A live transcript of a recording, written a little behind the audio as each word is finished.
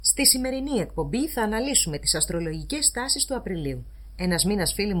Στη σημερινή εκπομπή θα αναλύσουμε τις αστρολογικές τάσεις του Απριλίου. Ένας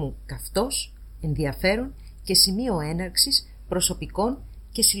μήνας, φίλοι μου, καυτός, ενδιαφέρον και σημείο έναρξης προσωπικών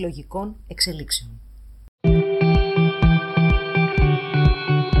και συλλογικών εξελίξεων.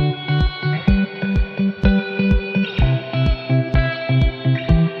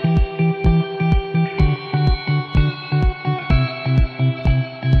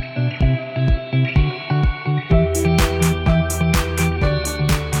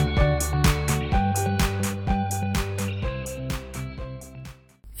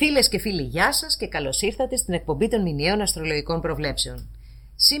 Φίλες και φίλοι, γεια σας και καλώς ήρθατε στην εκπομπή των Μηνιαίων Αστρολογικών Προβλέψεων.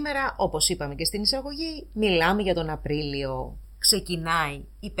 Σήμερα, όπως είπαμε και στην εισαγωγή, μιλάμε για τον Απρίλιο. Ξεκινάει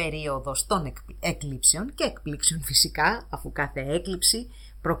η περίοδος των έκλειψεων και εκπλήξεων φυσικά, αφού κάθε έκλειψη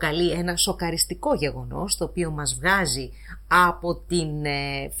προκαλεί ένα σοκαριστικό γεγονός, το οποίο μας βγάζει από την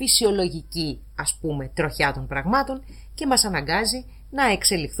φυσιολογική, τροχιά των πραγμάτων και μας αναγκάζει να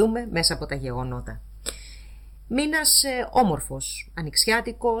εξελιχθούμε μέσα από τα γεγονότα. Μήνας όμορφος,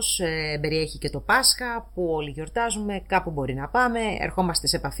 ανοιξιάτικος, περιέχει και το Πάσχα που όλοι γιορτάζουμε, κάπου μπορεί να πάμε, ερχόμαστε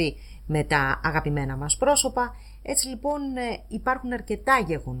σε επαφή με τα αγαπημένα μας πρόσωπα. Έτσι λοιπόν υπάρχουν αρκετά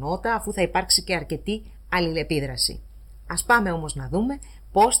γεγονότα, αφού θα υπάρξει και αρκετή αλληλεπίδραση. Ας πάμε όμως να δούμε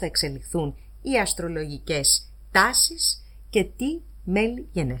πώς θα εξελιχθούν οι αστρολογικές τάσεις και τι μέλη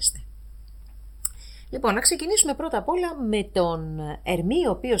γενέστε. Λοιπόν, να ξεκινήσουμε πρώτα απ' όλα με τον Ερμή,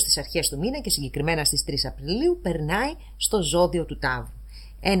 ο οποίος στις αρχές του μήνα και συγκεκριμένα στις 3 Απριλίου περνάει στο ζώδιο του Ταύρου.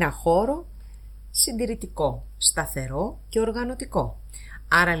 Ένα χώρο συντηρητικό, σταθερό και οργανωτικό.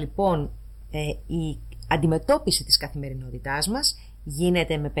 Άρα λοιπόν η αντιμετώπιση της καθημερινότητάς μας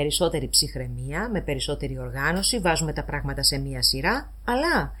γίνεται με περισσότερη ψυχραιμία, με περισσότερη οργάνωση, βάζουμε τα πράγματα σε μία σειρά,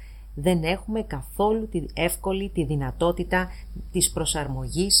 αλλά δεν έχουμε καθόλου τη δυνατότητα της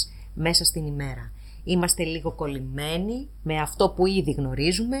προσαρμογής μέσα στην ημέρα. Είμαστε λίγο κολλημένοι με αυτό που ήδη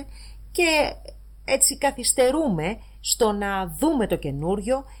γνωρίζουμε και έτσι καθυστερούμε στο να δούμε το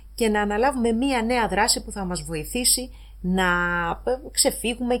καινούριο και να αναλάβουμε μία νέα δράση που θα μας βοηθήσει να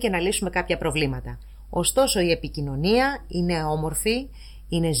ξεφύγουμε και να λύσουμε κάποια προβλήματα. Ωστόσο η επικοινωνία είναι όμορφη,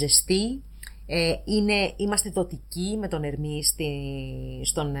 είναι ζεστή, είμαστε δοτικοί με τον Ερμή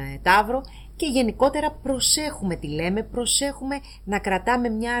στον Ταύρο και γενικότερα προσέχουμε τι λέμε, προσέχουμε να κρατάμε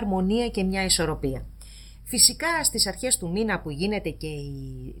μια αρμονία και μια ισορροπία. Φυσικά στις αρχές του μήνα που γίνεται και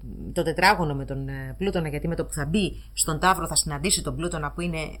το τετράγωνο με τον Πλούτονα, γιατί με το που θα μπει στον Ταύρο θα συναντήσει τον Πλούτονα που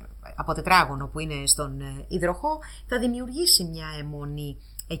είναι από τετράγωνο που είναι στον Υδροχό, θα δημιουργήσει μια αιμονή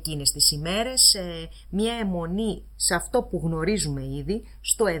εκείνες τις ημέρες, μια αιμονή σε αυτό που γνωρίζουμε ήδη,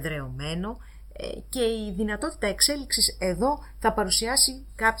 στο εδραιωμένο, και η δυνατότητα εξέλιξης εδώ θα παρουσιάσει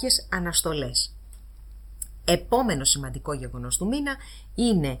κάποιες αναστολές. Επόμενο σημαντικό γεγονός του μήνα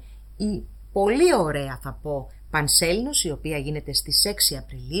είναι η πολύ ωραία, θα πω, Πανσέλινος, η οποία γίνεται στις 6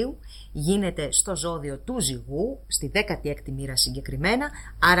 Απριλίου, γίνεται στο ζώδιο του Ζυγού, στη 16η μοίρα συγκεκριμένα,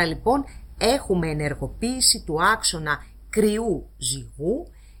 άρα λοιπόν έχουμε ενεργοποίηση του άξονα κρυού Ζυγού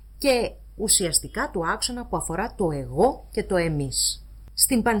και ουσιαστικά του άξονα που αφορά το εγώ και το εμείς.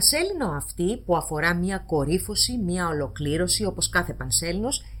 Στην Πανσέλινο αυτή που αφορά μια κορύφωση, μια ολοκλήρωση, όπως κάθε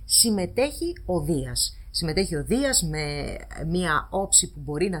Πανσέλινος, συμμετέχει ο Δίας. Συμμετέχει ο Δίας με μια όψη που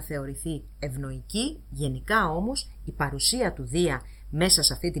μπορεί να θεωρηθεί ευνοϊκή. Γενικά όμως η παρουσία του Δία μέσα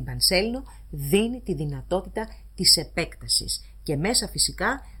σε αυτή την Πανσέλινο δίνει τη δυνατότητα της επέκτασης και μέσα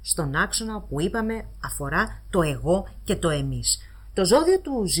φυσικά στον άξονα που είπαμε αφορά το εγώ και το εμείς. Το ζώδιο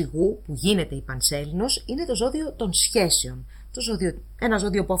του Ζυγού που γίνεται η Πανσέλινος είναι το ζώδιο των σχέσεων. Ένα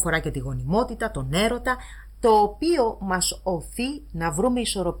ζώδιο που αφορά και τη γονιμότητα, τον έρωτα, το οποίο μας οθεί να βρούμε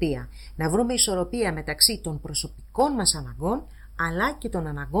ισορροπία. Να βρούμε ισορροπία μεταξύ των προσωπικών μας αναγκών, αλλά και των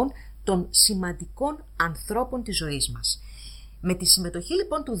αναγκών των σημαντικών ανθρώπων της ζωής μας. Με τη συμμετοχή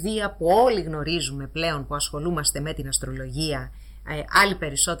λοιπόν του Δία που όλοι γνωρίζουμε πλέον που ασχολούμαστε με την αστρολογία, άλλοι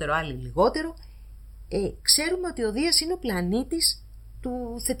περισσότερο, άλλοι λιγότερο, ξέρουμε ότι ο Δίας είναι ο πλανήτης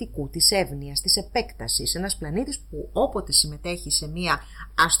του θετικού, της εύνοιας, της επέκτασης. Ένας πλανήτης που όποτε συμμετέχει σε μια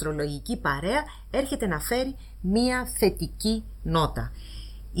αστρολογική παρέα έρχεται να φέρει μια θετική νότα.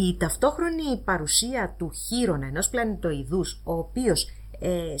 Η ταυτόχρονη παρουσία του Χείρονα, ενός πλανητοειδούς, ο οποίος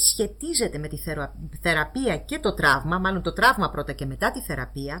σχετίζεται με τη θεραπεία και το τραύμα, μάλλον το τραύμα πρώτα και μετά τη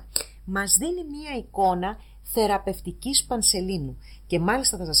θεραπεία, μας δίνει μια εικόνα θεραπευτικής Πανσελίνου και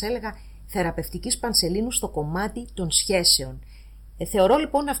μάλιστα θα σας έλεγα θεραπευτικής Πανσελίνου στο κομμάτι των σχέσεων. Θεωρώ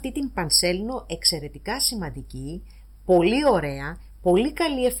λοιπόν αυτή την Πανσέλινο εξαιρετικά σημαντική, πολύ ωραία, πολύ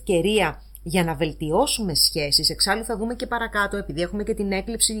καλή ευκαιρία για να βελτιώσουμε σχέσεις. Εξάλλου θα δούμε και παρακάτω, επειδή έχουμε και την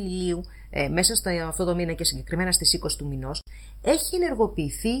έκλειψη Ηλίου μέσα στο αυτό το μήνα και συγκεκριμένα στις 20 του μηνός, έχει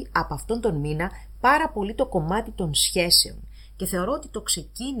ενεργοποιηθεί από αυτόν τον μήνα πάρα πολύ το κομμάτι των σχέσεων. και θεωρώ ότι το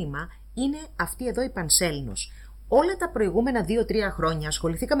ξεκίνημα είναι αυτή εδώ η Πανσέλινος. Όλα τα προηγούμενα 2-3 χρόνια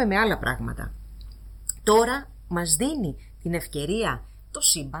ασχοληθήκαμε με άλλα πράγματα. Τώρα μας δίνει την ευκαιρία το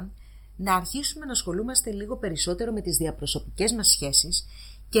σύμπαν να αρχίσουμε να ασχολούμαστε λίγο περισσότερο με τις διαπροσωπικές μας σχέσεις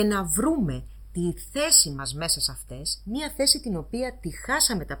και να βρούμε τη θέση μας μέσα σε αυτές, μια θέση την οποία τη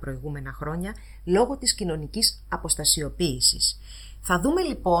χάσαμε τα προηγούμενα χρόνια λόγω της κοινωνικής αποστασιοποίησης. Θα δούμε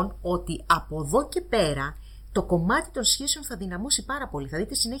λοιπόν ότι από εδώ και πέρα το κομμάτι των σχέσεων θα δυναμώσει πάρα πολύ. Θα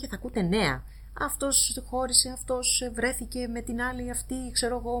δείτε συνέχεια, θα ακούτε νέα. Αυτός χώρισε, αυτός βρέθηκε με την άλλη αυτή,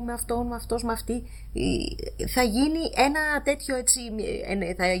 ξέρω εγώ, με αυτόν, με αυτός, με αυτή. Θα γίνει ένα τέτοιο έτσι,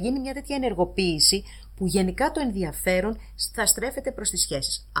 θα γίνει μια τέτοια ενεργοποίηση που γενικά το ενδιαφέρον θα στρέφεται προς τις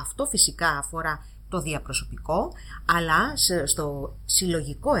σχέσεις. Αυτό φυσικά αφορά το διαπροσωπικό, αλλά στο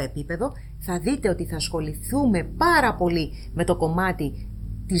συλλογικό επίπεδο θα δείτε ότι θα ασχοληθούμε πάρα πολύ με το κομμάτι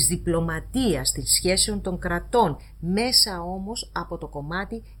της διπλωματίας, της σχέσεων των κρατών, μέσα όμως από το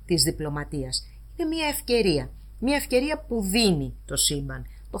κομμάτι της διπλωματίας. Είναι μια ευκαιρία που δίνει το σύμπαν.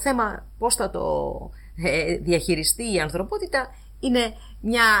 Το θέμα πώς θα το διαχειριστεί η ανθρωπότητα είναι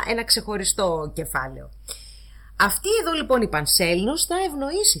ένα ξεχωριστό κεφάλαιο. Αυτή εδώ λοιπόν η Πανσέλινος θα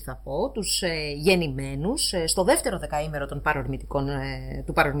ευνοήσει, θα πω, τους γεννημένους στο δεύτερο δεκαήμερο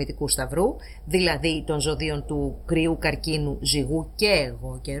του παρορμητικού σταυρού, δηλαδή των ζωδίων του Κρυού, Καρκίνου, Ζυγού και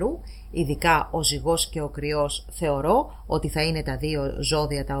Αιγόκερου. Ειδικά ο Ζυγός και ο Κρυός θεωρώ ότι θα είναι τα δύο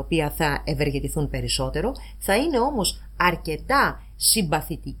ζώδια τα οποία θα ευεργετηθούν περισσότερο. Θα είναι όμως αρκετά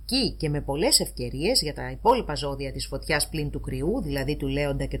συμπαθητικοί και με πολλές ευκαιρίες για τα υπόλοιπα ζώδια της Φωτιάς πλην του Κρυού, δηλαδή του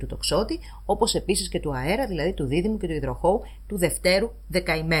Λέοντα και του Τοξότη, όπως επίσης και του Αέρα, δηλαδή του Δίδυμου και του Υδροχόου, του δευτέρου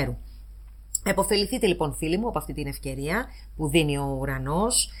δεκαημέρου. Εποφεληθείτε λοιπόν φίλοι μου από αυτή την ευκαιρία που δίνει ο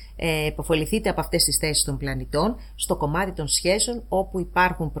ουρανός, εποφεληθείτε από αυτές τις θέσεις των πλανητών στο κομμάτι των σχέσεων, όπου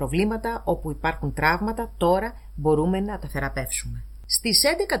υπάρχουν προβλήματα, όπου υπάρχουν τραύματα, τώρα μπορούμε να τα θεραπεύσουμε. Στις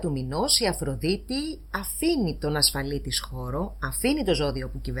 11 του μηνός η Αφροδίτη αφήνει τον ασφαλή της χώρο, αφήνει το ζώδιο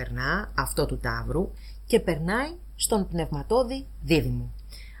που κυβερνά, αυτό του Ταύρου, και περνάει στον πνευματώδη Δίδυμο.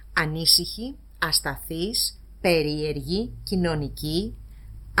 Ανήσυχη, ασταθής, περίεργη, κοινωνική,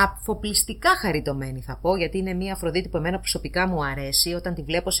 αφοπλιστικά χαριτωμένη θα πω, γιατί είναι μια Αφροδίτη που εμένα προσωπικά μου αρέσει. Όταν τη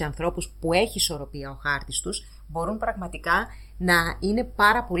βλέπω σε ανθρώπους που έχει ισορροπία ο χάρτης τους, μπορούν πραγματικά να είναι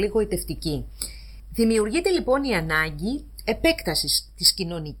πάρα πολύ γοητευτικοί. Δημιουργείται λοιπόν η ανάγκη επέκτασης της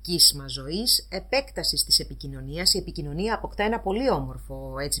κοινωνικής μας ζωής, επέκτασης της επικοινωνίας. Η επικοινωνία αποκτά ένα πολύ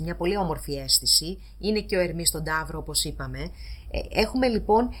όμορφο, έτσι, μια πολύ όμορφη αίσθηση. Είναι και ο Ερμής στον Ταύρο, όπως είπαμε. Έχουμε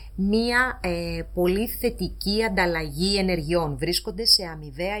λοιπόν μια πολύ θετική ανταλλαγή ενεργειών. Βρίσκονται σε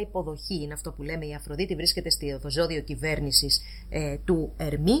αμοιβαία υποδοχή. Είναι αυτό που λέμε, η Αφροδίτη βρίσκεται στο ζώδιο κυβέρνησης του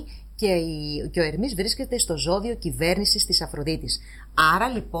Ερμή και ο Ερμής βρίσκεται στο ζώδιο κυβέρνησης της Αφροδίτης. Άρα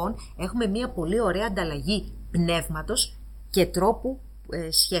λοιπόν έχουμε μια πολύ ωραία ανταλλαγή πνεύματος και τρόπου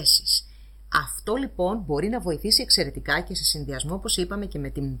σχέσης. Αυτό λοιπόν μπορεί να βοηθήσει εξαιρετικά και σε συνδυασμό, όπως είπαμε, και με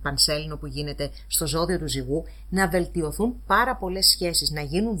την Πανσέλινο που γίνεται στο ζώδιο του Ζυγού, να βελτιωθούν πάρα πολλές σχέσεις, να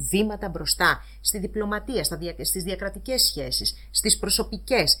γίνουν βήματα μπροστά στη διπλωματία, στις διακρατικές σχέσεις, στις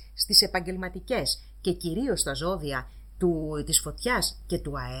προσωπικές, στις επαγγελματικές και κυρίως στα ζώδια της Φωτιάς και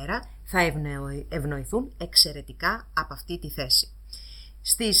του Αέρα θα ευνοηθούν εξαιρετικά από αυτή τη θέση.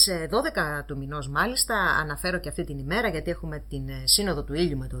 Στις 12 του μηνός μάλιστα αναφέρω και αυτή την ημέρα, γιατί έχουμε την σύνοδο του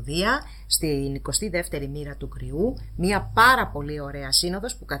Ήλιου με το Δία στην 22η μοίρα του Κρυού, μια πάρα πολύ ωραία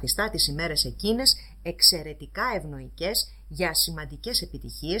σύνοδος που καθιστά τις ημέρες εκείνες εξαιρετικά ευνοϊκές για σημαντικές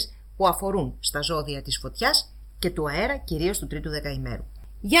επιτυχίες που αφορούν στα ζώδια της Φωτιάς και του Αέρα, κυρίως του τρίτου δεκαημέρου.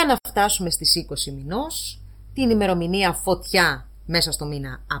 Για να φτάσουμε στις 20 μηνός, την ημερομηνία Φωτιά μέσα στο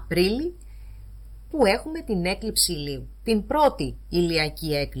μήνα Απρίλη, που έχουμε την έκλειψη Ηλίου, την πρώτη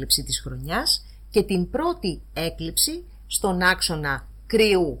ηλιακή έκλειψη της χρονιάς και την πρώτη έκλειψη στον άξονα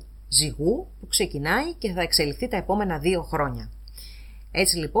Κρυού Ζυγού που ξεκινάει και θα εξελιχθεί τα επόμενα 2 χρόνια.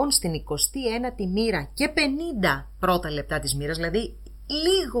 Έτσι λοιπόν στην 21η μοίρα και 50 πρώτα λεπτά της μοίρας, δηλαδή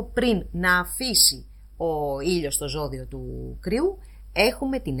λίγο πριν να αφήσει ο ήλιος στο ζώδιο του Κρυού,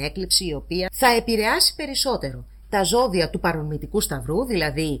 έχουμε την έκλειψη η οποία θα επηρεάσει περισσότερο τα ζώδια του παρορμητικού σταυρού,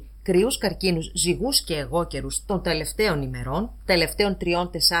 δηλαδή Κρυούς, Καρκίνους, Ζυγούς και Αιγόκερους των τελευταίων ημερών, τελευταίων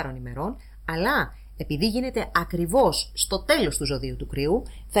 3-4 ημερών, αλλά επειδή γίνεται ακριβώς στο τέλος του ζωδίου του Κρυού,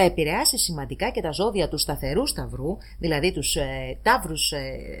 θα επηρεάσει σημαντικά και τα ζώδια του σταθερού σταυρού, δηλαδή τους Ταύρους,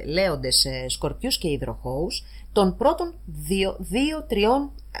 Λέοντες, Σκορπιούς και Υδροχόους, των πρώτων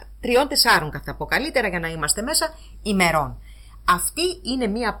 3-4, θα πω καλύτερα για να είμαστε μέσα, ημερών. Αυτή είναι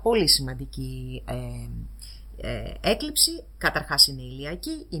μια πολύ σημαντική έκλειψη. Καταρχάς είναι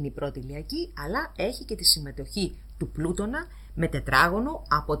ηλιακή, είναι η πρώτη ηλιακή, αλλά έχει και τη συμμετοχή του Πλούτονα με τετράγωνο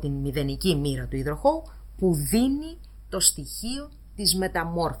από την μηδενική μοίρα του Υδροχόου, που δίνει το στοιχείο της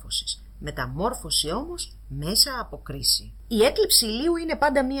μεταμόρφωσης. Μεταμόρφωση όμως μέσα από κρίση. Η έκλειψη Ηλίου είναι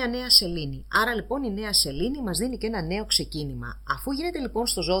πάντα μία νέα σελήνη. Άρα λοιπόν η νέα σελήνη μας δίνει και ένα νέο ξεκίνημα. Αφού γίνεται λοιπόν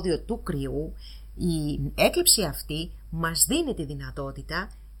στο ζώδιο του Κρυού, η έκλειψη αυτή μας δίνει τη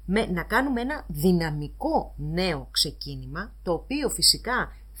δυνατότητα να κάνουμε ένα δυναμικό νέο ξεκίνημα, το οποίο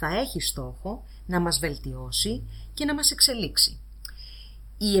φυσικά θα έχει στόχο να μας βελτιώσει και να μας εξελίξει.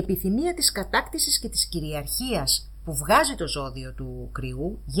 Η επιθυμία της κατάκτησης και της κυριαρχίας που βγάζει το ζώδιο του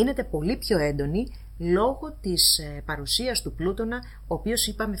Κρυού γίνεται πολύ πιο έντονη λόγω της παρουσίας του Πλούτονα, ο οποίος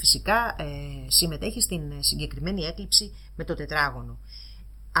είπαμε φυσικά συμμετέχει στην συγκεκριμένη έκλειψη με το τετράγωνο.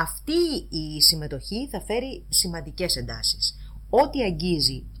 Αυτή η συμμετοχή θα φέρει σημαντικές εντάσεις. Ό,τι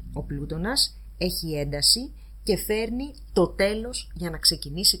αγγίζει ο Πλούτονας έχει ένταση και φέρνει το τέλος για να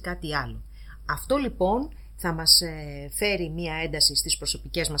ξεκινήσει κάτι άλλο. Αυτό λοιπόν θα μας φέρει μία ένταση στις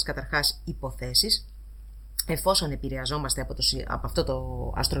προσωπικές μας καταρχάς υποθέσεις, εφόσον επηρεαζόμαστε από αυτό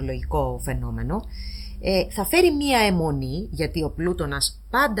το αστρολογικό φαινόμενο. Θα φέρει μία αιμονή, γιατί ο Πλούτονας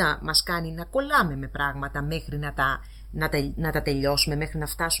πάντα μας κάνει να κολλάμε με πράγματα μέχρι να τα τελειώσουμε, μέχρι να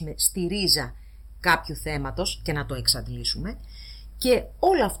φτάσουμε στη ρίζα κάποιου θέματος και να το εξαντλήσουμε. Και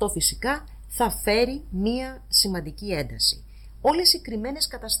όλο αυτό φυσικά θα φέρει μία σημαντική ένταση. Όλες οι κρυμμένες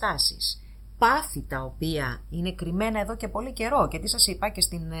καταστάσεις, πάθη τα οποία είναι κρυμμένα εδώ και πολύ καιρό, γιατί σας είπα και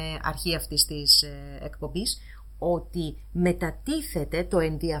στην αρχή αυτής της εκπομπής ότι μετατίθεται το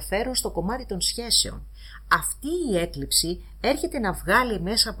ενδιαφέρον στο κομμάτι των σχέσεων. Αυτή η έκλειψη έρχεται να βγάλει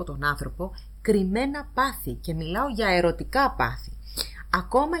μέσα από τον άνθρωπο κρυμμένα πάθη, και μιλάω για ερωτικά πάθη.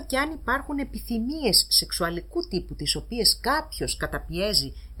 Ακόμα και αν υπάρχουν επιθυμίες σεξουαλικού τύπου, τις οποίες κάποιος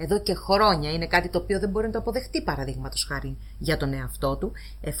καταπιέζει εδώ και χρόνια, είναι κάτι το οποίο δεν μπορεί να το αποδεχτεί παραδείγματος χάρη για τον εαυτό του,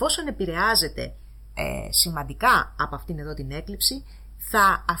 εφόσον επηρεάζεται σημαντικά από αυτήν εδώ την έκλειψη,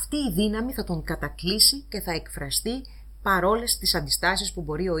 αυτή η δύναμη θα τον κατακλείσει και θα εκφραστεί παρόλες τις αντιστάσεις που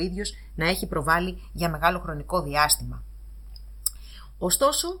μπορεί ο ίδιος να έχει προβάλει για μεγάλο χρονικό διάστημα.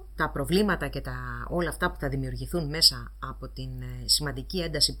 Ωστόσο, τα προβλήματα και όλα αυτά που θα δημιουργηθούν μέσα από την σημαντική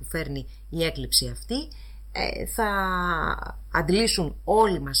ένταση που φέρνει η έκλειψη αυτή θα αντλήσουν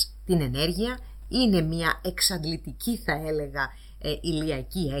όλοι μας την ενέργεια. Είναι μια εξαντλητική, θα έλεγα,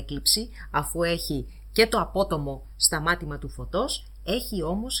 ηλιακή έκλειψη, αφού έχει και το απότομο σταμάτημα του φωτός, έχει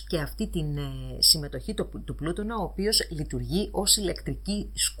όμως και αυτή την συμμετοχή του Πλούτονα, ο οποίος λειτουργεί ως ηλεκτρική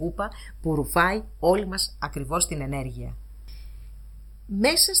σκούπα που ρουφάει όλη μας ακριβώς την ενέργεια.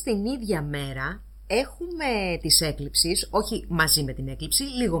 Μέσα στην ίδια μέρα έχουμε τις έκλειψεις, όχι μαζί με την έκλειψη,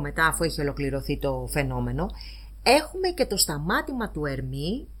 λίγο μετά αφού έχει ολοκληρωθεί το φαινόμενο, έχουμε και το σταμάτημα του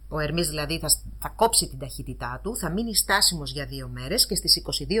Ερμή. Ο Ερμής δηλαδή θα κόψει την ταχύτητά του, θα μείνει στάσιμος για 2 μέρες και στις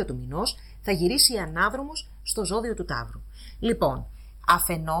 22 του μηνός θα γυρίσει ανάδρομος στο ζώδιο του Ταύρου. Λοιπόν,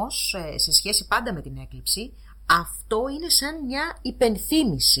 αφενός σε σχέση πάντα με την έκλειψη, αυτό είναι σαν μια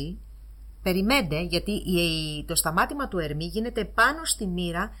υπενθύμηση. Περιμένετε, γιατί το σταμάτημα του Ερμή γίνεται πάνω στη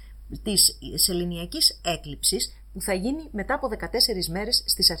μοίρα της σεληνιακής έκλειψης που θα γίνει μετά από 14 μέρες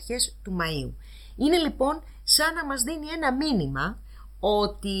στις αρχές του Μαΐου. Είναι λοιπόν σαν να μας δίνει ένα μήνυμα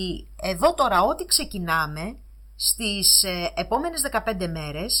ότι εδώ τώρα ό,τι ξεκινάμε στις επόμενες 15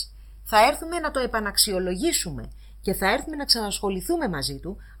 μέρες θα έρθουμε να το επαναξιολογήσουμε και θα έρθουμε να ξανασχοληθούμε μαζί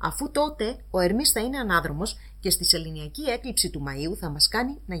του, αφού τότε ο Ερμής θα είναι ανάδρομος και στη σεληνιακή έκλειψη του Μαΐου θα μας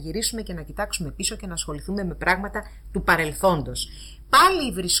κάνει να γυρίσουμε και να κοιτάξουμε πίσω και να ασχοληθούμε με πράγματα του παρελθόντος.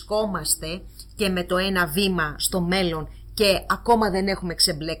 Πάλι βρισκόμαστε και με το ένα βήμα στο μέλλον και ακόμα δεν έχουμε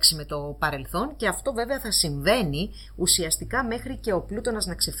ξεμπλέξει με το παρελθόν, και αυτό βέβαια θα συμβαίνει ουσιαστικά μέχρι και ο Πλούτονας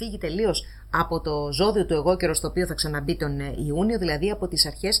να ξεφύγει τελείως από το ζώδιο του εγώ καιρο, στο οποίο θα ξαναμπεί τον Ιούνιο, δηλαδή από τις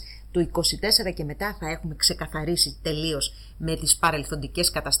αρχές του 24 και μετά θα έχουμε ξεκαθαρίσει τελείως με τις παρελθοντικές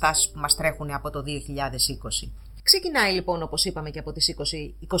καταστάσεις που μας τρέχουν από το 2020. Ξεκινάει λοιπόν, όπως είπαμε, και από τις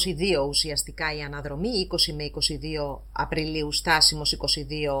 22 ουσιαστικά η αναδρομή, 20 με 22 Απριλίου στάσιμος,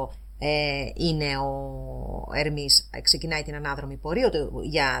 22 είναι ο Ερμής, ξεκινάει την ανάδρομη πορεία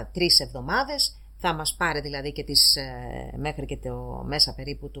για 3 εβδομάδες, θα μας πάρει δηλαδή και μέχρι και το μέσα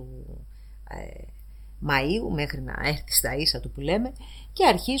περίπου του Μαΐου, μέχρι να έρθει στα ίσα του που λέμε, και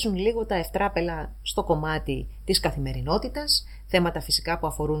αρχίζουν λίγο τα ευτράπελα στο κομμάτι της καθημερινότητας, θέματα φυσικά που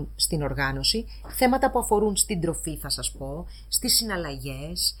αφορούν στην οργάνωση, θέματα που αφορούν στην τροφή θα σας πω, στις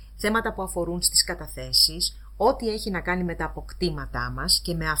συναλλαγές, θέματα που αφορούν στις καταθέσεις, ό,τι έχει να κάνει με τα αποκτήματά μας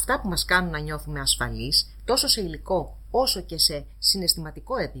και με αυτά που μας κάνουν να νιώθουμε ασφαλείς, τόσο σε υλικό όσο και σε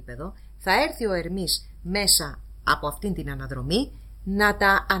συναισθηματικό επίπεδο, θα έρθει ο Ερμής μέσα από αυτήν την αναδρομή να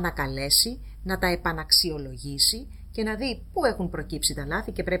τα ανακαλέσει, να τα επαναξιολογήσει και να δει πού έχουν προκύψει τα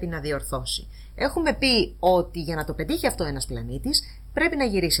λάθη και πρέπει να διορθώσει. Έχουμε πει ότι για να το πετύχει αυτό ένας πλανήτης πρέπει να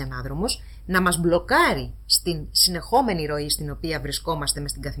γυρίσει ανάδρομος, να μας μπλοκάρει στην συνεχόμενη ροή στην οποία βρισκόμαστε μες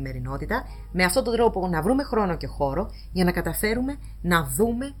στην καθημερινότητα, με αυτόν τον τρόπο να βρούμε χρόνο και χώρο για να καταφέρουμε να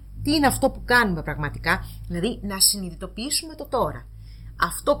δούμε τι είναι αυτό που κάνουμε πραγματικά, δηλαδή να συνειδητοποιήσουμε το τώρα.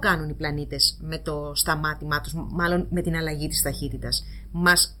 Αυτό κάνουν οι πλανήτες με το σταμάτημά τους, μάλλον με την αλλαγή της ταχύτητας.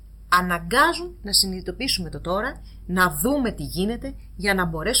 Μας αναγκάζουν να συνειδητοποιήσουμε το τώρα, να δούμε τι γίνεται για να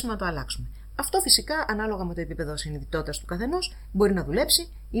μπορέσουμε να το αλλάξουμε. Αυτό φυσικά ανάλογα με το επίπεδο συνειδητότητας του καθενός μπορεί να δουλέψει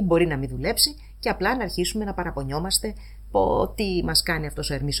ή μπορεί να μην δουλέψει και απλά να αρχίσουμε να παραπονιόμαστε τι μας κάνει αυτός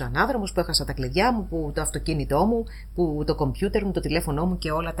ο Ερμής ο ανάδρομος, που έχασα τα κλειδιά μου, που το αυτοκίνητό μου, που το κομπιούτερ μου, το τηλέφωνό μου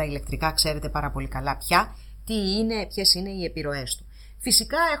και όλα τα ηλεκτρικά ξέρετε πάρα πολύ καλά πια ποιες είναι οι επιρροές του.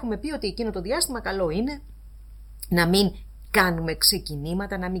 Φυσικά έχουμε πει ότι εκείνο το διάστημα καλό είναι να μην κάνουμε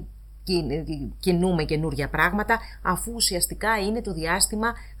ξεκινήματα, να μην κινούμε καινούργια πράγματα, αφού ουσιαστικά είναι το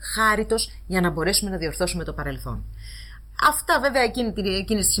διάστημα χάριτος για να μπορέσουμε να διορθώσουμε το παρελθόν. Αυτά βέβαια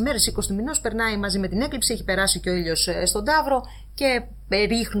εκείνες τις ημέρες, 20 του μηνός, περνάει μαζί με την έκλειψη, έχει περάσει και ο ήλιος στον Ταύρο και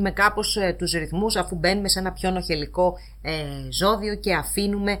ρίχνουμε κάπως τους ρυθμούς αφού μπαίνουμε σε ένα πιο νοχελικό ζώδιο και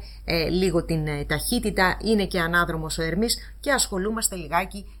αφήνουμε λίγο την ταχύτητα, είναι και ανάδρομος ο Ερμής και ασχολούμαστε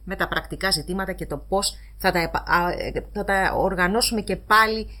λιγάκι με τα πρακτικά ζητήματα και το πώς θα τα οργανώσουμε και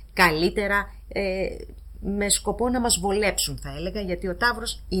πάλι καλύτερα με σκοπό να μας βολέψουν, θα έλεγα, γιατί ο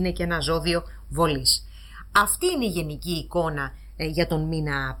Ταύρος είναι και ένα ζώδιο βολής. Αυτή είναι η γενική εικόνα για τον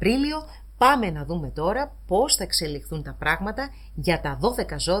μήνα Απρίλιο. Πάμε να δούμε τώρα πώς θα εξελιχθούν τα πράγματα για τα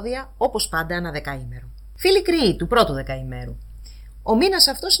 12 ζώδια, όπως πάντα ανά δεκαήμερο. Φίλοι Κρυοί του πρώτου δεκαημέρου. Ο μήνας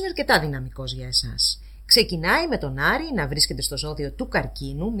αυτός είναι αρκετά δυναμικός για εσάς. Ξεκινάει με τον Άρη να βρίσκεται στο ζώδιο του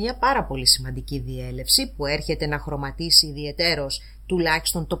Καρκίνου, μια πάρα πολύ σημαντική διέλευση που έρχεται να χρωματίσει ιδιαιτέρως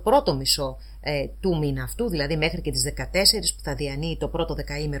τουλάχιστον το πρώτο μισό του μήνα αυτού, δηλαδή μέχρι και τις 14 που θα διανύει το πρώτο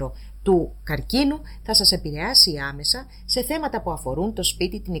δεκαήμερο του Καρκίνου, θα σας επηρεάσει άμεσα σε θέματα που αφορούν το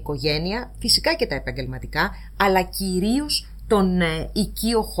σπίτι, την οικογένεια, φυσικά και τα επαγγελματικά, αλλά κυρίως τον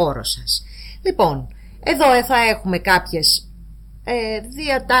οικείο χώρο σας. Λοιπόν, εδώ θα έχουμε κάποιες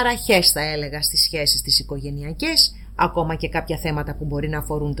διαταραχές, θα έλεγα, στις σχέσεις τις οικογενειακές, ακόμα και κάποια θέματα που μπορεί να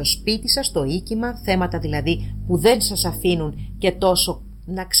αφορούν το σπίτι σας, το οίκημα, θέματα δηλαδή που δεν σας αφήνουν και τόσο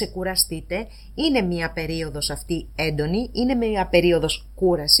να ξεκουραστείτε. Είναι μια περίοδος αυτή έντονη, είναι μια περίοδος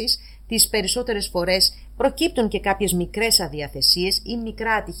κούρασης. Τις περισσότερες φορές προκύπτουν και κάποιες μικρές αδιαθεσίες ή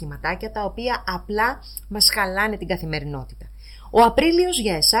μικρά ατυχηματάκια τα οποία απλά μας χαλάνε την καθημερινότητα. Ο Απρίλιος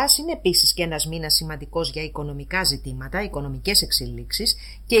για εσάς είναι επίσης και ένας μήνας σημαντικός για οικονομικά ζητήματα, οικονομικές εξελίξεις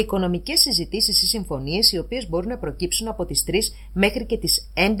και οικονομικές συζητήσεις ή συμφωνίες οι οποίες μπορούν να προκύψουν από τις 3 μέχρι και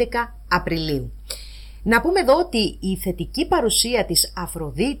τις 11 Απριλίου. Να πούμε εδώ ότι η θετική παρουσία της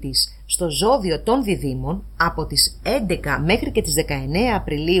Αφροδίτης στο ζώδιο των Διδύμων από τις 11 μέχρι και τις 19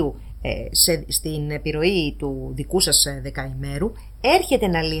 Απριλίου στην επιρροή του δικού σας δεκαημέρου έρχεται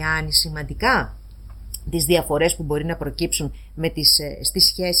να λιάνει σημαντικά τις διαφορές που μπορεί να προκύψουν στις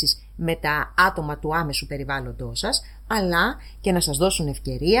σχέσεις με τα άτομα του άμεσου περιβάλλοντός σας, αλλά και να σας δώσουν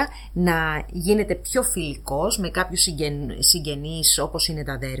ευκαιρία να γίνετε πιο φιλικός με κάποιους συγγενείς όπως είναι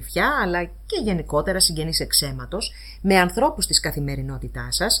τα αδέρφια, αλλά και γενικότερα συγγενείς εξαίματος, με ανθρώπους της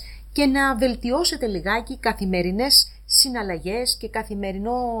καθημερινότητάς σας και να βελτιώσετε λιγάκι καθημερινές συναλλαγές και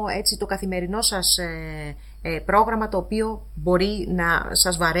το καθημερινό σας πρόγραμμα, το οποίο μπορεί να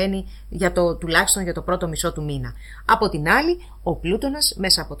σας βαραίνει τουλάχιστον για το πρώτο μισό του μήνα. Από την άλλη, ο Πλούτονας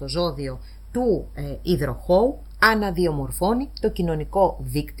μέσα από το ζώδιο του υδροχόου αναδιομορφώνει το κοινωνικό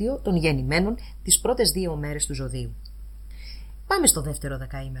δίκτυο των γεννημένων τις πρώτες 2 μέρες του ζωδίου. Πάμε στο δεύτερο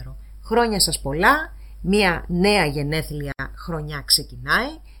δεκαήμερο. Χρόνια σας πολλά, μια νέα γενέθλια χρονιά ξεκινάει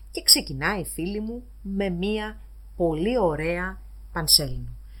και ξεκινάει, φίλοι μου, με μια πολύ ωραία πανσέλινο.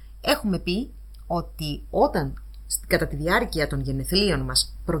 Έχουμε πει ότι όταν κατά τη διάρκεια των γενεθλίων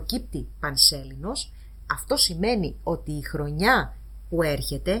μας προκύπτει πανσέλινος, αυτό σημαίνει ότι η χρονιά που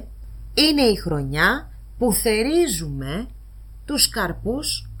έρχεται είναι η χρονιά που θερίζουμε τους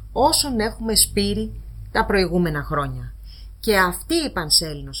καρπούς όσων έχουμε σπείρει τα προηγούμενα χρόνια. Και αυτή η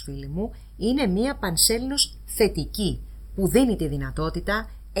πανσέλινος, φίλοι μου, είναι μία πανσέλινος θετική που δίνει τη δυνατότητα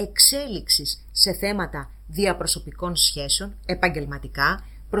εξέλιξης σε θέματα διαπροσωπικών σχέσεων, επαγγελματικά,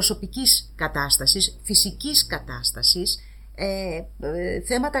 προσωπικής κατάστασης, φυσικής κατάστασης,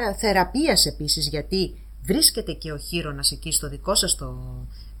 θέματα θεραπείας επίσης, γιατί βρίσκεται και ο χείρονας εκεί στο δικό σας το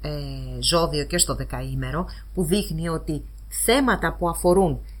ζώδιο και στο δεκαήμερο, που δείχνει ότι θέματα που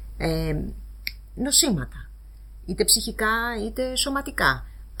αφορούν νοσήματα, είτε ψυχικά είτε σωματικά,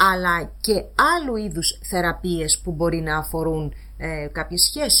 αλλά και άλλου είδους θεραπείες που μπορεί να αφορούν κάποιες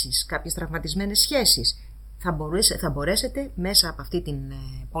σχέσεις, κάποιες τραυματισμένες σχέσεις, θα μπορέσετε μέσα από αυτή την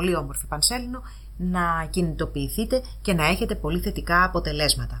πολύ όμορφη πανσέλινο να κινητοποιηθείτε και να έχετε πολύ θετικά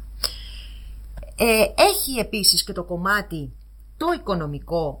αποτελέσματα. Έχει επίσης και το κομμάτι το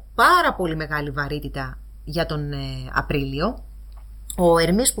οικονομικό πάρα πολύ μεγάλη βαρύτητα για τον Απρίλιο. Ο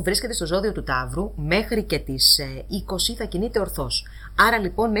Ερμής που βρίσκεται στο ζώδιο του Ταύρου μέχρι και τις 20 θα κινείται ορθώς. Άρα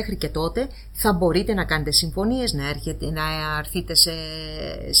λοιπόν μέχρι και τότε θα μπορείτε να κάνετε συμφωνίες, να αρθείτε σε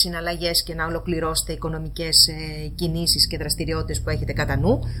συναλλαγές και να ολοκληρώσετε οικονομικές κινήσεις και δραστηριότητες που έχετε κατά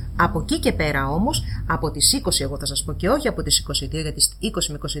νου. Από εκεί και πέρα όμως, από τις 20 εγώ θα σας πω και όχι από τις 22, γιατί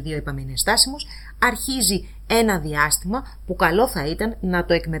 20 με 22 είπαμε είναι στάσιμος, αρχίζει ένα διάστημα που καλό θα ήταν να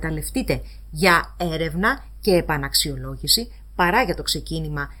το εκμεταλλευτείτε για έρευνα και επαναξιολόγηση, παρά για το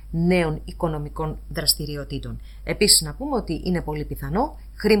ξεκίνημα νέων οικονομικών δραστηριοτήτων. Επίσης να πούμε ότι είναι πολύ πιθανό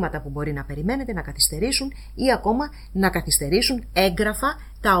χρήματα που μπορεί να περιμένετε να καθυστερήσουν ή ακόμα να καθυστερήσουν έγγραφα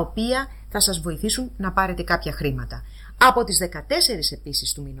τα οποία θα σας βοηθήσουν να πάρετε κάποια χρήματα. Από τις 14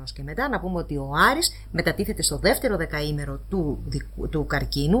 επίσης του μηνός και μετά να πούμε ότι ο Άρης μετατίθεται στο δεύτερο δεκαήμερο του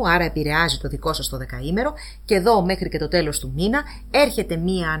καρκίνου, άρα επηρεάζει το δικό σας το δεκαήμερο, και εδώ μέχρι και το τέλος του μήνα έρχεται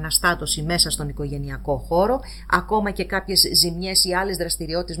μία αναστάτωση μέσα στον οικογενειακό χώρο, ακόμα και κάποιες ζημιές ή άλλες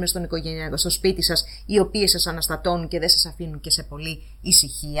δραστηριότητες μέσα στο σπίτι σας, οι οποίες σας αναστατώνουν και δεν σας αφήνουν και σε πολύ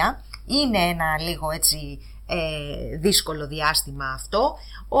ησυχία. Είναι ένα λίγο έτσι δύσκολο διάστημα αυτό,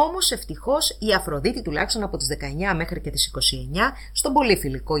 όμως ευτυχώς η Αφροδίτη τουλάχιστον από τις 19 μέχρι και τις 29 στον πολύ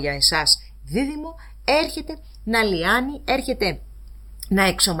φιλικό για εσάς δίδυμο έρχεται να λιάνει, έρχεται να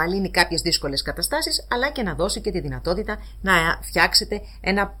εξομαλύνει κάποιες δύσκολες καταστάσεις, αλλά και να δώσει και τη δυνατότητα να φτιάξετε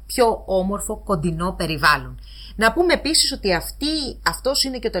ένα πιο όμορφο κοντινό περιβάλλον. Να πούμε επίσης ότι αυτός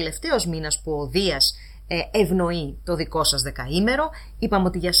είναι και ο τελευταίος μήνας που ο Δίας ευνοεί το δικό σας δεκαήμερο. Είπαμε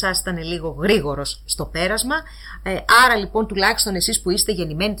ότι για σας ήταν λίγο γρήγορος στο πέρασμα, άρα λοιπόν τουλάχιστον εσείς που είστε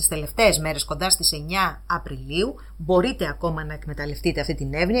γεννημένοι τις τελευταίες μέρες κοντά στις 9 Απριλίου μπορείτε ακόμα να εκμεταλλευτείτε αυτή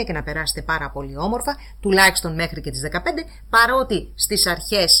την εύνοια και να περάσετε πάρα πολύ όμορφα, τουλάχιστον μέχρι και τις 15, παρότι στις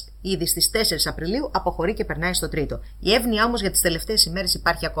αρχές ήδη στις 4 Απριλίου αποχωρεί και περνάει στο τρίτο. Η εύνοια όμως για τις τελευταίες ημέρες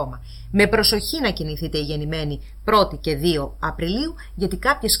υπάρχει ακόμα. Με προσοχή να κινηθείτε οι γεννημένοι 1η και 2 Απριλίου, γιατί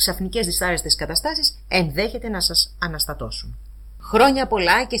κάποιες ξαφνικές δυσάρεστες καταστάσεις ενδέχεται να σας αναστατώσουν. Χρόνια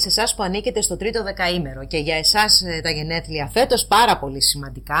πολλά και σε εσάς που ανήκετε στο τρίτο δεκαήμερο, και για εσάς τα γενέθλια φέτος πάρα πολύ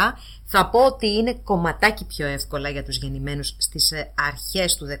σημαντικά. Θα πω ότι είναι κομματάκι πιο εύκολα για τους γεννημένους στις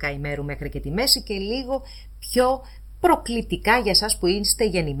αρχές του δεκαημέρου μέχρι και τη μέση και λίγο πιο προκλητικά για εσάς που είστε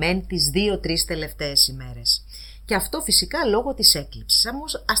γεννημένοι τις 2-3 τελευταίες ημέρες. Και αυτό φυσικά λόγω της έκλειψης.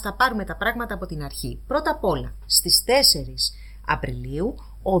 Όμως ας τα πάρουμε τα πράγματα από την αρχή. Πρώτα απ' όλα, στις 4 Απριλίου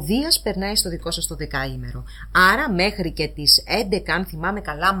ο Δίας περνάει στο δικό σας το δεκαήμερο. Άρα μέχρι και τις 11, αν θυμάμαι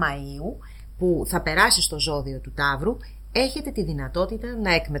καλά, Μαΐου, που θα περάσει στο ζώδιο του Ταύρου, έχετε τη δυνατότητα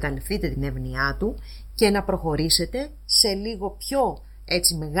να εκμεταλλευτείτε την εύνοιά του και να προχωρήσετε σε λίγο πιο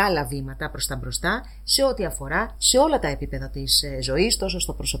έτσι μεγάλα βήματα προς τα μπροστά σε ό,τι αφορά σε όλα τα επίπεδα της ζωής, τόσο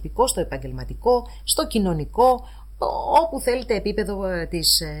στο προσωπικό, στο επαγγελματικό, στο κοινωνικό, όπου θέλετε επίπεδο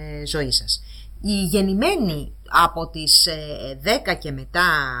της ζωής σας. Οι γεννημένοι από τις 10 και μετά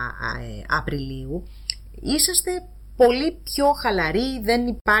Απριλίου είσαστε πολύ πιο χαλαροί, δεν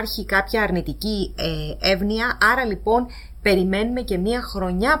υπάρχει κάποια αρνητική εύνοια, άρα λοιπόν περιμένουμε και μια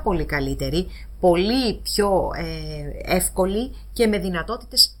χρονιά πολύ καλύτερη, πολύ πιο εύκολη και με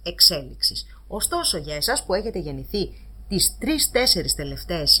δυνατότητες εξέλιξης. Ωστόσο για εσάς που έχετε γεννηθεί τις 3-4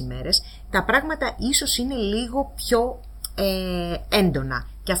 τελευταίες ημέρες, τα πράγματα ίσως είναι λίγο πιο έντονα.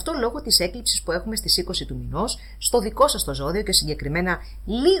 Και αυτό λόγω της έκλειψης που έχουμε στις 20 του μηνός στο δικό σας το ζώδιο και συγκεκριμένα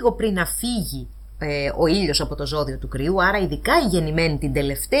λίγο πριν να φύγει ο ήλιος από το ζώδιο του Κρυού. Άρα ειδικά οι γεννημένοι την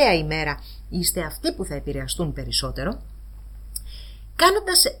τελευταία ημέρα είστε αυτοί που θα επηρεαστούν περισσότερο,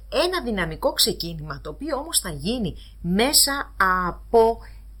 κάνοντας ένα δυναμικό ξεκίνημα, το οποίο όμως θα γίνει μέσα από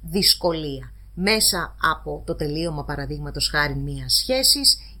δυσκολία, μέσα από το τελείωμα παραδείγματος χάρη μιας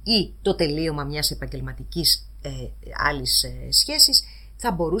σχέσης ή το τελείωμα μιας επαγγελματικής άλλης σχέσης,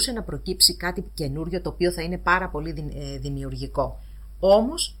 θα μπορούσε να προκύψει κάτι καινούριο το οποίο θα είναι πάρα πολύ δημιουργικό.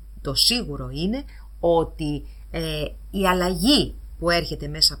 Όμως το σίγουρο είναι ότι η αλλαγή που έρχεται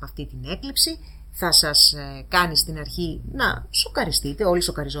μέσα από αυτή την έκλειψη θα σας κάνει στην αρχή να σοκαριστείτε, όλοι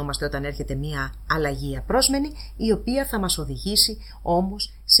σοκαριζόμαστε όταν έρχεται μια αλλαγή απρόσμενη, η οποία θα μας οδηγήσει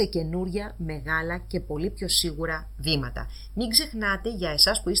όμως σε καινούρια, μεγάλα και πολύ πιο σίγουρα βήματα. Μην ξεχνάτε για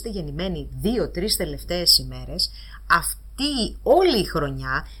εσάς που είστε γεννημένοι 2-3 τελευταίες ημέρες, αυτή όλη η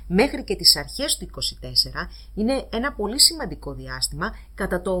χρονιά μέχρι και τις αρχές του 24 είναι ένα πολύ σημαντικό διάστημα,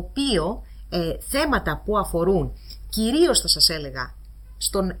 κατά το οποίο θέματα που αφορούν κυρίως θα σας έλεγα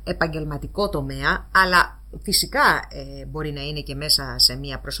στον επαγγελματικό τομέα, αλλά φυσικά μπορεί να είναι και μέσα σε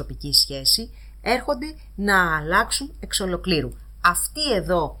μια προσωπική σχέση, έρχονται να αλλάξουν εξ ολοκλήρου. Αυτή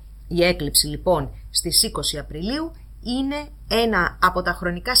εδώ Η έκλειψη λοιπόν στις 20 Απριλίου είναι ένα από τα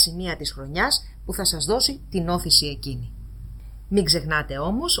χρονικά σημεία της χρονιάς που θα σας δώσει την όθηση εκείνη. Μην ξεχνάτε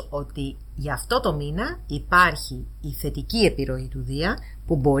όμως ότι για αυτό το μήνα υπάρχει η θετική επιρροή του Δία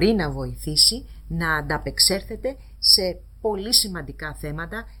που μπορεί να βοηθήσει να ανταπεξέλθετε σε πολύ σημαντικά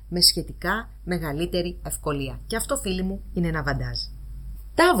θέματα με σχετικά μεγαλύτερη ευκολία. Και αυτό, φίλοι μου, είναι ένα βαντάζ.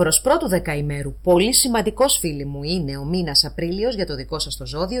 Ταύρος, πρώτου δεκαημέρου. Πολύ σημαντικός, φίλοι μου, είναι ο μήνας Απρίλιος για το δικό σας το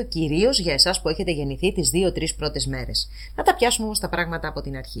ζώδιο, κυρίως για εσάς που έχετε γεννηθεί τις 2-3 πρώτες μέρες. Να τα πιάσουμε όμως τα πράγματα από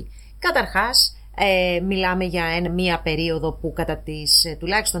την αρχή. Καταρχάς, μιλάμε για μία περίοδο που κατά τις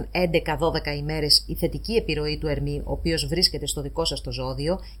τουλάχιστον 11-12 ημέρες η θετική επιρροή του Ερμή, ο οποίος βρίσκεται στο δικό σας το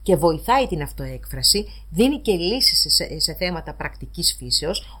ζώδιο και βοηθάει την αυτοέκφραση, δίνει και λύσεις σε θέματα πρακτικής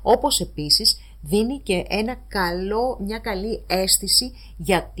φύσεως, όπως επίσης δίνει και μια καλή αίσθηση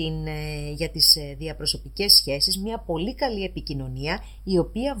για τις διαπροσωπικές σχέσεις, μια πολύ καλή επικοινωνία η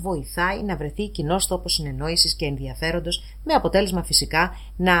οποία βοηθάει να βρεθεί κοινός τόπος συνεννόησης και ενδιαφέροντος, με αποτέλεσμα φυσικά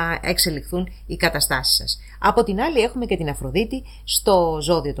να εξελιχθούν οι καταστάσεις σας. Από την άλλη έχουμε και την Αφροδίτη στο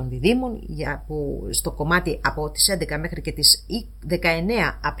ζώδιο των Διδύμων, που στο κομμάτι από τις 11 μέχρι και τις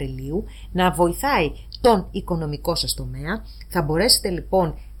 19 Απριλίου να βοηθάει τον οικονομικό σας τομέα. Θα μπορέσετε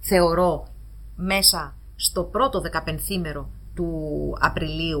λοιπόν, θεωρώ, μέσα στο πρώτο 15ήμερο του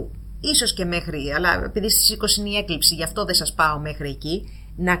Απριλίου, ίσως και μέχρι, αλλά επειδή στις 20 είναι η έκλειψη, γι' αυτό δεν σας πάω μέχρι εκεί,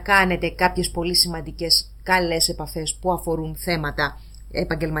 να κάνετε κάποιες πολύ σημαντικές καλές επαφές που αφορούν θέματα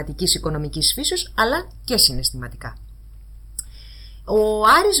επαγγελματικής οικονομικής φύσεως, αλλά και συναισθηματικά. Ο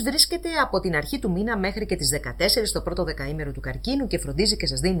Άρης βρίσκεται από την αρχή του μήνα μέχρι και τις 14 στο πρώτο δεκαήμερο του Καρκίνου και φροντίζει και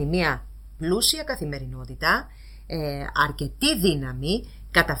σας δίνει μια πλούσια καθημερινότητα, αρκετή δύναμη,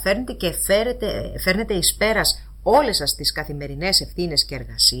 καταφέρνετε και φέρνετε εις πέρας όλες σας τις καθημερινές ευθύνες και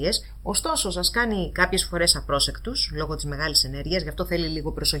εργασίες, ωστόσο σας κάνει κάποιες φορές απρόσεκτους λόγω της μεγάλης ενέργειας, γι' αυτό θέλει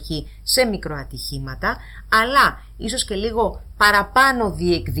λίγο προσοχή σε μικροατυχήματα, αλλά ίσως και λίγο παραπάνω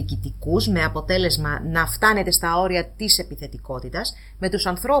διεκδικητικούς, με αποτέλεσμα να φτάνετε στα όρια της επιθετικότητας με τους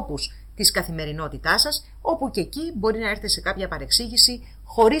ανθρώπους της καθημερινότητάς σας, όπου και εκεί μπορεί να έρθετε σε κάποια παρεξήγηση,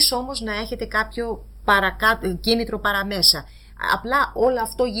 χωρίς όμως να έχετε κάποιο κίνητρο παραμέσα. Απλά όλο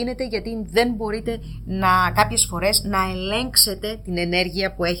αυτό γίνεται γιατί δεν μπορείτε κάποιες φορές να ελέγξετε την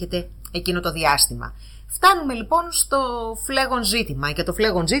ενέργεια που έχετε εκείνο το διάστημα. Φτάνουμε λοιπόν στο φλέγον ζήτημα, και το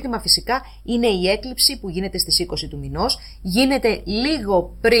φλέγον ζήτημα φυσικά είναι η έκλειψη που γίνεται στις 20 του μηνός. Γίνεται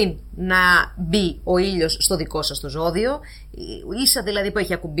λίγο πριν να μπει ο ήλιος στο δικό σας το ζώδιο, ίσα δηλαδή που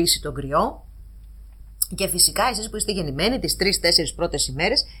έχει ακουμπήσει τον κρυό. Και φυσικά εσείς που είστε γεννημένοι τις 3-4 πρώτες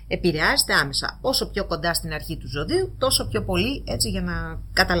ημέρες επηρεάζετε άμεσα. Όσο πιο κοντά στην αρχή του ζωδίου, τόσο πιο πολύ, έτσι, για να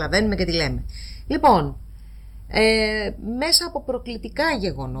καταλαβαίνουμε και τι λέμε. Λοιπόν, μέσα από προκλητικά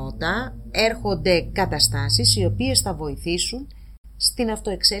γεγονότα έρχονται καταστάσεις οι οποίες θα βοηθήσουν στην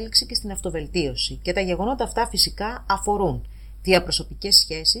αυτοεξέλιξη και στην αυτοβελτίωση. Και τα γεγονότα αυτά φυσικά αφορούν διαπροσωπικές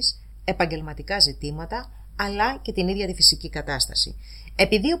σχέσεις, επαγγελματικά ζητήματα, αλλά και την ίδια τη φυσική κατάσταση.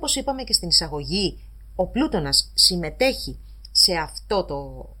 Επειδή, όπως είπαμε και στην εισαγωγή, ο Πλούτονας συμμετέχει σε αυτό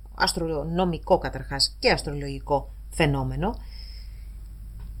το αστρονομικό καταρχάς και αστρολογικό φαινόμενο,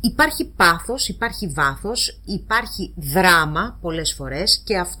 υπάρχει πάθος, υπάρχει βάθος, υπάρχει δράμα πολλές φορές,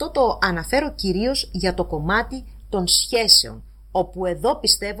 και αυτό το αναφέρω κυρίως για το κομμάτι των σχέσεων, όπου εδώ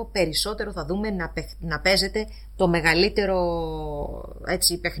πιστεύω περισσότερο θα δούμε να παίζεται το μεγαλύτερο,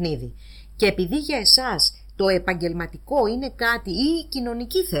 έτσι, παιχνίδι. Και επειδή για εσάς το επαγγελματικό είναι κάτι, ή η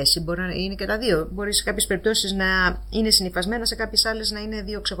κοινωνική θέση, μπορεί να είναι και τα δύο, μπορεί σε κάποιες περιπτώσεις να είναι συνυφασμένα, σε κάποιες άλλες να είναι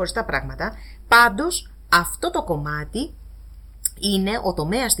δύο ξεχωριστά πράγματα. Πάντως αυτό το κομμάτι είναι ο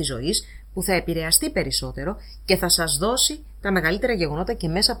τομέας της ζωής που θα επηρεαστεί περισσότερο και θα σας δώσει τα μεγαλύτερα γεγονότα και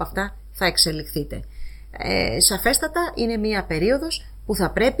μέσα από αυτά θα εξελιχθείτε. Σαφέστατα είναι μια περίοδος που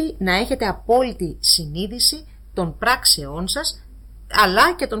θα πρέπει να έχετε απόλυτη συνείδηση των πράξεών σας,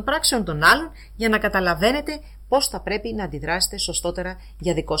 αλλά και των πράξεων των άλλων, για να καταλαβαίνετε πώς θα πρέπει να αντιδράσετε σωστότερα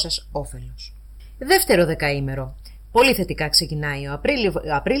για δικό σας όφελος. Δεύτερο δεκαήμερο. Πολύ θετικά ξεκινάει ο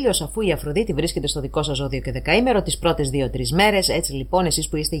Απρίλιος, αφού η Αφροδίτη βρίσκεται στο δικό σας ζώδιο και δεκαήμερο τις πρώτες 2-3 μέρες. Έτσι λοιπόν, εσείς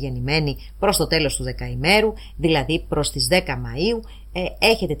που είστε γεννημένοι προς το τέλος του δεκαήμερου, δηλαδή προς τις 10 Μαΐου,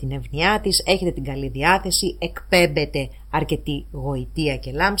 έχετε την ευνοιά της, έχετε την καλή διάθεση, εκπέμπετε αρκετή γοητεία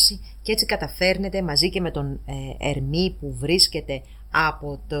και λάμψη, και έτσι καταφέρνετε μαζί και με τον Ερμή που βρίσκεται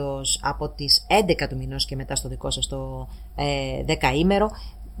από τις 11 του μηνός και μετά στο δικό σας το δεκαήμερο,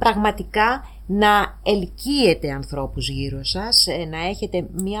 πραγματικά να ελκύετε ανθρώπους γύρω σας, να έχετε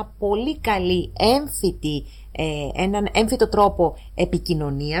μια πολύ καλή έναν έμφυτο τρόπο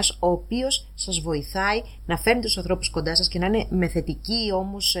επικοινωνίας, ο οποίος σας βοηθάει να φέρνει τους ανθρώπους κοντά σας και να είναι με θετική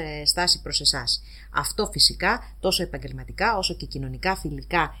όμως στάση προς εσάς. Αυτό φυσικά τόσο επαγγελματικά όσο και κοινωνικά,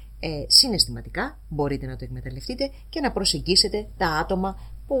 φιλικά συναισθηματικά μπορείτε να το εκμεταλλευτείτε και να προσεγγίσετε τα άτομα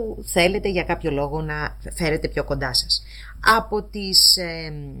που θέλετε για κάποιο λόγο να φέρετε πιο κοντά σας.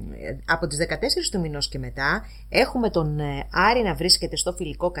 Από τις 14 του μηνός και μετά έχουμε τον Άρη να βρίσκεται στο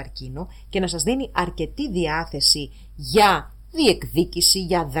φιλικό καρκίνο και να σας δίνει αρκετή διάθεση για διεκδίκηση,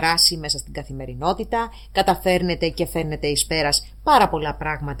 για δράση μέσα στην καθημερινότητα. Καταφέρνετε και φέρνετε εις πέρας πάρα πολλά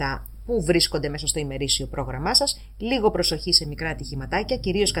πράγματα που βρίσκονται μέσα στο ημερήσιο πρόγραμμά σας. Λίγο προσοχή σε μικρά ατυχηματάκια,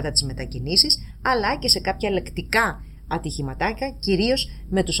 κυρίως κατά τις μετακινήσεις, αλλά και σε κάποια λεκτικά ατυχηματάκια, κυρίως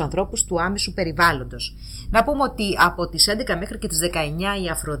με τους ανθρώπους του άμεσου περιβάλλοντος. Να πούμε ότι από τις 11 μέχρι και τις 19 η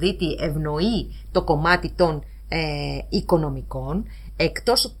Αφροδίτη ευνοεί το κομμάτι των οικονομικών,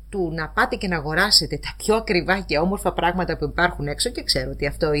 εκτός του να πάτε και να αγοράσετε τα πιο ακριβά και όμορφα πράγματα που υπάρχουν έξω, και ξέρω ότι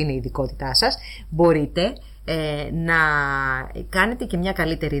αυτό είναι η ειδικότητά σας, μπορείτε να κάνετε και μια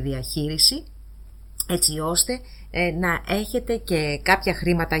καλύτερη διαχείριση, έτσι ώστε να έχετε και κάποια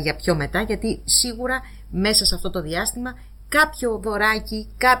χρήματα για πιο μετά, γιατί σίγουρα μέσα σε αυτό το διάστημα κάποιο δωράκι,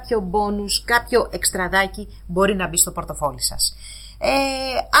 κάποιο μπόνους, κάποιο εξτραδάκι μπορεί να μπει στο πορτοφόλι σας.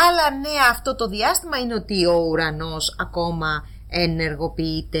 Άλλα νέα αυτό το διάστημα είναι ότι ο ουρανός ακόμα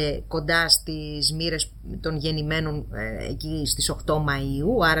ενεργοποιείται κοντά στις μοίρες των γεννημένων εκεί στις 8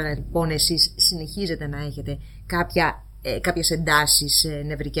 Μαΐου, άρα λοιπόν εσείς συνεχίζετε να έχετε κάποιες εντάσεις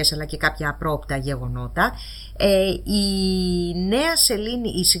νευρικές αλλά και κάποια απρόοπτα γεγονότα.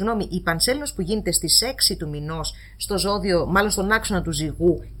 Η πανσέλινος που γίνεται στις 6 του μηνός στο ζώδιο, μάλλον στον άξονα του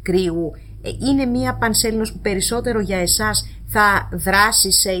ζυγού Κρυού, είναι μια πανσέλινος που περισσότερο για εσάς θα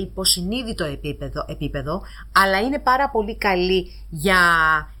δράσει σε υποσυνείδητο επίπεδο, αλλά είναι πάρα πολύ καλή για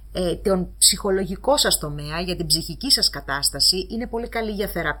τον ψυχολογικό σας τομέα, για την ψυχική σας κατάσταση. Είναι πολύ καλή για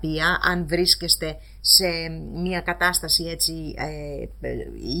θεραπεία αν βρίσκεστε σε μια κατάσταση έτσι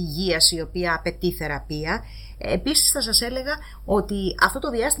υγείας η οποία απαιτεί θεραπεία. Επίσης θα σας έλεγα ότι αυτό το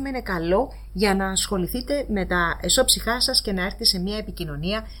διάστημα είναι καλό για να ασχοληθείτε με τα εσώψυχά σας και να έρθετε σε μια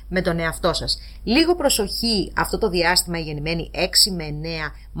επικοινωνία με τον εαυτό σας. Λίγο προσοχή αυτό το διάστημα γεννημένοι 6 με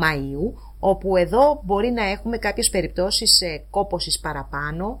 9 Μαΐου, όπου εδώ μπορεί να έχουμε κάποιες περιπτώσεις κόπωσης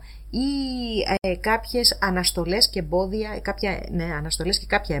παραπάνω ή κάποιες αναστολές και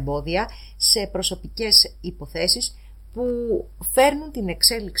κάποια εμπόδια σε προσωπικές υποθέσεις που φέρνουν την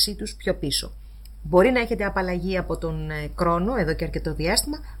εξέλιξή τους πιο πίσω. Μπορεί να έχετε απαλλαγή από τον χρόνο εδώ και αρκετό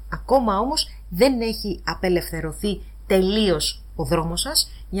διάστημα, ακόμα όμως δεν έχει απελευθερωθεί τελείως ο δρόμος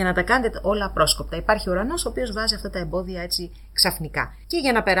σας για να τα κάνετε όλα πρόσκοπτα. Υπάρχει ο ουρανός ο οποίος βάζει αυτά τα εμπόδια έτσι ξαφνικά. Και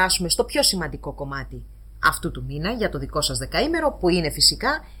για να περάσουμε στο πιο σημαντικό κομμάτι αυτού του μήνα για το δικό σας δεκαήμερο, που είναι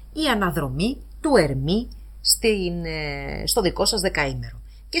φυσικά η αναδρομή του Ερμή στο δικό σας δεκαήμερο.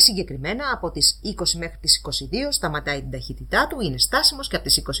 Και συγκεκριμένα από τις 20 μέχρι τις 22 σταματάει την ταχύτητά του, είναι στάσιμος, και από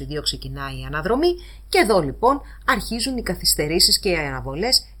τις 22 ξεκινάει η αναδρομή, και εδώ λοιπόν αρχίζουν οι καθυστερήσεις και οι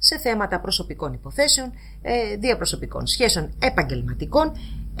αναβολές σε θέματα προσωπικών υποθέσεων, διαπροσωπικών σχέσεων, επαγγελματικών,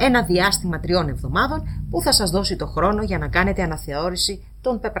 ένα διάστημα 3 εβδομάδων που θα σας δώσει το χρόνο για να κάνετε αναθεώρηση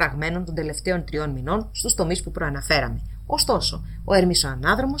των πεπραγμένων των τελευταίων 3 μηνών στους τομείς που προαναφέραμε. Ωστόσο, ο Ερμής ο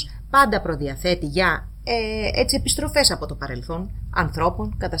Ανάδρομος πάντα προδιαθέτει για επιστροφές από το παρελθόν,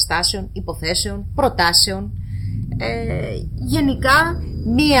 ανθρώπων, καταστάσεων, υποθέσεων, προτάσεων, γενικά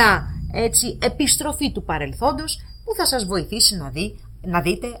μία επιστροφή του παρελθόντος που θα σας βοηθήσει να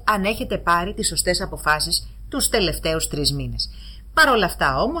δείτε αν έχετε πάρει τις σωστές αποφάσεις τους τελευταίους 3 μήνες. Παρ' όλα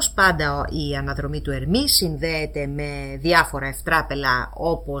αυτά όμως πάντα η αναδρομή του Ερμή συνδέεται με διάφορα ευτράπελα,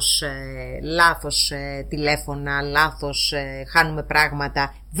 όπως λάθος τηλέφωνα, λάθος χάνουμε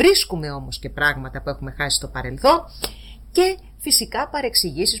πράγματα, βρίσκουμε όμως και πράγματα που έχουμε χάσει στο παρελθόν, και φυσικά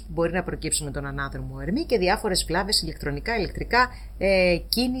παρεξηγήσεις που μπορεί να προκύψουν με τον ανάδρομο Ερμή και διάφορες βλάβες ηλεκτρονικά, ηλεκτρικά,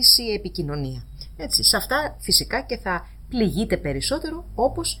 κίνηση, επικοινωνία. Έτσι, σε αυτά φυσικά και θα πληγείτε περισσότερο,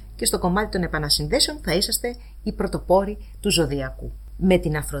 όπως και στο κομμάτι των επανασυνδέσεων θα είσαστε οι πρωτοπόροι του ζωδιακού. Με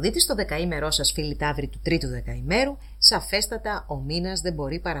την Αφροδίτη στο δεκαήμερό σας, φίλοι Ταύροι του τρίτου δεκαημέρου, σαφέστατα ο μήνας δεν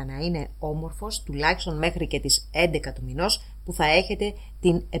μπορεί παρά να είναι όμορφος, τουλάχιστον μέχρι και τις 11 του μηνός που θα έχετε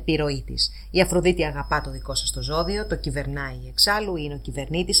την επιρροή της. Η Αφροδίτη αγαπά το δικό σας το ζώδιο, το κυβερνάει εξάλλου, είναι ο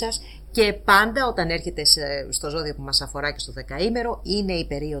κυβερνήτης σας, και πάντα όταν έρχεται στο ζώδιο που μας αφορά και στο δεκαήμερο είναι η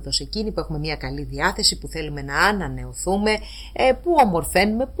περίοδος εκείνη που έχουμε μια καλή διάθεση, που θέλουμε να ανανεωθούμε, που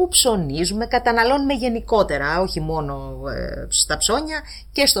ομορφαίνουμε, που ψωνίζουμε, καταναλώνουμε γενικότερα, όχι μόνο στα ψώνια,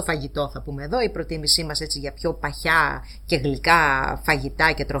 και στο φαγητό θα πούμε εδώ. Η προτίμησή μας έτσι για πιο παχιά και γλυκά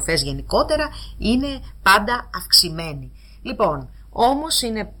φαγητά και τροφές γενικότερα είναι πάντα αυξημένη. Λοιπόν, όμως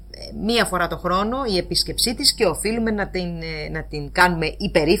είναι μία φορά το χρόνο η επίσκεψή της και οφείλουμε να την κάνουμε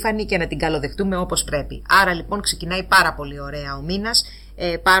υπερήφανη και να την καλοδεχτούμε όπως πρέπει. Άρα λοιπόν ξεκινάει πάρα πολύ ωραία ο μήνας.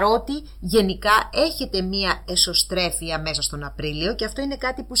 παρότι γενικά έχετε μία εσωστρέφεια μέσα στον Απρίλιο, και αυτό είναι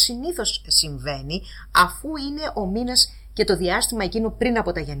κάτι που συνήθως συμβαίνει αφού είναι ο μήνας και το διάστημα εκείνο πριν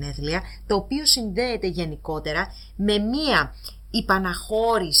από τα γενέθλια, το οποίο συνδέεται γενικότερα με μία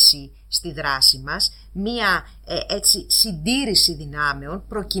υπαναχώρηση στη δράση μας, μία συντήρηση δυνάμεων,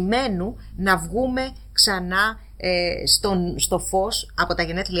 προκειμένου να βγούμε ξανά στο φως από τα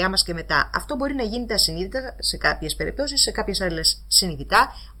γενέθλιά μας και μετά. Αυτό μπορεί να γίνεται ασυνείδητα σε κάποιες περιπτώσεις, σε κάποιες άλλες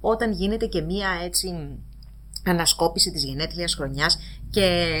συνειδητά, όταν γίνεται και μία ανασκόπηση της γενέθλιας χρονιάς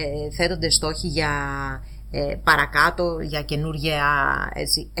και θέτονται στόχοι για παρακάτω, για καινούργια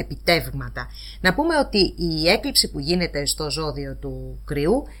επιτεύγματα. Να πούμε ότι η έκλειψη που γίνεται στο ζώδιο του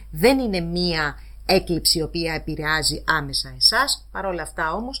Κρυού δεν είναι μία έκλειψη η οποία επηρεάζει άμεσα εσάς. Παρόλα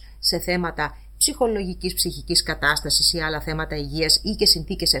αυτά όμως, σε θέματα ψυχολογικής, ψυχικής κατάστασης ή άλλα θέματα υγείας ή και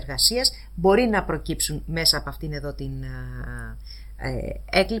συνθήκες εργασίας μπορεί να προκύψουν μέσα από αυτήν εδώ την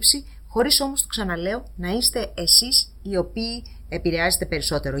έκλειψη, χωρίς όμως, το ξαναλέω, να είστε εσείς οι οποίοι επηρεάζετε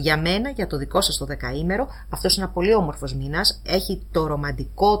περισσότερο. Για μένα, για το δικό σας το δεκαήμερο, αυτός είναι ένα πολύ όμορφος μήνας, έχει το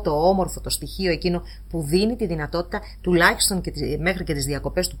ρομαντικό, το όμορφο, το στοιχείο εκείνο που δίνει τη δυνατότητα τουλάχιστον μέχρι και τις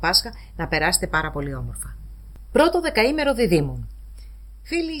διακοπές του Πάσχα να περάσετε πάρα πολύ όμορφα. Πρώτο δεκαήμερο Διδύμων.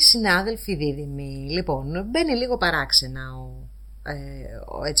 Φίλοι, συνάδελφοι δίδυμοι, λοιπόν, μπαίνει λίγο παράξενα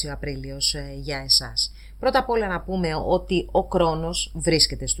ο Απρίλιος για εσάς. Πρώτα απ' όλα να πούμε ότι ο Κρόνος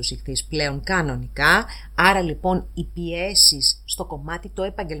βρίσκεται στους Ιχθύς πλέον κανονικά, άρα λοιπόν οι πιέσεις στο κομμάτι το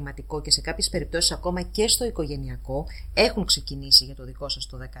επαγγελματικό και σε κάποιες περιπτώσεις ακόμα και στο οικογενειακό έχουν ξεκινήσει για το δικό σας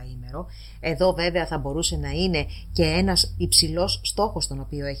το δεκαήμερο. Εδώ βέβαια θα μπορούσε να είναι και ένας υψηλός στόχος τον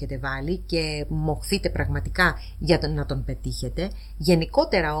οποίο έχετε βάλει και μοχθείτε πραγματικά για να τον πετύχετε.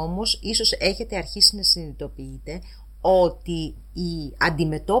 Γενικότερα όμως ίσως έχετε αρχίσει να συνειδητοποιείτε ότι η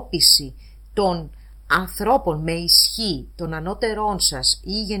αντιμετώπιση των ανθρώπων με ισχύ, των ανώτερών σας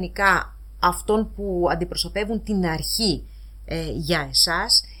ή γενικά αυτών που αντιπροσωπεύουν την αρχή για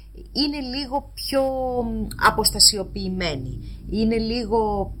εσάς, είναι λίγο πιο αποστασιοποιημένη, είναι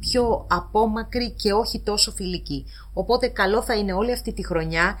λίγο πιο απόμακρη και όχι τόσο φιλική. Οπότε καλό θα είναι όλη αυτή τη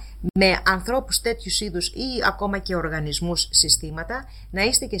χρονιά με ανθρώπους τέτοιους είδους ή ακόμα και οργανισμούς, συστήματα, να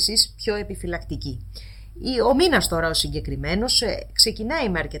είστε κι εσείς πιο επιφυλακτικοί. Ο μήνας τώρα ο συγκεκριμένος ξεκινάει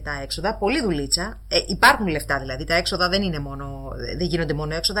με αρκετά έξοδα, πολλή δουλίτσα, υπάρχουν λεφτά δηλαδή, τα έξοδα δεν γίνονται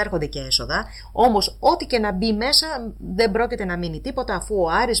μόνο έξοδα, έρχονται και έσοδα, όμως ό,τι και να μπει μέσα δεν πρόκειται να μείνει τίποτα, αφού ο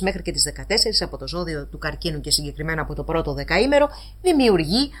Άρης μέχρι και τις 14 από το ζώδιο του Καρκίνου και συγκεκριμένα από το πρώτο δεκαήμερο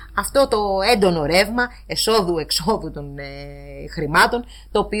δημιουργεί αυτό το έντονο ρεύμα εσόδου-εξόδου των χρημάτων,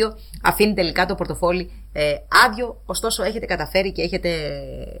 το οποίο αφήνει τελικά το πορτοφόλι άδειο, ωστόσο έχετε καταφέρει και έχετε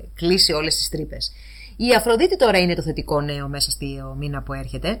κλείσει όλες τις τρύπες. Η Αφροδίτη τώρα είναι το θετικό νέο μέσα στο μήνα που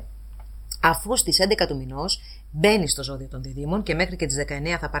έρχεται, αφού στις 11 του μηνός μπαίνει στο ζώδιο των Διδύμων και μέχρι και τις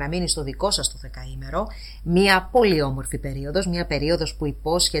 19 θα παραμείνει στο δικό σας το δεκαήμερο. Μια πολύ όμορφη περίοδος, μια περίοδος που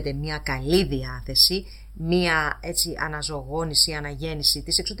υπόσχεται μια καλή διάθεση, μια αναζωογόνηση, αναγέννηση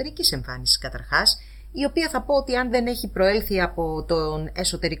της εξωτερικής εμφάνισης καταρχάς, η οποία θα πω ότι αν δεν έχει προέλθει από τον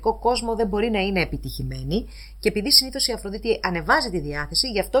εσωτερικό κόσμο δεν μπορεί να είναι επιτυχημένη, και επειδή συνήθως η Αφροδίτη ανεβάζει τη διάθεση,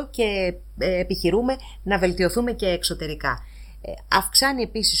 γι' αυτό και επιχειρούμε να βελτιωθούμε και εξωτερικά. Αυξάνει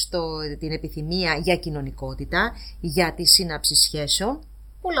επίσης την επιθυμία για κοινωνικότητα, για τη σύναψη σχέσεων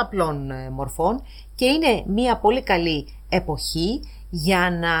πολλαπλών μορφών, και είναι μια πολύ καλή εποχή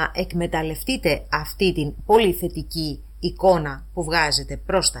για να εκμεταλλευτείτε αυτή την πολύ θετική εικόνα που βγάζετε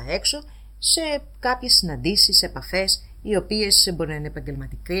προς τα έξω σε κάποιες συναντήσεις, επαφές, οι οποίες μπορεί να είναι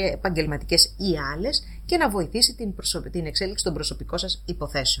επαγγελματικές ή άλλες, και να βοηθήσει την εξέλιξη των προσωπικών σας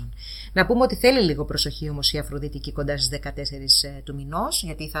υποθέσεων. Να πούμε ότι θέλει λίγο προσοχή όμως η Αφροδίτη εκεί κοντά στις 14 του μηνός,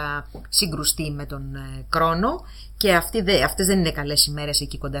 γιατί θα συγκρουστεί με τον Κρόνο, και αυτές δεν είναι καλές ημέρες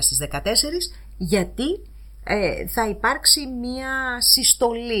εκεί κοντά στις 14, γιατί θα υπάρξει μια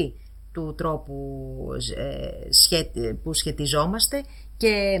συστολή του τρόπου που σχετιζόμαστε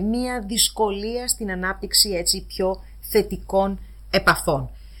και μια δυσκολία στην ανάπτυξη πιο θετικών επαφών.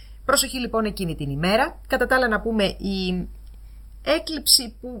 Προσοχή λοιπόν εκείνη την ημέρα. Κατά τα άλλα να πούμε, η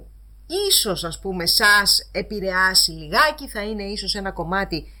έκλειψη που ίσως σας επηρεάσει λιγάκι θα είναι ίσως ένα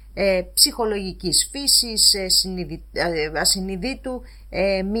κομμάτι ψυχολογικής φύσης, ασυνειδήτου,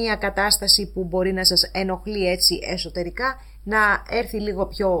 μια κατάσταση που μπορεί να σας ενοχλεί εσωτερικά, να έρθει λίγο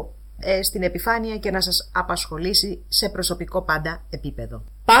πιο στην επιφάνεια και να σας απασχολήσει σε προσωπικό πάντα επίπεδο.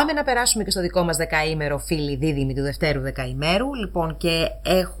 Πάμε να περάσουμε και στο δικό μας δεκαήμερο, φίλοι δίδυμοι του δευτέρου δεκαημέρου. Λοιπόν, και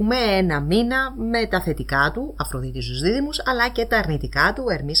έχουμε ένα μήνα με τα θετικά του, Αφροδίτη στους Δίδυμους, αλλά και τα αρνητικά του,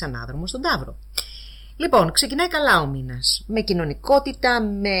 Ερμής Ανάδρομος στον Ταύρο. Λοιπόν, ξεκινάει καλά ο μήνας, με κοινωνικότητα,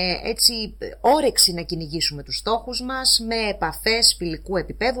 με έτσι όρεξη να κυνηγήσουμε τους στόχους μας, με επαφές φιλικού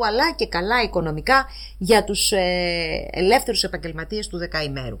επίπεδου, αλλά και καλά οικονομικά για τους ελεύθερους επαγγελματίες του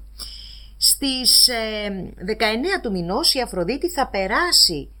δεκαημέρου. Στις 19 του μηνός η Αφροδίτη θα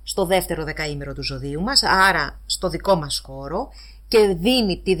περάσει στο δεύτερο δεκαήμερο του ζωδίου μας, άρα στο δικό μας χώρο, και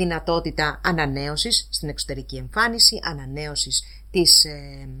δίνει τη δυνατότητα ανανέωσης στην εξωτερική εμφάνιση, ανανέωσης της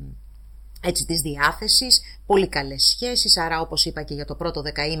διάθεσης, πολύ καλές σχέσεις. Άρα, όπως είπα και για το πρώτο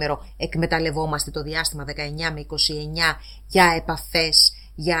δεκαήμερο, εκμεταλλευόμαστε το διάστημα 19 με 29 για επαφές,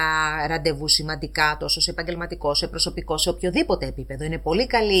 για ραντεβού σημαντικά, τόσο σε επαγγελματικό, σε προσωπικό, σε οποιοδήποτε επίπεδο. Είναι πολύ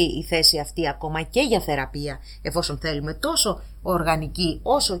καλή η θέση αυτή ακόμα και για θεραπεία, εφόσον θέλουμε τόσο οργανική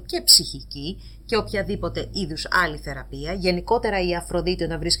όσο και ψυχική, και οποιαδήποτε είδους άλλη θεραπεία. Γενικότερα η Αφροδίτη,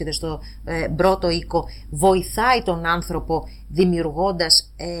 όταν βρίσκεται στο πρώτο οίκο, βοηθάει τον άνθρωπο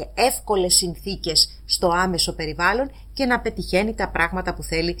δημιουργώντας εύκολες συνθήκες στο άμεσο περιβάλλον και να πετυχαίνει τα πράγματα που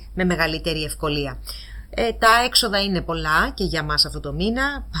θέλει με μεγαλύτερη ευκολία. Τα έξοδα είναι πολλά και για μας αυτό το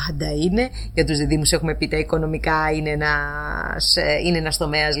μήνα, πάντα είναι. Για τους διδύμους έχουμε πει τα οικονομικά είναι ένας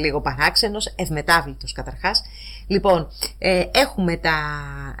τομέας λίγο παράξενος, ευμετάβλητος καταρχάς. Λοιπόν, έχουμε τα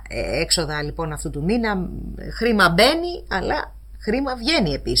έξοδα λοιπόν αυτού του μήνα, χρήμα μπαίνει αλλά χρήμα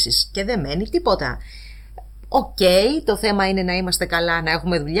βγαίνει επίσης και δεν μένει τίποτα. Το θέμα είναι να είμαστε καλά, να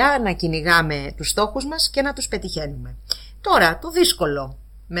έχουμε δουλειά, να κυνηγάμε τους στόχους μας και να τους πετυχαίνουμε. Τώρα, το δύσκολο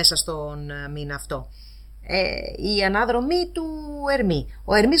μέσα στον μήνα αυτό. Η ανάδρομη του Ερμή.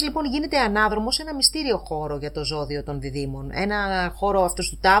 Ο Ερμής λοιπόν γίνεται ανάδρομος σε ένα μυστήριο χώρο για το ζώδιο των διδύμων. Ένα χώρο αυτός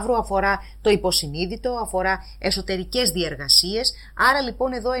του Ταύρου αφορά το υποσυνείδητο, αφορά εσωτερικές διεργασίες. Άρα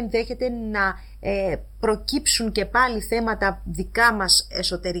λοιπόν εδώ ενδέχεται να προκύψουν και πάλι θέματα δικά μας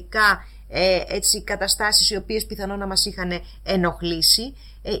εσωτερικά, καταστάσεις οι οποίες πιθανόν να μας είχαν ενοχλήσει.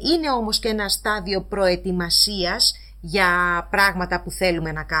 Είναι όμως και ένα στάδιο προετοιμασίας για πράγματα που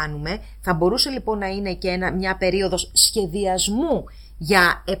θέλουμε να κάνουμε. Θα μπορούσε λοιπόν να είναι και μια περίοδος σχεδιασμού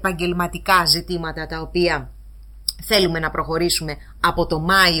για επαγγελματικά ζητήματα τα οποία θέλουμε να προχωρήσουμε από το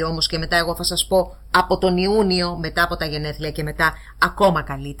Μάιο, όμως και μετά εγώ θα σας πω από τον Ιούνιο, μετά από τα γενέθλια και μετά ακόμα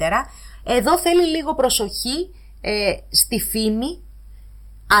καλύτερα. Εδώ θέλει λίγο προσοχή στη φήμη,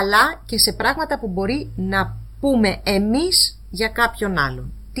 αλλά και σε πράγματα που μπορεί να πούμε εμείς για κάποιον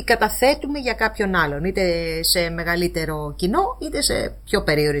άλλον. Τι καταθέτουμε για κάποιον άλλον, είτε σε μεγαλύτερο κοινό, είτε σε πιο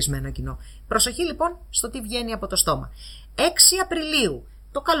περιορισμένο κοινό. Προσοχή λοιπόν στο τι βγαίνει από το στόμα. 6 Απριλίου,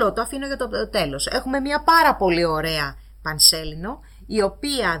 το καλό το αφήνω για το τέλος. Έχουμε μια πάρα πολύ ωραία πανσέλινο, η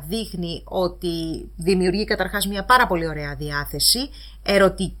οποία δείχνει ότι δημιουργεί καταρχάς μια πάρα πολύ ωραία διάθεση,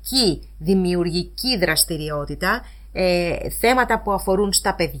 ερωτική, δημιουργική δραστηριότητα, θέματα που αφορούν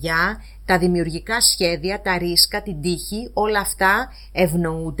στα παιδιά, τα δημιουργικά σχέδια, τα ρίσκα, την τύχη, όλα αυτά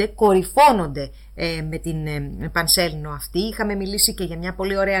ευνοούνται, κορυφώνονται με την πανσέλινο αυτή. Είχαμε μιλήσει και για μια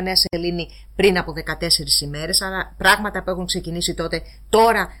πολύ ωραία νέα σελήνη πριν από 14 ημέρες, αλλά πράγματα που έχουν ξεκινήσει τότε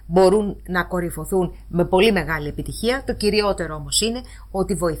τώρα μπορούν να κορυφωθούν με πολύ μεγάλη επιτυχία. Το κυριότερο όμως είναι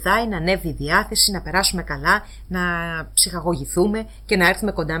ότι βοηθάει να ανέβει η διάθεση, να περάσουμε καλά, να ψυχαγωγηθούμε και να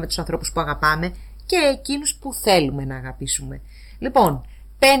έρθουμε κοντά με τους ανθρώπους που αγαπάμε και εκείνους που θέλουμε να αγαπήσουμε. Λοιπόν,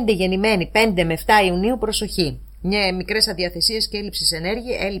 5 γεννημένοι, 5 με 7 Ιουνίου, προσοχή. Μικρές αδιαθεσίες και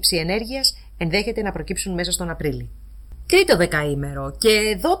έλλειψη ενέργειας ενδέχεται να προκύψουν μέσα στον Απρίλιο. Τρίτο δεκαήμερο, και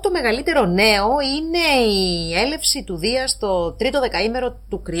εδώ το μεγαλύτερο νέο είναι η έλευση του Δία στο τρίτο δεκαήμερο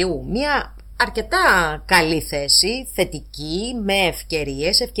του Κρυού. Μια αρκετά καλή θέση, θετική, με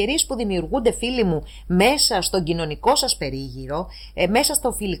ευκαιρίες που δημιουργούνται, φίλοι μου, μέσα στον κοινωνικό σας περίγυρο, μέσα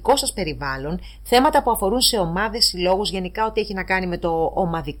στο φιλικό σας περιβάλλον, θέματα που αφορούν σε ομάδες, συλλόγους, γενικά ό,τι έχει να κάνει με το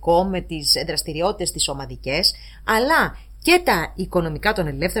ομαδικό, με τις δραστηριότητες τις ομαδικές, αλλά και τα οικονομικά των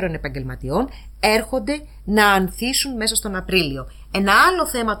ελεύθερων επαγγελματιών έρχονται να ανθίσουν μέσα στον Απρίλιο. Ένα άλλο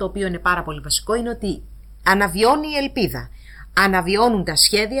θέμα το οποίο είναι πάρα πολύ βασικό είναι ότι αναβιώνει η ελπίδα. Αναβιώνουν τα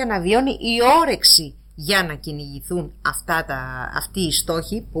σχέδια, αναβιώνει η όρεξη για να κυνηγηθούν αυτοί οι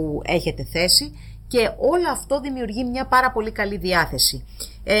στόχοι που έχετε θέσει, και όλο αυτό δημιουργεί μια πάρα πολύ καλή διάθεση.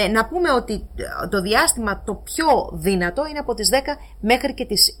 Να πούμε ότι το διάστημα το πιο δυνατό είναι από τις 10 μέχρι και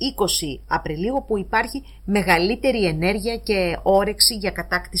τις 20 Απριλίου, που υπάρχει μεγαλύτερη ενέργεια και όρεξη για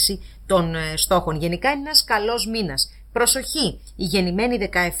κατάκτηση των στόχων. Γενικά είναι ένας καλός μήνας. Προσοχή, οι γεννημένοι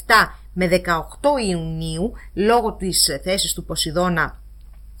 17 με 18 Ιουνίου, λόγω της θέσης του Ποσειδώνα,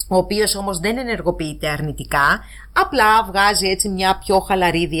 ο οποίος όμως δεν ενεργοποιείται αρνητικά, απλά βγάζει έτσι μια πιο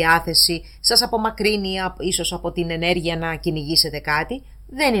χαλαρή διάθεση, σας απομακρύνει ίσως από την ενέργεια να κυνηγήσετε κάτι,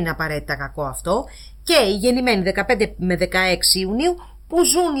 δεν είναι απαραίτητα κακό αυτό. Και οι γεννημένοι 15 με 16 Ιουνίου, που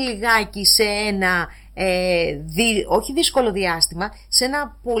ζουν λιγάκι σε ένα όχι δύσκολο διάστημα, σε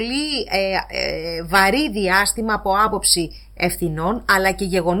ένα πολύ βαρύ διάστημα από άποψη ευθυνών, αλλά και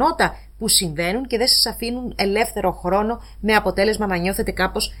γεγονότα που συμβαίνουν και δεν σας αφήνουν ελεύθερο χρόνο, με αποτέλεσμα να νιώθετε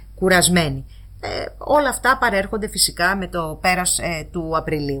κάπως κουρασμένοι. Όλα αυτά παρέρχονται φυσικά με το πέρας του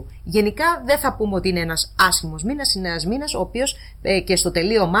Απριλίου. Γενικά δεν θα πούμε ότι είναι ένας άσχημος μήνας, είναι ένας μήνας ο οποίος και στο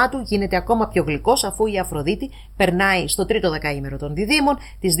τελείωμά του γίνεται ακόμα πιο γλυκός, αφού η Αφροδίτη περνάει στο τρίτο δεκαήμερο των Διδύμων,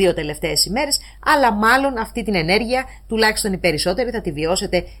 τις 2 τελευταίες ημέρες, αλλά μάλλον αυτή την ενέργεια, τουλάχιστον οι περισσότεροι, θα τη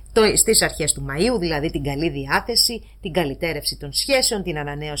βιώσετε στις αρχές του Μαΐου, δηλαδή την καλή διάθεση, την καλυτέρευση των σχέσεων, την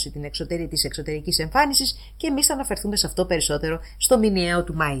ανανέωση της εξωτερικής εμφάνισης, και εμείς θα αναφερθούμε σε αυτό περισσότερο στο μηνιαίο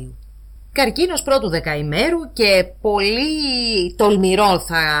του Μαΐου. Καρκίνος πρώτου δεκαημέρου, και πολύ τολμηρό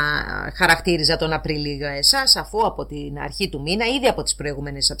θα χαρακτήριζα τον Απρίλιο για εσάς, αφού από την αρχή του μήνα, ήδη από τις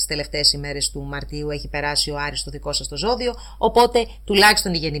τελευταίες ημέρες του Μαρτίου, έχει περάσει ο Άρης στο δικό σας το ζώδιο, οπότε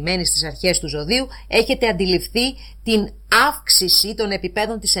τουλάχιστον οι γεννημένοι στις αρχές του ζωδίου έχετε αντιληφθεί την αύξηση των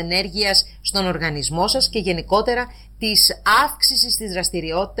επιπέδων της ενέργειας στον οργανισμό σας και γενικότερα της αύξησης της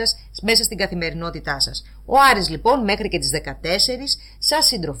δραστηριότητας μέσα στην καθημερινότητά σας. Ο Άρης λοιπόν μέχρι και τις 14 σας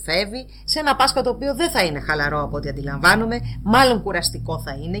συντροφεύει σε ένα Πάσχα το οποίο δεν θα είναι χαλαρό από ό,τι αντιλαμβάνομαι, μάλλον κουραστικό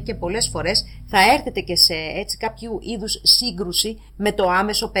θα είναι, και πολλές φορές θα έρθετε και σε έτσι κάποιο είδους σύγκρουση με το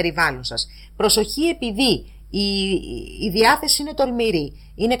άμεσο περιβάλλον σας. Προσοχή, επειδή η διάθεση είναι τολμηρή,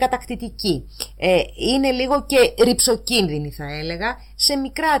 είναι κατακτητική, είναι λίγο και ρυψοκίνδυνη θα έλεγα, σε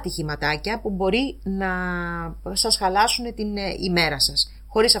μικρά ατυχηματάκια που μπορεί να σας χαλάσουν την ημέρα σας.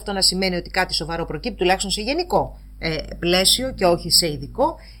 Χωρίς αυτό να σημαίνει ότι κάτι σοβαρό προκύπτει, τουλάχιστον σε γενικό πλαίσιο και όχι σε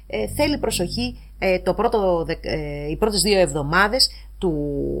ειδικό. Θέλει προσοχή οι πρώτες 2 εβδομάδες του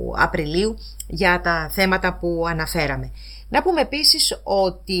Απριλίου για τα θέματα που αναφέραμε. Να πούμε επίσης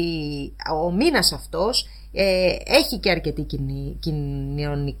ότι ο μήνας αυτός έχει και αρκετή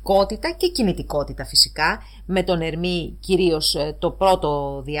κοινωνικότητα και κινητικότητα φυσικά, με τον Ερμή κυρίως το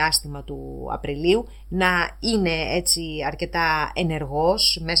πρώτο διάστημα του Απριλίου να είναι έτσι αρκετά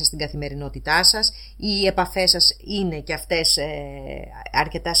ενεργός μέσα στην καθημερινότητά σας. Οι επαφές σας είναι και αυτές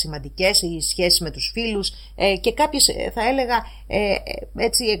αρκετά σημαντικές, οι σχέσεις με τους φίλους και κάποιες θα έλεγα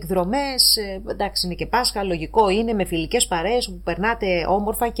έτσι εκδρομές, εντάξει είναι και Πάσχα, λογικό είναι, με φιλικές παρέες που περνάτε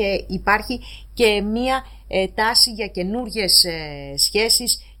όμορφα και υπάρχει και μία τάση για καινούριες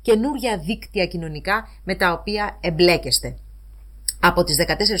σχέσεις, καινούρια δίκτυα κοινωνικά με τα οποία εμπλέκεστε. Από τις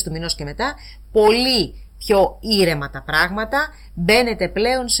 14 του μηνός και μετά, πολύ πιο ήρεμα τα πράγματα, μπαίνετε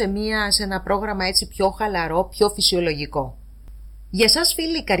πλέον σε ένα πρόγραμμα έτσι πιο χαλαρό, πιο φυσιολογικό. Για εσάς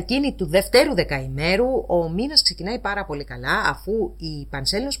φίλοι καρκίνοι του δευτέρου δεκαημέρου, ο μήνας ξεκινάει πάρα πολύ καλά, αφού η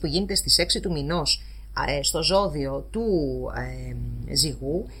πανσέλινος που γίνεται στις 6 του μηνός στο ζώδιο του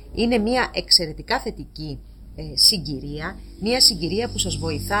Ζυγού είναι μια εξαιρετικά θετική συγκυρία, μια συγκυρία που σας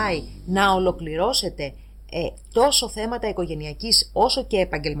βοηθάει να ολοκληρώσετε τόσο θέματα οικογενειακής όσο και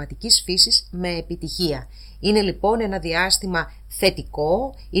επαγγελματικής φύσης με επιτυχία. Είναι λοιπόν ένα διάστημα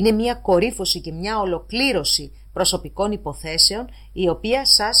θετικό, είναι μια κορύφωση και μια ολοκλήρωση προσωπικών υποθέσεων η οποία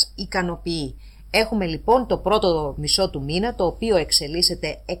σας ικανοποιεί. Έχουμε λοιπόν το πρώτο μισό του μήνα, το οποίο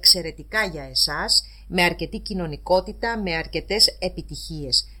εξελίσσεται εξαιρετικά για εσάς, με αρκετή κοινωνικότητα, με αρκετές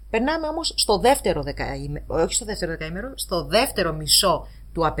επιτυχίες. Περνάμε όμως στο δεύτερο μισό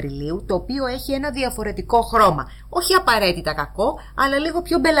του Απριλίου, το οποίο έχει ένα διαφορετικό χρώμα. Όχι απαραίτητα κακό, αλλά λίγο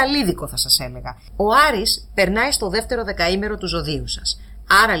πιο μπελαλίδικο θα σας έλεγα. Ο Άρης περνάει στο δεύτερο δεκαήμερο του ζωδίου σας.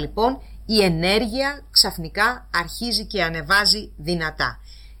 Άρα λοιπόν η ενέργεια ξαφνικά αρχίζει και ανεβάζει δυνατά.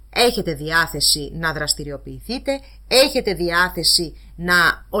 Έχετε διάθεση να δραστηριοποιηθείτε, έχετε διάθεση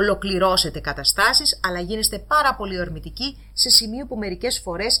να ολοκληρώσετε καταστάσεις, αλλά γίνεστε πάρα πολύ ορμητικοί σε σημείο που μερικές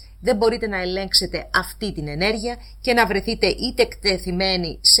φορές δεν μπορείτε να ελέγξετε αυτή την ενέργεια και να βρεθείτε είτε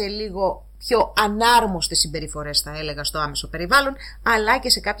εκτεθειμένοι σε λίγο πιο ανάρμοστες συμπεριφορές θα έλεγα στο άμεσο περιβάλλον, αλλά και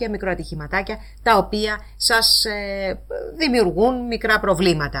σε κάποια μικροατυχηματάκια τα οποία σας δημιουργούν μικρά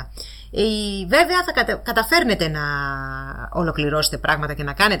προβλήματα. Βέβαια θα καταφέρνετε να ολοκληρώσετε πράγματα και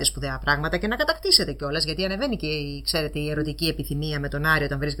να κάνετε σπουδαία πράγματα και να κατακτήσετε κιόλας, γιατί ανεβαίνει και ξέρετε, η ερωτική επιθυμία με τον Άριο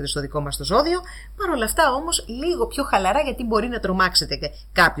όταν βρίσκεται στο δικό μας το ζώδιο. Παρ' όλα αυτά όμως λίγο πιο χαλαρά, γιατί μπορεί να τρομάξετε και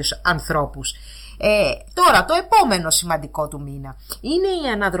κάποιους ανθρώπους. Τώρα το επόμενο σημαντικό του μήνα είναι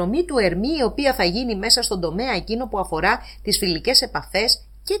η αναδρομή του Ερμή, η οποία θα γίνει μέσα στον τομέα εκείνο που αφορά τις φιλικές επαφές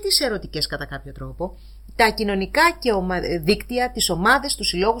και τις ερωτικές κατά κάποιο τρόπο, τα κοινωνικά και δίκτυα, τις ομάδες, τους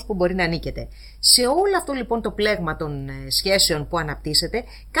συλλόγους που μπορεί να ανήκετε. Σε όλο αυτό λοιπόν το πλέγμα των σχέσεων που αναπτύσσετε,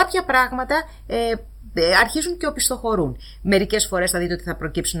 κάποια πράγματα αρχίζουν και οπισθοχωρούν. Μερικές φορές θα δείτε ότι θα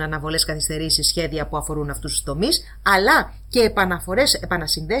προκύψουν αναβολές, καθυστερήσεις, σχέδια που αφορούν αυτούς τους τομείς, αλλά και επαναφορές,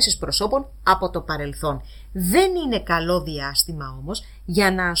 επανασυνδέσεις προσώπων από το παρελθόν. Δεν είναι καλό διάστημα όμως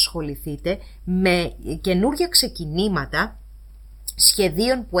για να ασχοληθείτε με καινούργια ξεκινήματα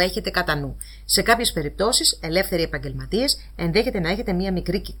σχεδίων που έχετε κατά νου. Σε κάποιες περιπτώσεις, ελεύθεροι επαγγελματίες, ενδέχεται να έχετε μία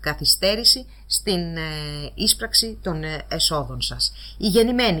μικρή καθυστέρηση στην ίσπραξη των εσόδων σας. Οι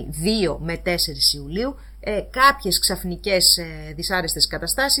γεννημένοι 2 με 4 Ιουλίου, κάποιες ξαφνικές δυσάρεστες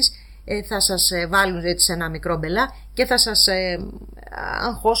καταστάσεις θα σας βάλουν έτσι σε ένα μικρό μπελά και θα σας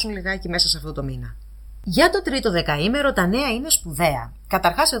αγχώσουν λιγάκι μέσα σε αυτό το μήνα. Για το τρίτο δεκαήμερο τα νέα είναι σπουδαία.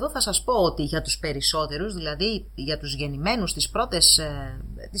 Καταρχάς εδώ θα σας πω ότι για τους περισσότερους, δηλαδή για τους γεννημένους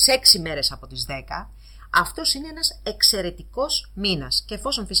τις 6 μέρες από τις 10, αυτός είναι ένας εξαιρετικός μήνας. Και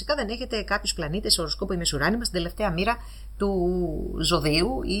εφόσον φυσικά δεν έχετε κάποιους πλανήτες σε οροσκόπο ή μεσουράνημα στην τελευταία μοίρα του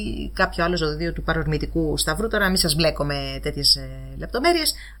ζωδίου ή κάποιο άλλο ζωδίο του παρορμητικού σταυρού, τώρα μην σας μπλέκω με τέτοιες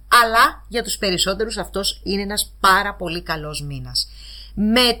λεπτομέρειες, αλλά για τους περισσότερους αυτός είναι ένας πάρα πολύ καλός μήνας.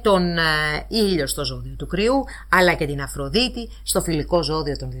 Με τον ήλιο στο ζώδιο του Κρυού, αλλά και την Αφροδίτη στο φιλικό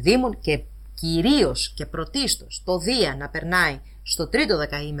ζώδιο των Διδύμων και κυρίως και πρωτίστως το Δία να περνάει στο τρίτο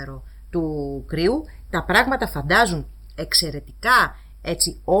δεκαήμερο του Κρυού, τα πράγματα φαντάζουν εξαιρετικά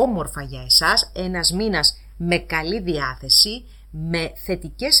έτσι όμορφα για εσάς, ένας μήνας με καλή διάθεση, με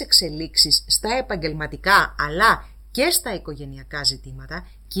θετικές εξελίξεις στα επαγγελματικά αλλά και στα οικογενειακά ζητήματα,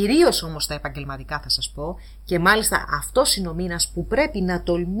 κυρίως όμως στα επαγγελματικά θα σας πω, και μάλιστα αυτός είναι ο μήνας που πρέπει να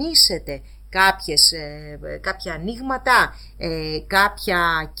τολμήσετε κάποια ανοίγματα,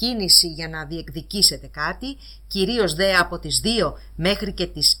 κάποια κίνηση για να διεκδικήσετε κάτι, κυρίως δε από τις 2 μέχρι και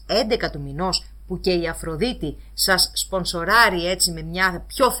τις 11 του μηνός που και η Αφροδίτη σας σπονσοράρει έτσι με μια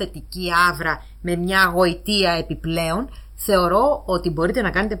πιο θετική άβρα, με μια γοητεία επιπλέον, θεωρώ ότι μπορείτε να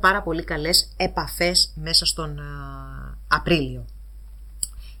κάνετε πάρα πολύ καλές επαφές μέσα στον Απρίλιο.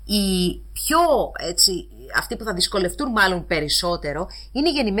 Αυτοί που θα δυσκολευτούν μάλλον περισσότερο είναι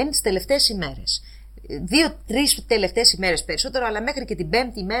οι γεννημένοι τις τελευταίες ημέρες. 2-3 τελευταίες ημέρες περισσότερο, αλλά μέχρι και την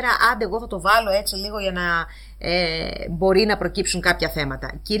 5η ημέρα, άντε εγώ θα το βάλω έτσι λίγο για να μπορεί να προκύψουν κάποια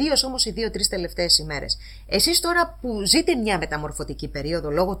θέματα. Κυρίως όμως οι 2-3 τελευταίες ημέρες. Εσείς τώρα που ζείτε μια μεταμορφωτική περίοδο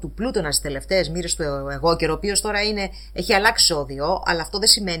λόγω του Πλούτονα στις τελευταίες μοίρες του εγώ καιρό, ο οποίος τώρα έχει αλλάξει ζώδιο, αλλά αυτό δεν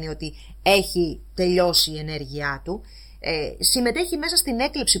σημαίνει ότι έχει τελειώσει η ενέργειά του. Συμμετέχει μέσα στην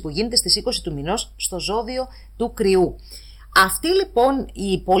έκλειψη που γίνεται στις 20 του μηνός στο ζώδιο του Κρυού. Αυτή λοιπόν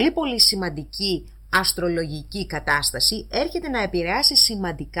η πολύ πολύ σημαντική αστρολογική κατάσταση έρχεται να επηρεάσει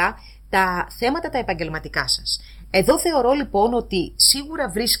σημαντικά τα θέματα τα επαγγελματικά σας. Εδώ θεωρώ λοιπόν ότι σίγουρα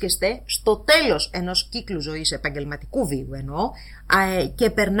βρίσκεστε στο τέλος ενός κύκλου ζωής, επαγγελματικού βίου εννοώ, και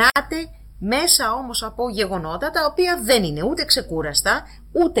περνάτε μέσα όμως από γεγονότα τα οποία δεν είναι ούτε ξεκούραστα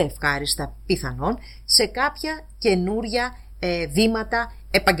ούτε ευχάριστα πιθανόν σε κάποια καινούρια βήματα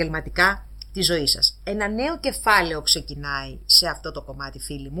επαγγελματικά της ζωής σας. Ένα νέο κεφάλαιο ξεκινάει σε αυτό το κομμάτι,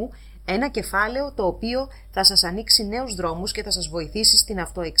 φίλοι μου, ένα κεφάλαιο το οποίο θα σας ανοίξει νέους δρόμους και θα σας βοηθήσει στην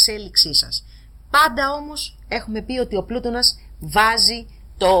αυτοεξέλιξή σας. Πάντα όμως έχουμε πει ότι ο Πλούτονας βάζει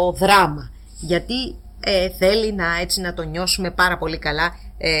το δράμα, γιατί θέλει να το νιώσουμε πάρα πολύ καλά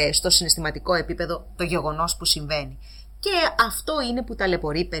στο συναισθηματικό επίπεδο το γεγονός που συμβαίνει. Και αυτό είναι που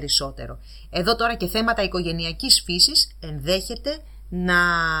ταλαιπωρεί περισσότερο. Εδώ τώρα και θέματα οικογενειακής φύσης ενδέχεται να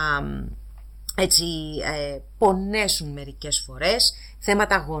πονέσουν μερικές φορές,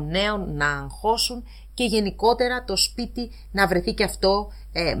 θέματα γονέων να αγχώσουν και γενικότερα το σπίτι να βρεθεί και αυτό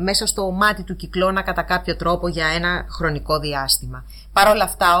μέσα στο μάτι του κυκλώνα κατά κάποιο τρόπο για ένα χρονικό διάστημα. Παρ' όλα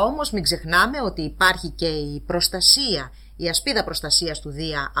αυτά όμως μην ξεχνάμε ότι υπάρχει και η προστασία, η ασπίδα προστασίας του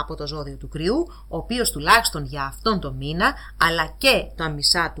Δία από το ζώδιο του Κρυού, ο οποίος τουλάχιστον για αυτόν τον μήνα αλλά και τα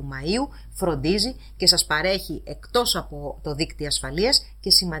μισά του Μαΐου φροντίζει και σας παρέχει εκτός από το δίκτυο ασφαλείας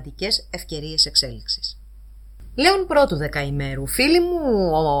και σημαντικές ευκαιρίες εξέλιξης. Λέων πρώτου δεκαημέρου. Φίλοι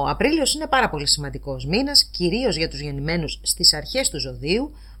μου, ο Απρίλιος είναι πάρα πολύ σημαντικός μήνας, κυρίως για τους γεννημένους στις αρχές του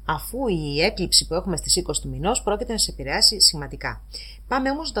ζωδίου, αφού η έκλειψη που έχουμε στις 20 του μηνός πρόκειται να σε επηρεάσει σημαντικά. Πάμε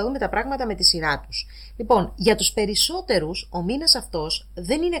όμως να τα δούμε τα πράγματα με τη σειρά τους. Λοιπόν, για τους περισσότερους ο μήνας αυτός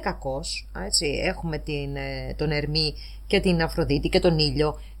δεν είναι κακός. Έτσι, έχουμε τον Ερμή και την Αφροδίτη και τον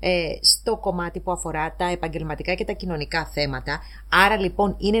Ήλιο στο κομμάτι που αφορά τα επαγγελματικά και τα κοινωνικά θέματα. Άρα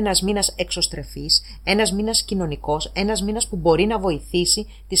λοιπόν είναι ένας μήνας εξωστρεφής, ένας μήνας κοινωνικός, ένας μήνας που μπορεί να βοηθήσει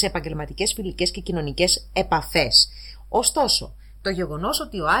τις επαγγελματικές, φιλικές και κοινωνικές επαφές. Ωστόσο, το γεγονός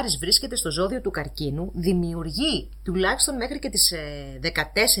ότι ο Άρης βρίσκεται στο ζώδιο του Καρκίνου δημιουργεί τουλάχιστον μέχρι και τις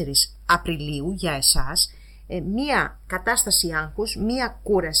 14 Απριλίου για εσάς μία κατάσταση άγχους, μία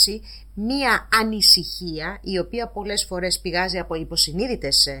κούραση, μία ανησυχία η οποία πολλές φορές πηγάζει από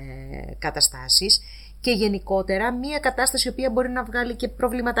υποσυνείδητες καταστάσεις και γενικότερα μια κατάσταση η οποία μπορεί να βγάλει και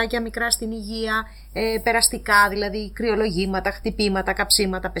προβληματάκια μικρά στην υγεία, περαστικά, δηλαδή κρυολογήματα, χτυπήματα,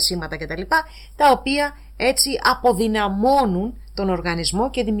 καψίματα, πεσίματα κτλ. Τα οποία έτσι αποδυναμώνουν τον οργανισμό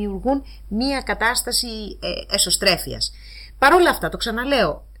και δημιουργούν μια κατάσταση εσωστρέφειας. Παρ' όλα αυτά, το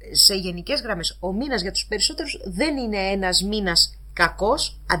ξαναλέω, σε γενικές γραμμές, ο μήνας για τους περισσότερους δεν είναι ένας μήνας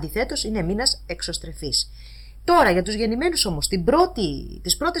κακός, αντιθέτως είναι μήνας εξωστρεφής. Τώρα για τους γεννημένους όμως,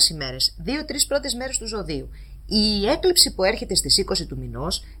 τις πρώτες ημέρες, 2-3 πρώτες μέρες του ζωδίου, η έκλειψη που έρχεται στις 20 του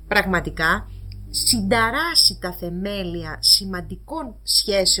μηνός πραγματικά συνταράσει τα θεμέλια σημαντικών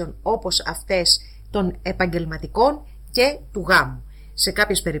σχέσεων όπως αυτές των επαγγελματικών και του γάμου. Σε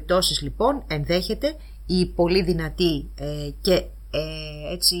κάποιες περιπτώσεις λοιπόν ενδέχεται η πολύ δυνατή και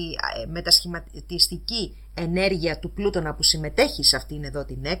έτσι μετασχηματιστική ενέργεια του Πλούτονα που συμμετέχει σε αυτήν εδώ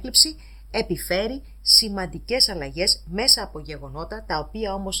την έκλειψη επιφέρει σημαντικές αλλαγές μέσα από γεγονότα τα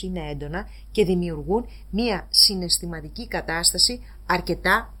οποία όμως είναι έντονα και δημιουργούν μια συναισθηματική κατάσταση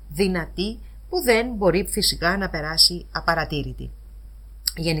αρκετά δυνατή που δεν μπορεί φυσικά να περάσει απαρατήρητη.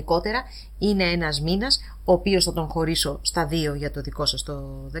 Γενικότερα είναι ένας μήνας ο οποίος θα τον χωρίσω στα 2 για το δικό σας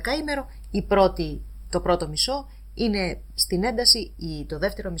το δεκαήμερο. Το πρώτο μισό είναι στην ένταση, το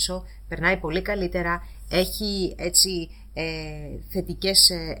δεύτερο μισό περνάει πολύ καλύτερα, έχει έτσι θετικές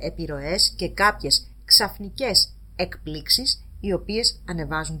επιρροές και κάποιες ξαφνικές εκπλήξεις οι οποίες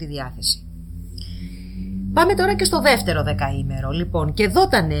ανεβάζουν τη διάθεση. Πάμε τώρα και στο δεύτερο δεκαήμερο. Λοιπόν, και εδώ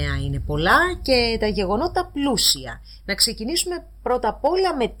τα νέα είναι πολλά και τα γεγονότα πλούσια. Να ξεκινήσουμε πρώτα απ'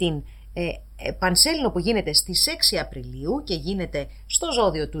 όλα με την πανσέλινο που γίνεται στις 6 Απριλίου και γίνεται στο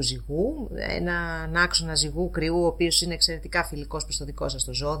ζώδιο του Ζυγού, έναν άξονα Ζυγού κρυού ο οποίος είναι εξαιρετικά φιλικός προς το δικό σας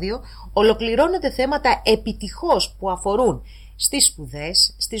το ζώδιο. Ολοκληρώνονται θέματα επιτυχώς που αφορούν στις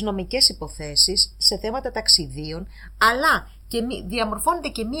σπουδές, στις νομικές υποθέσεις, σε θέματα ταξιδίων, αλλά και διαμορφώνεται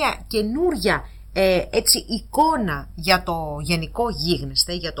και μια καινούρια έτσι εικόνα για το γενικό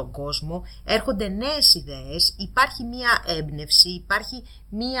γίγνεσθε, για τον κόσμο. Έρχονται νέες ιδέες, υπάρχει μια έμπνευση, υπάρχει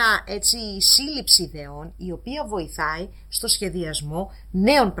μια έτσι σύλληψη ιδεών η οποία βοηθάει στο σχεδιασμό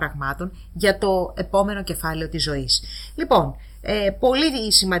νέων πραγμάτων για το επόμενο κεφάλαιο της ζωής. Λοιπόν,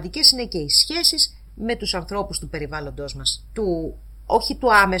 πολύ σημαντικές είναι και οι σχέσεις με τους ανθρώπους του περιβάλλοντος μας, όχι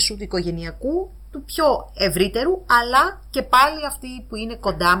του άμεσου, του οικογενειακού, του πιο ευρύτερου, αλλά και πάλι αυτοί που είναι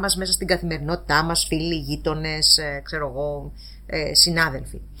κοντά μας μέσα στην καθημερινότητά μας, φίλοι, γείτονες,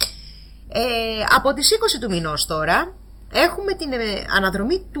 συνάδελφοι. Από τις 20 του μηνός τώρα έχουμε την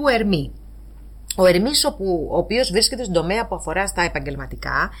αναδρομή του Ερμή. Ο Ερμής, ο οποίος βρίσκεται στον τομέα που αφορά στα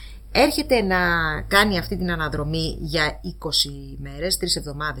επαγγελματικά, έρχεται να κάνει αυτή την αναδρομή για 20 μέρες, 3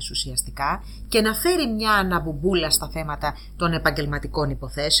 εβδομάδες ουσιαστικά, και να φέρει μια αναμπουμπούλα στα θέματα των επαγγελματικών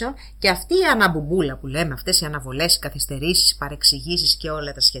υποθέσεων. Και αυτή η αναμπουμπούλα που λέμε, αυτές οι αναβολές, οι καθυστερήσεις, οι παρεξηγήσεις και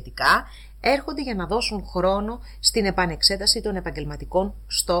όλα τα σχετικά, έρχονται για να δώσουν χρόνο στην επανεξέταση των επαγγελματικών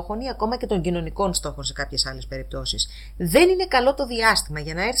στόχων ή ακόμα και των κοινωνικών στόχων σε κάποιες άλλες περιπτώσεις. Δεν είναι καλό το διάστημα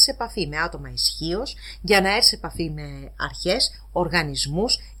για να έρθει σε επαφή με άτομα ισχύως, για να έρθει σε επαφή με αρχές,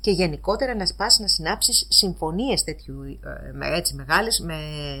 οργανισμούς και γενικότερα να πας να συνάψεις συμφωνίες έτσι μεγάλες με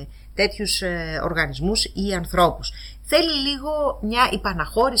τέτοιους οργανισμούς ή ανθρώπους. Θέλει λίγο μια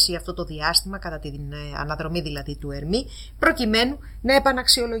υπαναχώρηση αυτό το διάστημα κατά την αναδρομή δηλαδή του Ερμή, προκειμένου να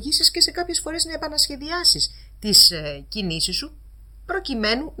επαναξιολογήσεις και σε κάποιες φορές να επανασχεδιάσεις τις κινήσεις σου,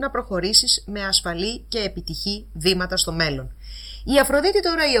 προκειμένου να προχωρήσεις με ασφαλή και επιτυχή βήματα στο μέλλον. Η Αφροδίτη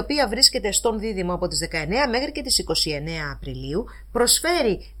τώρα, η οποία βρίσκεται στον Δίδυμο από τις 19 μέχρι και τις 29 Απριλίου,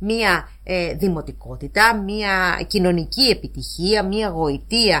 προσφέρει μία δημοτικότητα, μία κοινωνική επιτυχία, μία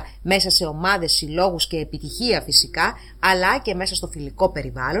γοητεία μέσα σε ομάδες, συλλόγους και επιτυχία φυσικά, αλλά και μέσα στο φιλικό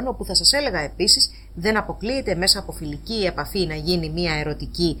περιβάλλον, όπου θα σας έλεγα επίσης δεν αποκλείεται μέσα από φιλική επαφή να γίνει μία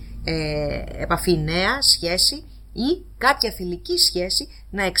ερωτική επαφή, νέα σχέση ή κάποια φιλική σχέση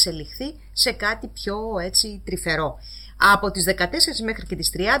να εξελιχθεί σε κάτι πιο έτσι τρυφερό. Από τις 14 μέχρι και τις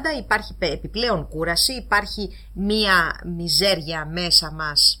 30 υπάρχει επιπλέον κούραση, υπάρχει μία μιζέρια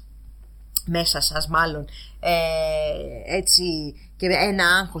μέσα σας μάλλον, έτσι, και ένα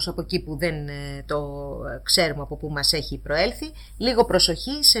άγχος από εκεί που δεν το ξέρουμε από πού μας έχει προέλθει. Λίγο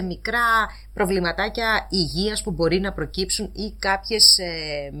προσοχή σε μικρά προβληματάκια υγείας που μπορεί να προκύψουν ή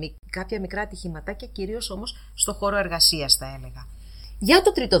κάποια μικρά ατυχηματάκια, κυρίως όμως στο χώρο εργασίας θα έλεγα. Για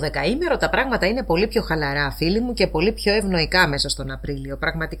το τρίτο δεκαήμερο τα πράγματα είναι πολύ πιο χαλαρά, φίλοι μου, και πολύ πιο ευνοϊκά μέσα στον Απρίλιο.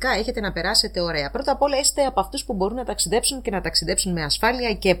 Πραγματικά έχετε να περάσετε ωραία. Πρώτα απ' όλα είστε από αυτούς που μπορούν να ταξιδέψουν και να ταξιδέψουν με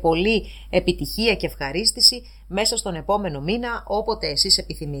ασφάλεια και πολύ επιτυχία και ευχαρίστηση μέσα στον επόμενο μήνα, όποτε εσείς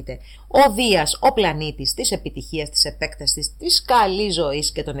επιθυμείτε. Ο Δίας, ο πλανήτης της επιτυχίας, της επέκτασης, της καλής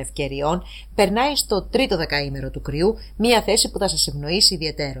ζωής και των ευκαιριών, περνάει στο τρίτο δεκαήμερο του Κριού, μια θέση που θα σας ευνοήσει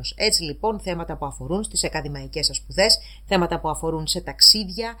ιδιαιτέρως. Έτσι λοιπόν, θέματα που αφορούν στις ακαδημαϊκές σας σπουδές, θέματα που αφορούν σε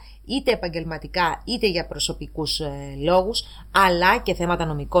ταξίδια, είτε επαγγελματικά είτε για προσωπικούς λόγους, αλλά και θέματα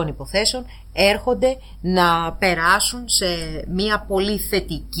νομικών υποθέσεων, έρχονται να περάσουν σε μια πολύ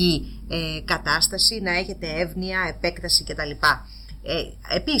θετική κατάσταση, να έχετε εύνοια, επέκταση κτλ.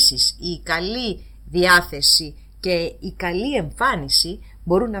 Επίσης, η καλή διάθεση και η καλή εμφάνιση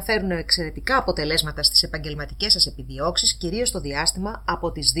μπορούν να φέρουν εξαιρετικά αποτελέσματα στις επαγγελματικές σας επιδιώξεις, κυρίως στο διάστημα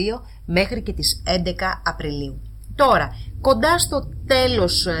από τις 2 μέχρι και τις 11 Απριλίου. Τώρα, κοντά στο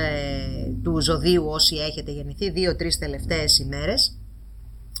τέλος του ζωδίου, όσοι έχετε γεννηθεί 2-3 τελευταίες ημέρες,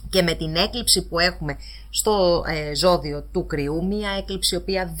 και με την έκλειψη που έχουμε στο ζώδιο του Κριού, μια έκλειψη η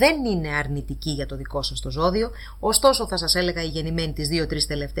οποία δεν είναι αρνητική για το δικό σας το ζώδιο, ωστόσο θα σας έλεγα οι γεννημένοι τις 2-3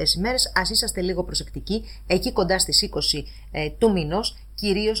 τελευταίες ημέρες, ας είσαστε λίγο προσεκτικοί, εκεί κοντά στις 20 του μηνός,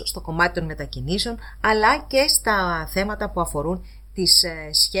 κυρίως στο κομμάτι των μετακινήσεων, αλλά και στα θέματα που αφορούν τις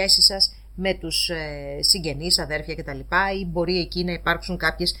σχέσεις σας με τους συγγενείς, αδέρφια κτλ. Ή μπορεί εκεί να υπάρξουν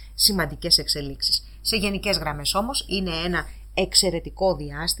κάποιες σημαντικές εξελίξεις. Σε γενικές γραμμές όμως είναι ένα εξαιρετικό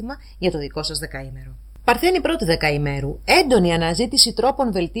διάστημα για το δικό σας δεκαήμερο. Παρθένη πρώτη δεκαημέρου. Έντονη αναζήτηση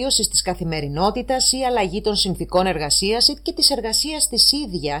τρόπων βελτίωσης της καθημερινότητας ή αλλαγή των συνθηκών εργασίας και της εργασίας της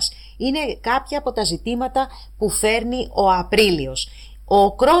ίδιας είναι κάποια από τα ζητήματα που φέρνει ο Απρίλιος.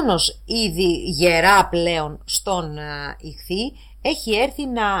 Ο Κρόνος ήδη γερά πλέον στον Ιχθύ έχει έρθει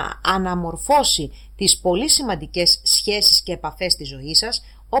να αναμορφώσει τις πολύ σημαντικές σχέσεις και επαφές της ζωής σας,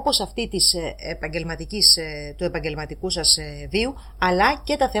 όπως αυτή της του επαγγελματικού σας βίου, αλλά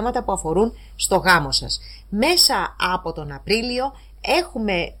και τα θέματα που αφορούν στο γάμο σας. Μέσα από τον Απρίλιο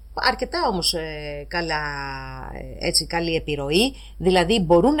έχουμε αρκετά όμως καλή επιρροή, δηλαδή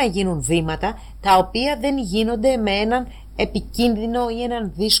μπορούν να γίνουν βήματα τα οποία δεν γίνονται με έναν επικίνδυνο ή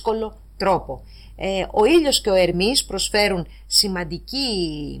έναν δύσκολο τρόπο. Ο ήλιος και ο Ερμής προσφέρουν σημαντική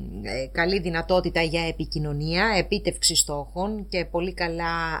καλή δυνατότητα για επικοινωνία, επίτευξη στόχων και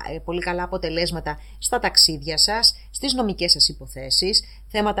πολύ καλά αποτελέσματα στα ταξίδια σας, στις νομικές σας υποθέσεις,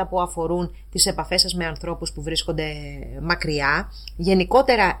 θέματα που αφορούν τις επαφές σας με ανθρώπους που βρίσκονται μακριά.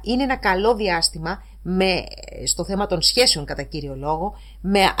 Γενικότερα είναι ένα καλό διάστημα στο θέμα των σχέσεων κατά κύριο λόγο,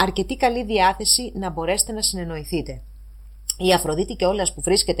 με αρκετή καλή διάθεση να μπορέσετε να συνεννοηθείτε. Η Αφροδίτη και όλας που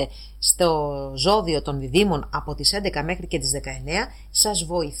βρίσκεται στο ζώδιο των διδύμων από τις 11 μέχρι και τις 19 σας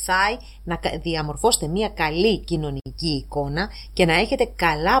βοηθάει να διαμορφώσετε μια καλή κοινωνική εικόνα και να έχετε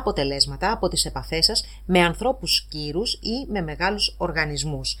καλά αποτελέσματα από τις επαφές σας με ανθρώπους κύρους ή με μεγάλους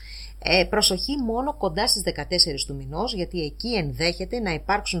οργανισμούς. Προσοχή μόνο κοντά στις 14 του μηνός, γιατί εκεί ενδέχεται να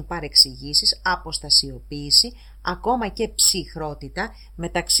υπάρξουν παρεξηγήσεις, αποστασιοποίηση, ακόμα και ψυχρότητα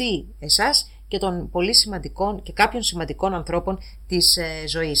μεταξύ εσάς και των πολύ σημαντικών και κάποιων σημαντικών ανθρώπων της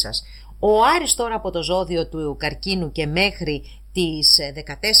ζωής σας. Ο Άρης τώρα από το ζώδιο του Καρκίνου και μέχρι τις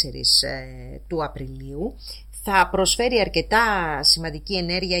 14 του Απριλίου θα προσφέρει αρκετά σημαντική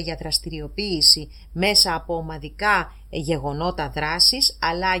ενέργεια για δραστηριοποίηση μέσα από ομαδικά γεγονότα δράσης,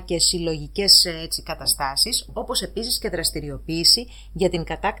 αλλά και συλλογικές καταστάσεις, όπως επίσης και δραστηριοποίηση για την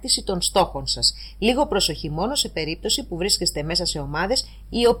κατάκτηση των στόχων σας. Λίγο προσοχή μόνο σε περίπτωση που βρίσκεστε μέσα σε ομάδες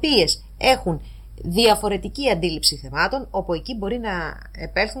οι οποίες έχουν διαφορετική αντίληψη θεμάτων, όπου εκεί μπορεί να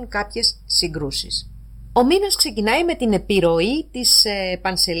επέλθουν κάποιες συγκρούσεις. Ο μήνας ξεκινάει με την επιρροή της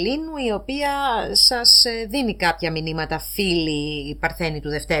Πανσελίνου, η οποία σας δίνει κάποια μηνύματα, φίλοι Παρθένη του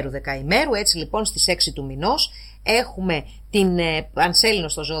δευτέρου δεκαημέρου. Έτσι λοιπόν στις 6 του μηνός έχουμε την Πανσέλινο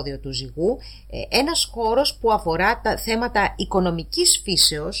στο ζώδιο του Ζυγού, ένας χώρος που αφορά τα θέματα οικονομικής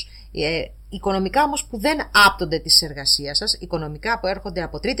φύσεως, οικονομικά όμως που δεν άπτονται της εργασίας σας, οικονομικά που έρχονται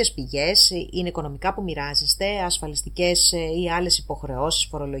από τρίτες πηγές, είναι οικονομικά που μοιράζεστε, ασφαλιστικές ή άλλες υποχρεώσεις,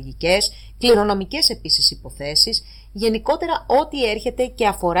 φορολογικές, κληρονομικές επίσης υποθέσεις, γενικότερα ό,τι έρχεται και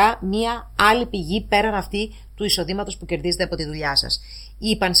αφορά μία άλλη πηγή πέραν αυτή του εισοδήματος που κερδίζετε από τη δουλειά σας.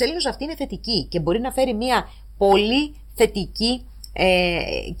 Η Πανσέλινος αυτή είναι θετική και μπορεί να φέρει μία πολύ θετική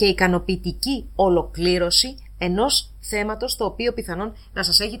και ικανοποιητική ολοκλήρωση ενός θέματος το οποίο πιθανόν να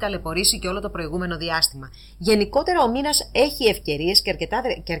σας έχει ταλαιπωρήσει και όλο το προηγούμενο διάστημα. Γενικότερα ο μήνας έχει ευκαιρίες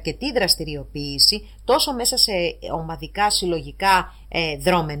και αρκετή δραστηριοποίηση τόσο μέσα σε ομαδικά συλλογικά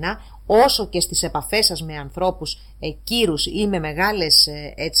δρόμενα, όσο και στις επαφές σας με ανθρώπους κύρους ή με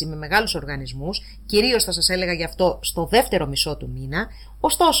μεγάλους οργανισμούς, κυρίως θα σας έλεγα γι' αυτό στο δεύτερο μισό του μήνα.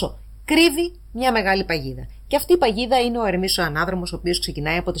 Ωστόσο, κρύβει μια μεγάλη παγίδα. Και αυτή η παγίδα είναι ο Ερμής ο Ανάδρομος, ο οποίος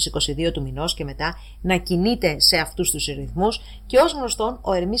ξεκινάει από τις 22 του μηνός και μετά να κινείται σε αυτούς τους ρυθμούς. Και ως γνωστόν,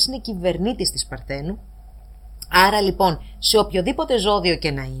 ο Ερμής είναι κυβερνήτης της Παρθένου, Άρα λοιπόν, σε οποιοδήποτε ζώδιο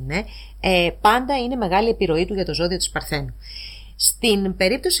και να είναι, πάντα είναι μεγάλη επιρροή του για το ζώδιο της Παρθένου. Στην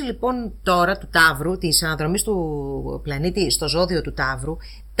περίπτωση λοιπόν τώρα του Ταύρου, της αναδρομής του πλανήτη στο ζώδιο του Ταύρου,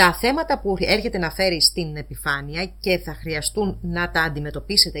 τα θέματα που έρχεται να φέρει στην επιφάνεια και θα χρειαστούν να τα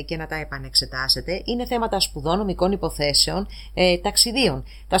αντιμετωπίσετε και να τα επανεξετάσετε είναι θέματα σπουδών, νομικών υποθέσεων, ταξιδίων.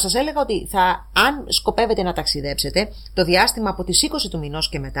 Θα σας έλεγα ότι αν σκοπεύετε να ταξιδέψετε το διάστημα από τις 20 του μηνός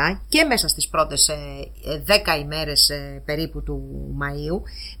και μετά και μέσα στις πρώτες 10 ημέρες περίπου του Μαΐου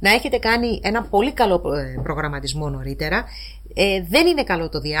να έχετε κάνει ένα πολύ καλό προγραμματισμό νωρίτερα. Δεν είναι καλό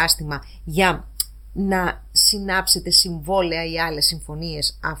το διάστημα για να συνάψετε συμβόλαια ή άλλες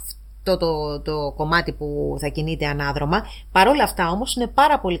συμφωνίες αυτό το κομμάτι που θα κινείται ανάδρομα. Παρ' όλα αυτά όμως είναι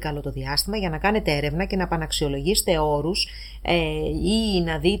πάρα πολύ καλό το διάστημα για να κάνετε έρευνα και να επαναξιολογήσετε όρους ή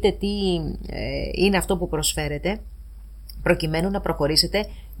να δείτε τι είναι αυτό που προσφέρετε προκειμένου να προχωρήσετε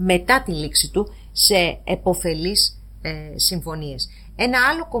μετά τη λήξη του σε επωφελείς συμφωνίες. Ένα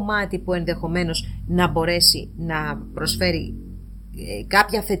άλλο κομμάτι που ενδεχομένως να μπορέσει να προσφέρει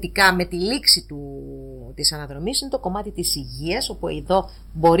κάποια θετικά με τη λήξη της αναδρομής είναι το κομμάτι της υγείας, όπου εδώ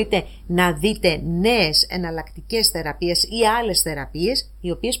μπορείτε να δείτε νέες εναλλακτικές θεραπείες ή άλλες θεραπείες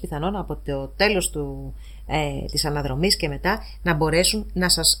οι οποίες πιθανόν από το τέλος της αναδρομής και μετά να μπορέσουν να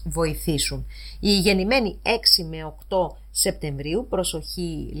σας βοηθήσουν. Οι γεννημένοι 6 με 8 Σεπτεμβρίου,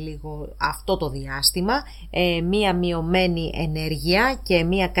 προσοχή λίγο αυτό το διάστημα, μία μειωμένη ενέργεια και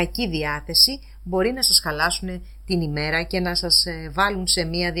μία κακή διάθεση μπορεί να σας χαλάσουν την ημέρα και να σας βάλουν σε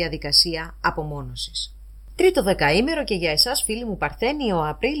μία διαδικασία απομόνωσης. Τρίτο δεκαήμερο και για εσάς φίλοι μου Παρθένοι, ο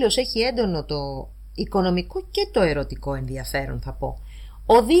Απρίλιος έχει έντονο το οικονομικό και το ερωτικό ενδιαφέρον θα πω.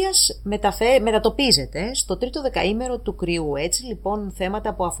 Ο Δίας μετατοπίζεται στο τρίτο δεκαήμερο του Κριού. Έτσι λοιπόν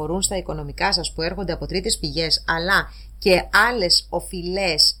θέματα που αφορούν στα οικονομικά σας που έρχονται από τρίτες πηγές αλλά και άλλες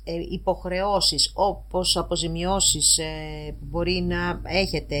οφειλές υποχρεώσεις όπως αποζημιώσεις που μπορεί να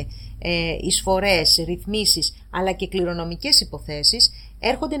έχετε, εισφορές, ρυθμίσεις αλλά και κληρονομικές υποθέσεις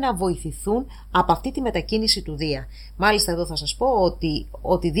έρχονται να βοηθηθούν από αυτή τη μετακίνηση του Δία. Μάλιστα εδώ θα σας πω ότι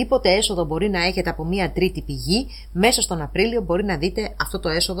οτιδήποτε έσοδο μπορεί να έχετε από μία τρίτη πηγή, μέσα στον Απρίλιο μπορεί να δείτε αυτό το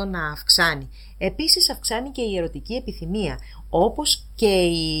έσοδο να αυξάνει. Επίσης αυξάνει και η ερωτική επιθυμία, όπως και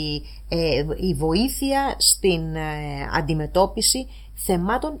η βοήθεια στην αντιμετώπιση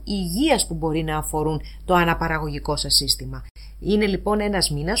θεμάτων υγείας που μπορεί να αφορούν το αναπαραγωγικό σας σύστημα. Είναι λοιπόν ένας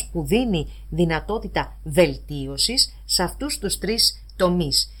μήνας που δίνει δυνατότητα βελτίωσης σε αυτούς τους τρεις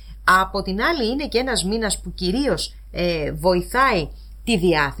τομείς. Από την άλλη είναι και ένας μήνας που κυρίως βοηθάει τη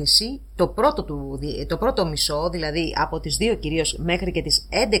διάθεση, το πρώτο μισό, δηλαδή από τις 2 κυρίως μέχρι και τις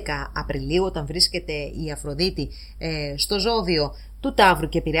 11 Απριλίου όταν βρίσκεται η Αφροδίτη στο ζώδιο του Ταύρου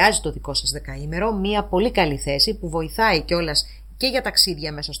και επηρεάζει το δικό σας δεκαήμερο, μια πολύ καλή θέση που βοηθάει κιόλας και για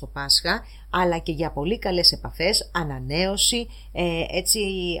ταξίδια μέσα στο Πάσχα, αλλά και για πολύ καλές επαφές, ανανέωση,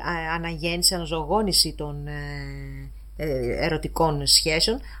 αναγέννηση, αναζωογόνηση των ερωτικών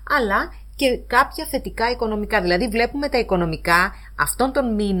σχέσεων, αλλά και κάποια θετικά οικονομικά. Δηλαδή βλέπουμε τα οικονομικά αυτόν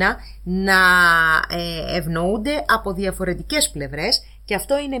τον μήνα να ευνοούνται από διαφορετικές πλευρές και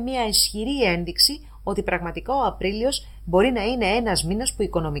αυτό είναι μια ισχυρή ένδειξη ότι πραγματικά ο Απρίλιος μπορεί να είναι ένας μήνας που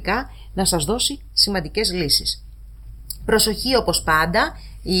οικονομικά να σας δώσει σημαντικές λύσεις. Προσοχή όπως πάντα,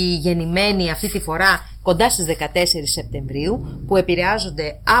 οι γεννημένοι αυτή τη φορά κοντά στις 14 Σεπτεμβρίου που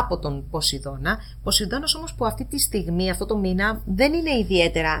επηρεάζονται από τον Ποσειδώνας όμως που αυτή τη στιγμή, αυτό το μήνα δεν είναι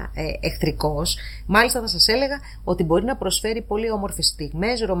ιδιαίτερα εχθρικός. Μάλιστα θα σας έλεγα ότι μπορεί να προσφέρει πολύ όμορφες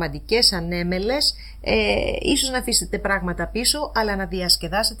στιγμές, ρομαντικές, ανέμελες, ίσως να αφήσετε πράγματα πίσω αλλά να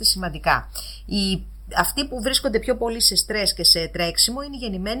διασκεδάσετε σημαντικά. Αυτοί που βρίσκονται πιο πολύ σε στρες και σε τρέξιμο είναι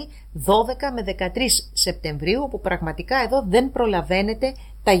γεννημένοι 12 με 13 Σεπτεμβρίου, όπου πραγματικά εδώ δεν προλαβαίνετε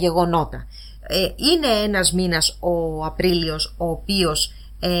τα γεγονότα. Είναι ένας μήνας ο Απρίλιος ο οποίος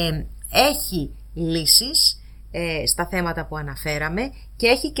έχει λύσεις στα θέματα που αναφέραμε και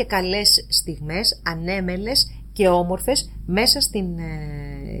έχει και καλές στιγμές, ανέμελες και όμορφες μέσα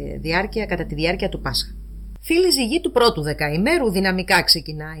κατά τη διάρκεια του Πάσχα. Φίλοι ζυγοί του πρώτου δεκαημέρου, δυναμικά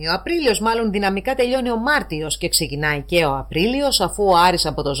ξεκινάει ο Απρίλιος, μάλλον δυναμικά τελειώνει ο Μάρτιος και ξεκινάει και ο Απρίλιος, αφού ο Άρης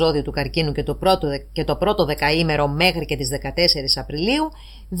από το ζώδιο του Καρκίνου και το πρώτο δεκαήμερο μέχρι και τις 14 Απριλίου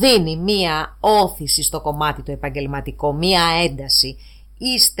δίνει μία όθηση στο κομμάτι το επαγγελματικό, μία ένταση.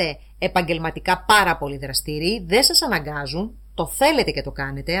 Είστε επαγγελματικά πάρα πολύ δραστήριοι, δεν σας αναγκάζουν, το θέλετε και το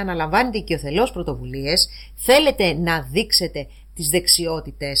κάνετε, αναλαμβάνετε οικειοθελώς πρωτοβουλίες, θέλετε να δείξετε τις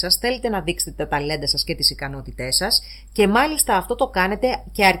δεξιότητές σας, θέλετε να δείξετε τα ταλέντα σας και τις ικανότητές σας και μάλιστα αυτό το κάνετε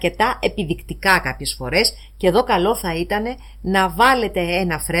και αρκετά επιδεικτικά κάποιες φορές και εδώ καλό θα ήταν να βάλετε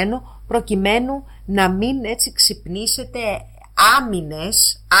ένα φρένο προκειμένου να μην έτσι ξυπνήσετε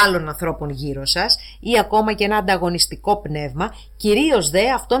άμυνες άλλων ανθρώπων γύρω σας ή ακόμα και ένα ανταγωνιστικό πνεύμα, κυρίως δε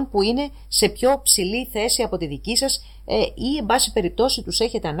αυτών που είναι σε πιο ψηλή θέση από τη δική σας ή εν πάση περιπτώσει τους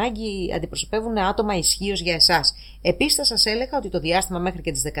έχετε ανάγκη, αντιπροσωπεύουν άτομα ισχύως για εσάς. Επίσης θα σας έλεγα ότι το διάστημα μέχρι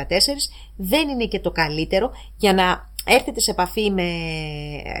και τις 14 δεν είναι και το καλύτερο για να έρθετε σε επαφή με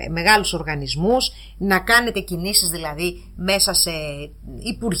μεγάλους οργανισμούς, να κάνετε κινήσεις δηλαδή μέσα σε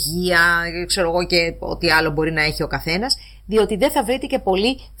υπουργεία, ξέρω εγώ και ό,τι άλλο μπορεί να έχει ο καθένας, διότι δεν θα βρείτε και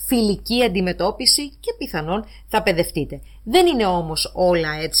πολύ φιλική αντιμετώπιση και πιθανόν θα παιδευτείτε. Δεν είναι όμως όλα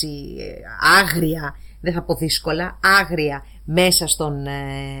έτσι άγρια, δεν θα πω δύσκολα, άγρια μέσα στον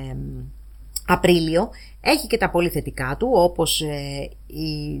Απρίλιο. Έχει και τα πολύ θετικά του, όπως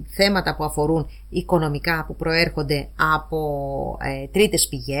οι θέματα που αφορούν οικονομικά που προέρχονται από τρίτες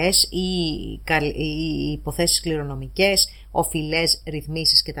πηγές ή υποθέσεις κληρονομικές, οφειλές,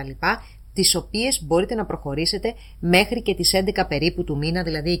 ρυθμίσεις κτλ, τις οποίες μπορείτε να προχωρήσετε μέχρι και τις 11 περίπου του μήνα,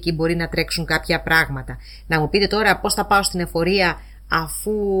 δηλαδή εκεί μπορεί να τρέξουν κάποια πράγματα. Να μου πείτε τώρα πώς θα πάω στην εφορία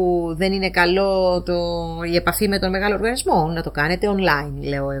αφού δεν είναι καλό η επαφή με τον μεγάλο οργανισμό? Να το κάνετε online,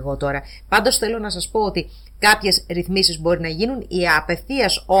 λέω εγώ τώρα. Πάντως θέλω να σας πω ότι κάποιες ρυθμίσεις μπορεί να γίνουν, η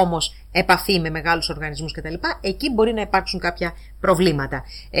απευθείας όμως επαφή με μεγάλους οργανισμούς κτλ, εκεί μπορεί να υπάρξουν κάποια προβλήματα.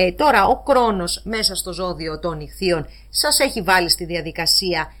 Τώρα ο Κρόνος μέσα στο ζώδιο των Ιχθύων σας έχει βάλει στη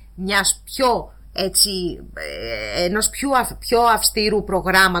διαδικασία μιας ενός πιο αυστηρού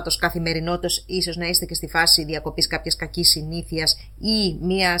προγράμματος καθημερινότητας, ίσως να είστε και στη φάση διακοπής κάποιας κακής συνήθειας ή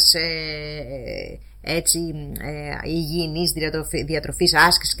μιας υγιεινής διατροφής,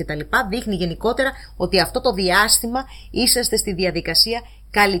 άσκησης κτλ. Δείχνει γενικότερα ότι αυτό το διάστημα είσαστε στη διαδικασία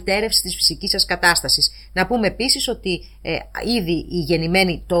καλυτέρευσης της φυσικής σας κατάστασης. Να πούμε επίσης ότι ήδη οι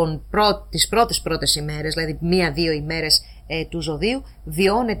γεννημένοι τις πρώτες ημέρες, δηλαδή 1-2 ημέρες του ζωδίου,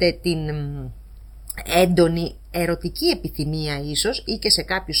 βιώνετε την έντονη ερωτική επιθυμία ίσως ή και σε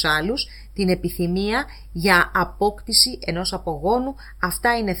κάποιους άλλους την επιθυμία για απόκτηση ενός απογόνου.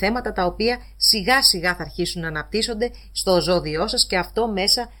 Αυτά είναι θέματα τα οποία σιγά σιγά θα αρχίσουν να αναπτύσσονται στο ζώδιό σας και αυτό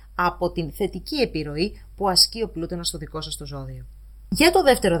μέσα από την θετική επιρροή που ασκεί ο Πλούτονας στο δικό σας το ζώδιο. Για το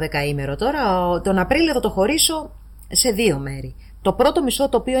δεύτερο δεκαήμερο τώρα, τον Απρίλιο θα το χωρίσω σε 2 μέρη. Το πρώτο μισό,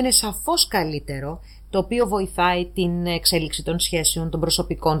 το οποίο είναι σαφώς καλύτερο, το οποίο βοηθάει την εξέλιξη των σχέσεων, των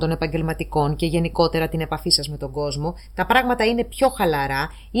προσωπικών, των επαγγελματικών και γενικότερα την επαφή σας με τον κόσμο. Τα πράγματα είναι πιο χαλαρά,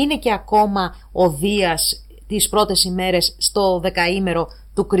 είναι και ακόμα ο Δίας τις πρώτες ημέρες στο δεκαήμερο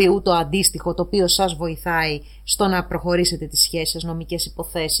του Κρυού, το αντίστοιχο, το οποίο σας βοηθάει στο να προχωρήσετε τις σχέσεις σας, νομικές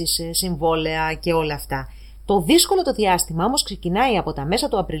υποθέσεις, συμβόλαια και όλα αυτά. Το δύσκολο το διάστημα όμως ξεκινάει από τα μέσα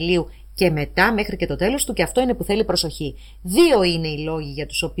του Απριλίου και μετά μέχρι και το τέλος του, και αυτό είναι που θέλει προσοχή. 2 είναι οι λόγοι για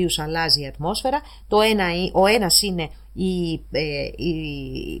τους οποίους αλλάζει η ατμόσφαιρα. Ο ένας είναι η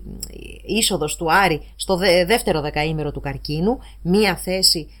είσοδος του Άρη στο δεύτερο δεκαήμερο του Καρκίνου, μία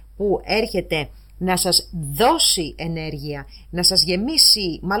θέση που έρχεται να σας δώσει ενέργεια, να σας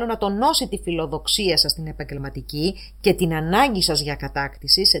γεμίσει, μάλλον να τονώσει τη φιλοδοξία σας την επαγγελματική και την ανάγκη σας για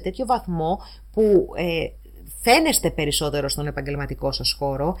κατάκτηση σε τέτοιο βαθμό που φαίνεστε περισσότερο στον επαγγελματικό σας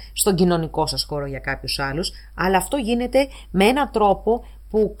χώρο, στον κοινωνικό σας χώρο για κάποιους άλλους, αλλά αυτό γίνεται με έναν τρόπο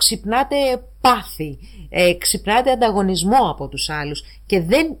που ξυπνάτε πάθη, ξυπνάτε ανταγωνισμό από τους άλλους και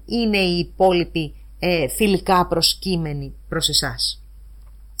δεν είναι οι υπόλοιποι φιλικά προσκύμενοι προς εσάς.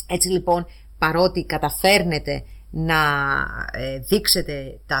 Έτσι λοιπόν, παρότι καταφέρνετε να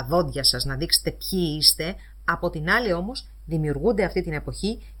δείξετε τα δόντια σας, να δείξετε ποιοι είστε, από την άλλη όμως δημιουργούνται αυτή την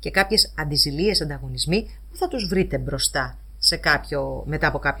εποχή και κάποιες αντιζηλίες ανταγωνισμοί που θα τους βρείτε μπροστά μετά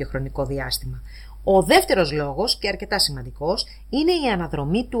από κάποιο χρονικό διάστημα. Ο δεύτερος λόγος, και αρκετά σημαντικός, είναι η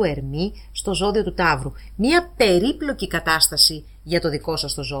αναδρομή του Ερμή στο ζώδιο του Ταύρου. Μια περίπλοκη κατάσταση για το δικό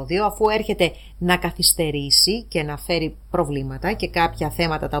σας το ζώδιο, αφού έρχεται να καθυστερήσει και να φέρει προβλήματα και κάποια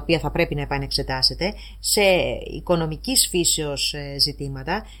θέματα τα οποία θα πρέπει να επανεξετάσετε σε οικονομικής φύσεως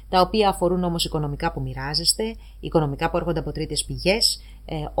ζητήματα, τα οποία αφορούν όμως οικονομικά που μοιράζεστε, οικονομικά που έρχονται από τρίτες πηγές,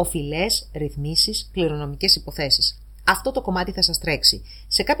 οφειλές, ρυθμίσεις, κληρονομικές υποθέσεις. Αυτό το κομμάτι θα σας τρέξει.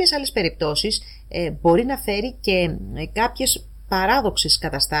 Σε κάποιες άλλες περιπτώσεις μπορεί να φέρει και κάποιες παράδοξες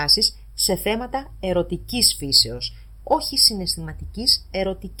καταστάσεις σε θέματα ερωτικής φύσεως. Όχι συναισθηματικής,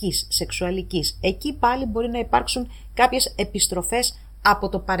 ερωτικής, σεξουαλικής. Εκεί πάλι μπορεί να υπάρξουν κάποιες επιστροφές από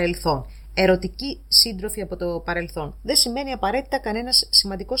το παρελθόν. Ερωτική σύντροφη από το παρελθόν. Δεν σημαίνει απαραίτητα κανένας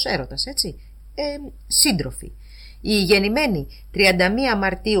σημαντικός έρωτας, έτσι. Σύντροφοι. Οι γεννημένοι 31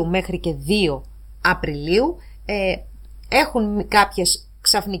 Μαρτίου μέχρι και 2 Απριλίου έχουν κάποιες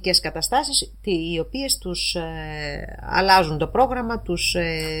ξαφνικές καταστάσεις οι οποίες τους αλλάζουν το πρόγραμμα, τους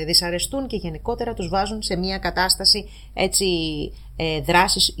δυσαρεστούν και γενικότερα τους βάζουν σε μια κατάσταση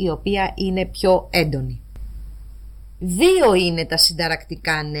δράσης η οποία είναι πιο έντονη. Δύο είναι τα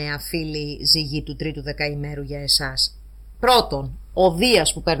συνταρακτικά νέα, φίλοι ζυγοί του τρίτου δεκαημέρου για εσάς. Πρώτον, ο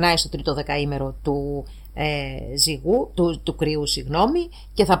Δίας που περνάει στο τρίτο δεκαήμερο του του κρυού,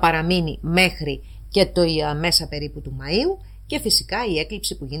 και θα παραμείνει μέχρι και το μέσα περίπου του Μαΐου, και φυσικά η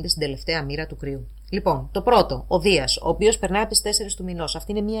έκλειψη που γίνεται στην τελευταία μοίρα του κρυού. Λοιπόν, το πρώτο, ο Δίας, ο οποίος περνάει από τις 4 του μηνός.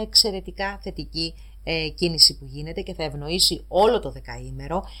 Αυτή είναι μια εξαιρετικά θετική κίνηση που γίνεται και θα ευνοήσει όλο το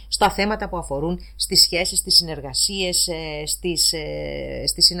δεκαήμερο στα θέματα που αφορούν στις σχέσεις, στις συνεργασίες,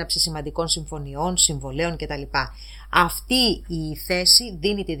 στη σύναψη σημαντικών συμφωνιών, συμβολέων κτλ. Αυτή η θέση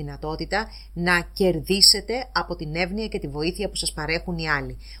δίνει τη δυνατότητα να κερδίσετε από την εύνοια και τη βοήθεια που σας παρέχουν οι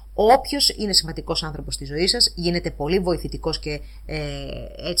άλλοι. Όποιος είναι σημαντικός άνθρωπος στη ζωή σας γίνεται πολύ βοηθητικός και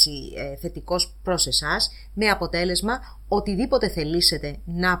θετικός προς εσάς, με αποτέλεσμα οτιδήποτε θελήσετε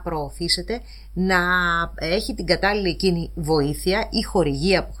να προωθήσετε να έχει την κατάλληλη εκείνη βοήθεια ή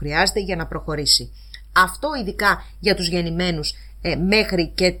χορηγία που χρειάζεται για να προχωρήσει. Αυτό ειδικά για τους γεννημένους μέχρι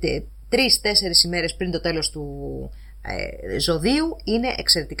και 3-4 ημέρες πριν το τέλος του ζωδίου είναι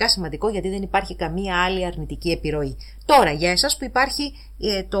εξαιρετικά σημαντικό, γιατί δεν υπάρχει καμία άλλη αρνητική επιρροή. Τώρα, για εσάς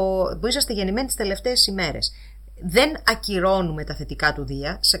που είσαστε γεννημένοι τις τελευταίες ημέρες, δεν ακυρώνουμε τα θετικά του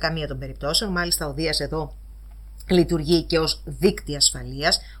Δία σε καμία των περιπτώσεων. Μάλιστα ο Δίας εδώ λειτουργεί και ως δίκτυ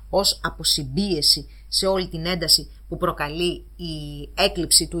ασφαλείας, ως αποσυμπίεση σε όλη την ένταση που προκαλεί η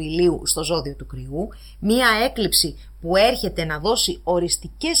έκλειψη του Ηλίου στο ζώδιο του κρυού. Μία έκλειψη που έρχεται να δώσει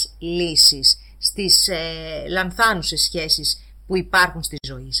οριστικές λύσεις στις λανθάνουσες σχέσεις που υπάρχουν στη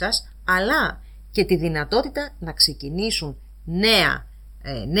ζωή σας, αλλά και τη δυνατότητα να ξεκινήσουν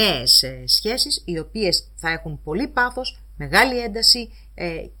νέες σχέσεις, οι οποίες θα έχουν πολύ πάθος, μεγάλη ένταση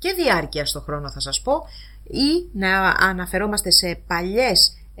και διάρκεια στο χρόνο, θα σας πω, ή να αναφερόμαστε σε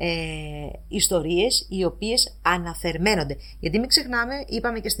παλιές ιστορίες οι οποίες αναθερμαίνονται. Γιατί μην ξεχνάμε,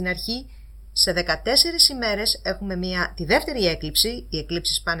 είπαμε και στην αρχή, σε 14 ημέρες έχουμε τη δεύτερη έκλειψη, οι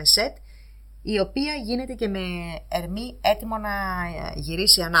εκλήψεις πάνε σετ, η οποία γίνεται και με ερμή έτοιμο να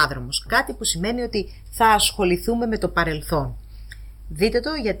γυρίσει ανάδρομος. Κάτι που σημαίνει ότι θα ασχοληθούμε με το παρελθόν. Δείτε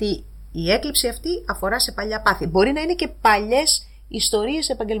το, γιατί η έκλειψη αυτή αφορά σε παλιά πάθη. Μπορεί να είναι και παλιές ιστορίες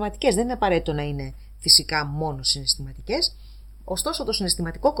επαγγελματικές, δεν είναι απαραίτητο να είναι φυσικά μόνο συναισθηματικές. Ωστόσο το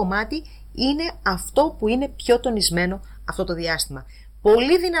συναισθηματικό κομμάτι είναι αυτό που είναι πιο τονισμένο αυτό το διάστημα.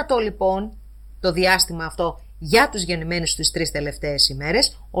 Πολύ δυνατό λοιπόν το διάστημα αυτό για τους γεννημένους στις 3 τελευταίες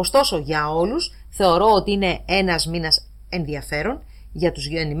ημέρες. Ωστόσο για όλους θεωρώ ότι είναι ένας μήνας ενδιαφέρον. Για τους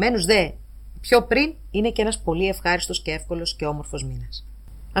γεννημένους πιο πριν είναι και ένας πολύ ευχάριστος και εύκολος και όμορφος μήνας.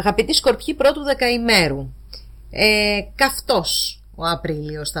 Αγαπητοί Σκορπιοί πρώτου δεκαημέρου, καυτός ο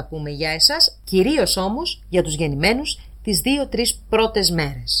Απρίλιος θα πούμε για εσάς, κυρίως όμως για τους γεννημένους τις 2-3 πρώτες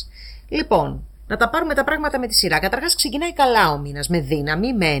μέρες. Λοιπόν, να τα πάρουμε τα πράγματα με τη σειρά. Καταρχάς ξεκινάει καλά ο μήνας, με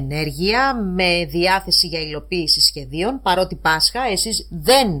δύναμη, με ενέργεια, με διάθεση για υλοποίηση σχεδίων. Παρότι Πάσχα, εσείς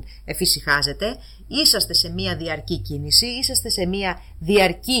δεν εφησυχάζετε, είσαστε σε μια διαρκή κίνηση, είσαστε σε μια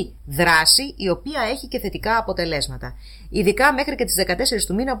διαρκή δράση, η οποία έχει και θετικά αποτελέσματα. Ειδικά μέχρι και τις 14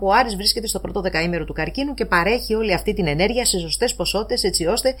 του μήνα που ο Άρης βρίσκεται στο πρώτο δεκαήμερο του καρκίνου και παρέχει όλη αυτή την ενέργεια σε σωστές ποσότητες, έτσι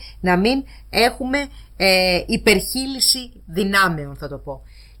ώστε να μην έχουμε υπερχείληση δυνάμεων, θα το πω.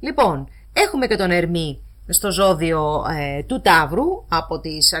 Λοιπόν, έχουμε και τον Ερμή στο ζώδιο του Ταύρου από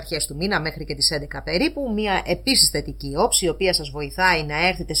τις αρχές του μήνα μέχρι και τις 11 περίπου, μια επίσης θετική όψη η οποία σας βοηθάει να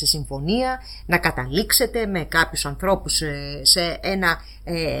έρθετε σε συμφωνία, να καταλήξετε με κάποιους ανθρώπους σε ένα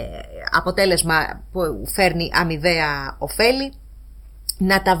αποτέλεσμα που φέρνει αμοιβαία ωφέλη,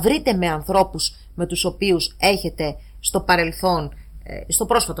 να τα βρείτε με ανθρώπους με τους οποίους έχετε στο παρελθόν, στο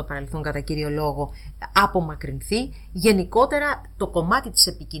πρόσφατο παρελθόν κατά κύριο λόγο, απομακρυνθεί. Γενικότερα το κομμάτι της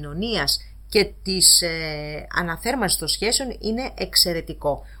επικοινωνίας και της αναθέρμανσης των σχέσεων είναι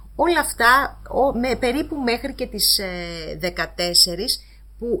εξαιρετικό. Όλα αυτά περίπου μέχρι και τις 14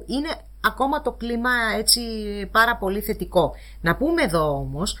 που είναι ακόμα το κλίμα έτσι πάρα πολύ θετικό. Να πούμε εδώ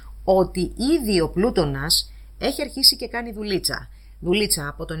όμως ότι ήδη ο Πλούτονας έχει αρχίσει και κάνει δουλίτσα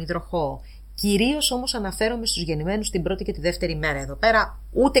από τον υδροχόο. Κυρίως όμως αναφέρομαι στους γεννημένους την πρώτη και τη δεύτερη μέρα. Εδώ πέρα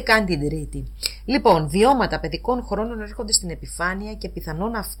ούτε καν την τρίτη. Λοιπόν, βιώματα παιδικών χρόνων έρχονται στην επιφάνεια και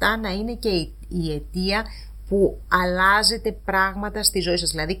πιθανόν αυτά να είναι και η αιτία που αλλάζετε πράγματα στη ζωή σας.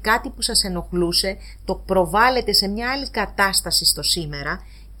 Δηλαδή κάτι που σας ενοχλούσε το προβάλλετε σε μια άλλη κατάσταση στο σήμερα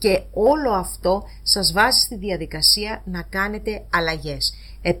και όλο αυτό σας βάζει στη διαδικασία να κάνετε αλλαγές.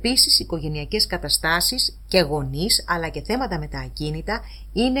 Επίσης, οικογενειακές καταστάσεις και γονείς, αλλά και θέματα με τα ακίνητα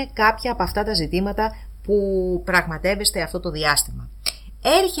είναι κάποια από αυτά τα ζητήματα που πραγματεύεστε αυτό το διάστημα.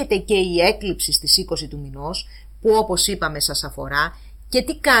 Έρχεται και η έκλειψη στις 20 του μηνός, που όπως είπαμε σας αφορά, και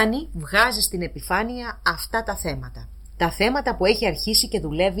τι κάνει, βγάζει στην επιφάνεια αυτά τα θέματα. τα θέματα που έχει αρχίσει και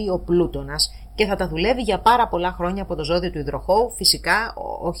δουλεύει ο Πλούτονας και θα τα δουλεύει για πάρα πολλά χρόνια από το ζώδιο του υδροχόου. Φυσικά,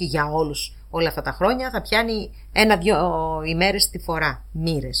 όχι για όλους όλα αυτά τα χρόνια, θα πιάνει 1-2 ημέρες τη φορά,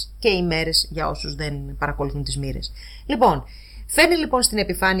 μοίρες, και ημέρες για όσους δεν παρακολουθούν τις μοίρες. Λοιπόν, φέρνει λοιπόν στην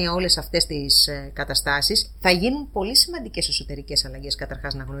επιφάνεια όλες αυτές τις καταστάσεις. Θα γίνουν πολύ σημαντικές εσωτερικές αλλαγές,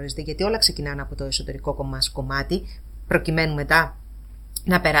 καταρχάς να γνωρίζετε, γιατί όλα ξεκινάνε από το εσωτερικό μας κομμάτι, προκειμένου μετά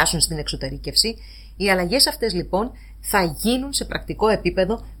να περάσουν στην εξωτερήκευση. Οι αλλαγές αυτές λοιπόν θα γίνουν σε πρακτικό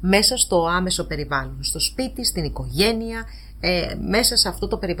επίπεδο μέσα στο άμεσο περιβάλλον, στο σπίτι, στην οικογένεια, μέσα σε αυτό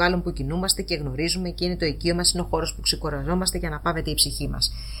το περιβάλλον που κινούμαστε και γνωρίζουμε και είναι το οικείο μας, είναι ο χώρος που ξεκουραζόμαστε για να πάβεται η ψυχή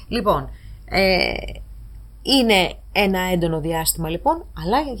μας. Λοιπόν, είναι ένα έντονο διάστημα λοιπόν,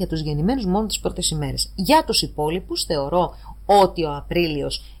 αλλά για τους γεννημένους μόνο τις πρώτες ημέρες. Για τους υπόλοιπους θεωρώ ότι ο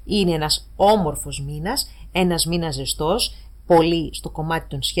Απρίλιος είναι ένας όμορφος μήνας, ένας μήνας ζεστός, πολύ στο κομμάτι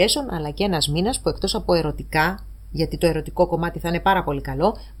των σχέσεων, αλλά και ένας μήνας που εκτός από ερωτικά, γιατί το ερωτικό κομμάτι θα είναι πάρα πολύ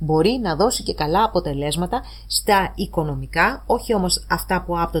καλό, μπορεί να δώσει και καλά αποτελέσματα στα οικονομικά, όχι όμως αυτά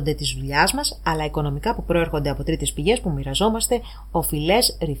που άπτονται της δουλειάς μας, αλλά οικονομικά που προέρχονται από τρίτες πηγές που μοιραζόμαστε,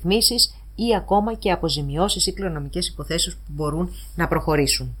 οφειλές, ρυθμίσεις ή ακόμα και αποζημιώσεις ή κληρονομικές υποθέσεις που μπορούν να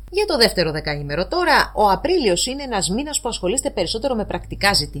προχωρήσουν. Για το δεύτερο δεκαήμερο τώρα, ο Απρίλιος είναι ένας μήνας που ασχολείστε περισσότερο με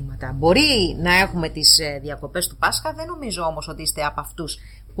πρακτικά ζητήματα. Μπορεί να έχουμε τις διακοπές του Πάσχα, δεν νομίζω όμως ότι είστε από αυτούς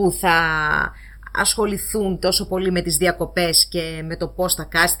που θα ασχοληθούν τόσο πολύ με τις διακοπές και με το πώς θα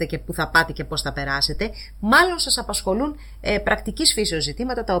κάσετε και πού θα πάτε και πώς θα περάσετε. Μάλλον σας απασχολούν πρακτικής φύσεως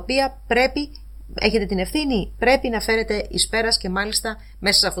ζητήματα, τα οποία έχετε την ευθύνη, πρέπει να φέρετε εις πέρας και μάλιστα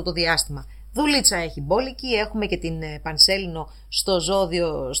μέσα σε αυτό το διάστημα. Δουλίτσα έχει μπόλικη, έχουμε και την Πανσέλινο στο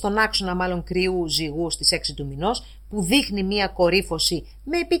ζώδιο, στον άξονα μάλλον κρυού ζυγού στις 6 του μηνός, που δείχνει μία κορύφωση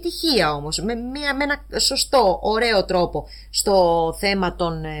με επιτυχία όμως, με ένα σωστό, ωραίο τρόπο στο θέμα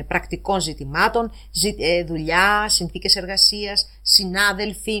των πρακτικών ζητημάτων, δουλειά, συνθήκες εργασίας,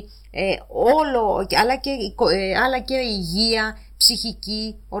 συνάδελφοι, αλλά και υγεία,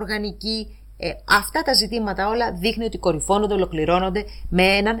 ψυχική, οργανική. Αυτά τα ζητήματα όλα δείχνει ότι κορυφώνονται, ολοκληρώνονται με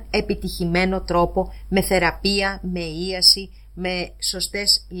έναν επιτυχημένο τρόπο, με θεραπεία, με ίαση, με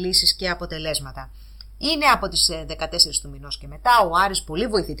σωστές λύσεις και αποτελέσματα. Είναι από τις 14 του μηνός και μετά ο Άρης πολύ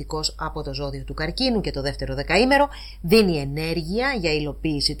βοηθητικός από το ζώδιο του Καρκίνου και το δεύτερο δεκαήμερο, δίνει ενέργεια για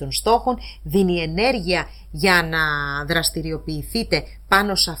υλοποίηση των στόχων, δίνει ενέργεια για να δραστηριοποιηθείτε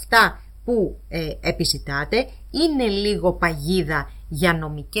πάνω σε αυτά που επιζητάτε. Είναι λίγο παγίδα για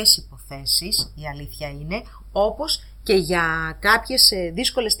νομικές υποθέσεις, η αλήθεια είναι, όπως και για κάποιες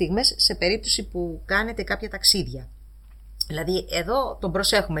δύσκολες στιγμές σε περίπτωση που κάνετε κάποια ταξίδια. Δηλαδή εδώ τον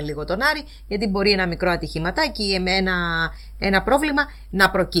προσέχουμε λίγο τον Άρη, γιατί μπορεί ένα μικρό ατυχηματάκι με ένα πρόβλημα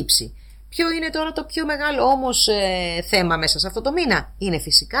να προκύψει. Ποιο είναι τώρα το πιο μεγάλο όμως θέμα μέσα σε αυτό το μήνα? Είναι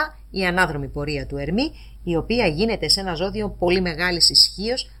φυσικά η ανάδρομη πορεία του Ερμή, η οποία γίνεται σε ένα ζώδιο πολύ μεγάλης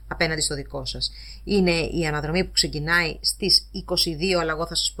ισχύως απέναντι στο δικό σας. Είναι η αναδρομή που ξεκινάει στις 22, αλλά εγώ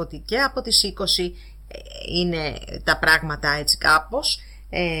θα σας πω ότι και από τις 20 είναι τα πράγματα έτσι κάπως.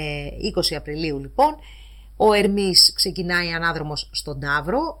 20 Απριλίου λοιπόν. Ο Ερμής ξεκινάει ανάδρομος στον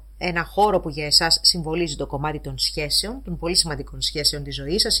Ταύρο, ένα χώρο που για εσάς συμβολίζει το κομμάτι των σχέσεων, των πολύ σημαντικών σχέσεων της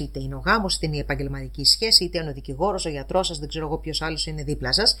ζωής σας, είτε είναι ο γάμος, είτε είναι η επαγγελματική σχέση, είτε είναι ο δικηγόρος, ο γιατρός σας, δεν ξέρω εγώ ποιος άλλος είναι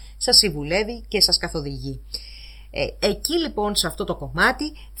δίπλα σας, σας συμβουλεύει και σας καθοδηγεί. Εκεί λοιπόν σε αυτό το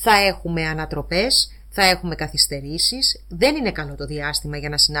κομμάτι θα έχουμε ανατροπές, θα έχουμε καθυστερήσεις. Δεν είναι καλό το διάστημα για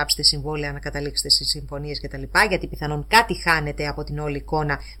να συνάψετε συμβόλαια, να καταλήξετε σε συμφωνίες κτλ. Γιατί πιθανόν κάτι χάνετε από την όλη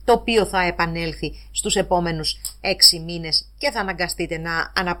εικόνα, το οποίο θα επανέλθει στους επόμενους 6 μήνες και θα αναγκαστείτε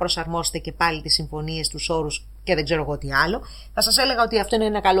να αναπροσαρμόσετε και πάλι τις συμφωνίες, τους όρους και δεν ξέρω εγώ τι άλλο. Θα σας έλεγα ότι αυτό είναι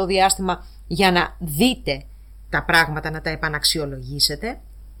ένα καλό διάστημα για να δείτε τα πράγματα, να τα επαναξιολογήσετε.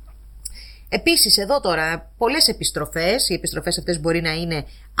 Επίσης εδώ τώρα πολλές επιστροφές, οι επιστροφές αυτές μπορεί να είναι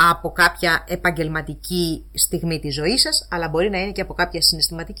από κάποια επαγγελματική στιγμή της ζωής σας, αλλά μπορεί να είναι και από κάποια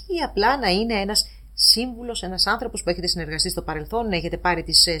συναισθηματική ή απλά να είναι ένας σύμβουλος, ένας άνθρωπος που έχετε συνεργαστεί στο παρελθόν, να έχετε πάρει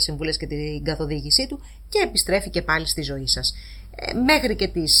τις συμβουλές και την καθοδήγησή του και επιστρέφει και πάλι στη ζωή σας. Μέχρι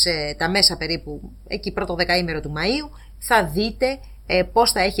και τα μέσα περίπου, εκεί πρώτο δεκαήμερο του Μαΐου, θα δείτε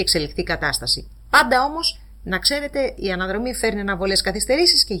πώς θα έχει εξελιχθεί η κατάσταση. Πάντα όμως να ξέρετε, η αναδρομή φέρνει αναβολές,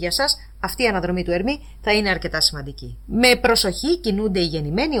 καθυστερήσεις και για σας αυτή η αναδρομή του Ερμή θα είναι αρκετά σημαντική. Με προσοχή κινούνται οι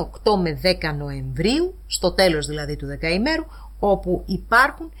γεννημένοι 8 με 10 Νοεμβρίου, στο τέλος δηλαδή του δεκαημέρου, όπου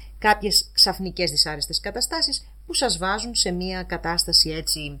υπάρχουν κάποιες ξαφνικές δυσάρεστες καταστάσεις που σας βάζουν σε μια κατάσταση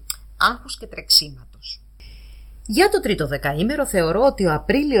έτσι άγχους και τρεξίματος. Για το τρίτο δεκαήμερο θεωρώ ότι ο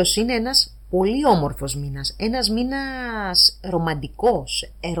Απρίλιος είναι ένας πολύ όμορφος μήνας, ένας μήνας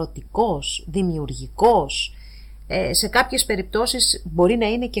ρομαντικός, ερωτικός, δημιουργικός, σε κάποιες περιπτώσεις μπορεί να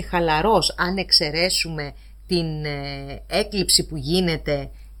είναι και χαλαρός, αν εξαιρέσουμε την έκλειψη που γίνεται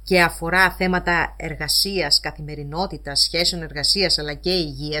και αφορά θέματα εργασίας, καθημερινότητας, σχέσεων εργασίας αλλά και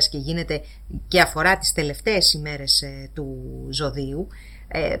υγείας και γίνεται και αφορά τις τελευταίες ημέρες του ζωδίου.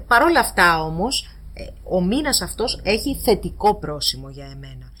 Παρόλα αυτά όμως, ο μήνας αυτός έχει θετικό πρόσημο για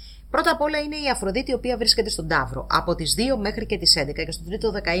εμένα. Πρώτα απ' όλα είναι η Αφροδίτη, η οποία βρίσκεται στον Ταύρο από τις 2 μέχρι και τις 11 και στο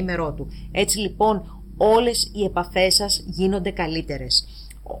τρίτο δεκαήμερό του. Έτσι λοιπόν όλες οι επαφές σας γίνονται καλύτερες.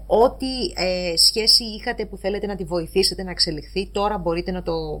 Ό,τι σχέση είχατε που θέλετε να τη βοηθήσετε να εξελιχθεί, τώρα μπορείτε να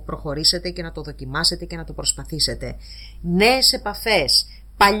το προχωρήσετε και να το δοκιμάσετε και να το προσπαθήσετε. Νέες επαφές,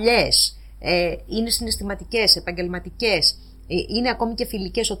 παλιές, είναι συναισθηματικές, επαγγελματικές, είναι ακόμη και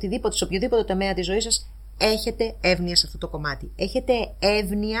φιλικές, οτιδήποτε, σε οποιοδήποτε τομέα της ζωής σας, έχετε εύνοια σε αυτό το κομμάτι. Έχετε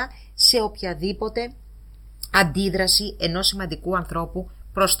εύνοια σε οποιαδήποτε αντίδραση ενός σημαντικού ανθρώπου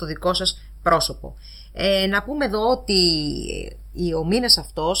προς το δικό σας πρόσωπο. Να πούμε εδώ ότι ο μήνας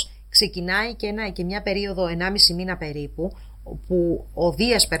αυτός ξεκινάει και μια περίοδο 1,5 μήνα περίπου, που ο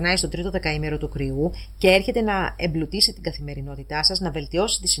Δίας περνάει στο τρίτο δεκαήμερο του Κριού και έρχεται να εμπλουτίσει την καθημερινότητά σας, να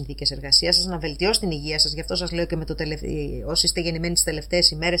βελτιώσει τις συνθήκες εργασίας σας, να βελτιώσει την υγεία σας. Γι' αυτό σας λέω και όσοι είστε γεννημένοι τις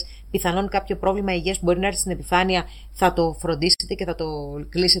τελευταίες ημέρες, πιθανόν κάποιο πρόβλημα υγείας που μπορεί να έρθει στην επιφάνεια θα το φροντίσετε και θα το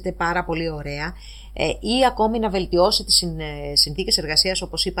κλείσετε πάρα πολύ ωραία. Ή ακόμη να βελτιώσει τις συνθήκες εργασίας,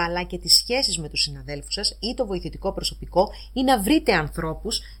 όπως είπα, αλλά και τις σχέσεις με τους συναδέλφους σας ή το βοηθητικό προσωπικό, ή να βρείτε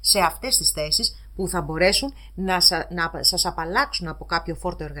ανθρώπους σε αυτές τις θέσεις που θα μπορέσουν να σας απαλλάξουν από κάποιο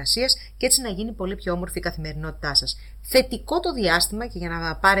φόρτο εργασίας και έτσι να γίνει πολύ πιο όμορφη η καθημερινότητά σας. Θετικό το διάστημα και για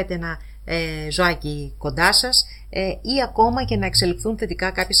να πάρετε ένα ζωάκι κοντά σας ή ακόμα και να εξελιχθούν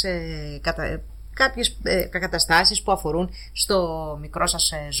θετικά κάποιες καταστάσεις που αφορούν στο μικρό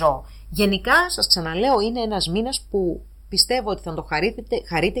σας ζώο. Γενικά, σας ξαναλέω, είναι ένας μήνας που πιστεύω ότι θα το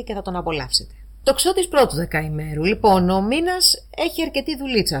χαρείτε και θα τον απολαύσετε. Το ξώ της πρώτου δεκαημέρου. Λοιπόν, ο μήνας έχει αρκετή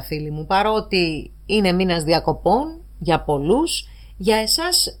δουλίτσα, φίλοι μου, παρότι είναι μήνας διακοπών για πολλούς. Για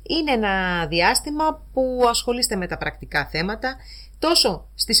εσάς είναι ένα διάστημα που ασχολείστε με τα πρακτικά θέματα τόσο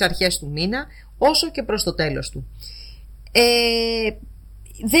στις αρχές του μήνα όσο και προς το τέλος του.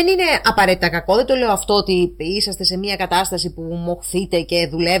 Δεν είναι απαραίτητα κακό, δεν το λέω αυτό ότι είσαστε σε μια κατάσταση που μοχθείτε και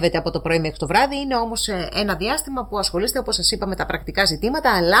δουλεύετε από το πρωί μέχρι το βράδυ. Είναι όμως ένα διάστημα που ασχολείστε, όπως σας είπα, με τα πρακτικά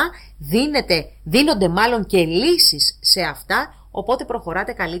ζητήματα, αλλά δίνονται μάλλον και λύσεις σε αυτά, οπότε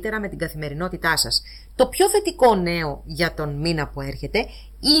προχωράτε καλύτερα με την καθημερινότητά σας. Το πιο θετικό νέο για τον μήνα που έρχεται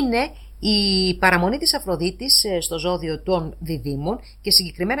είναι η παραμονή της Αφροδίτης στο ζώδιο των Διδύμων και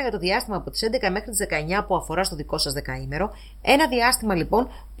συγκεκριμένα για το διάστημα από τις 11 μέχρι τις 19 που αφορά στο δικό σας δεκαήμερο. Ένα διάστημα λοιπόν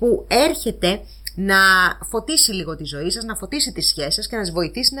που έρχεται να φωτίσει λίγο τη ζωή σας, να φωτίσει τις σχέσεις σας και να σας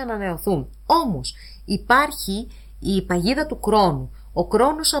βοηθήσει να ανανεωθούν. Όμως υπάρχει η παγίδα του χρόνου. Ο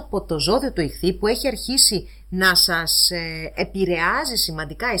χρόνος από το ζώδιο του Ιχθύ που έχει αρχίσει να σας επηρεάζει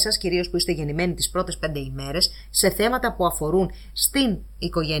σημαντικά, εσάς κυρίως που είστε γεννημένοι τις πρώτες 5 ημέρες, σε θέματα που αφορούν στην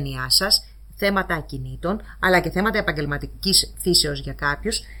οικογένειά σας, θέματα ακινήτων, αλλά και θέματα επαγγελματικής φύσεως για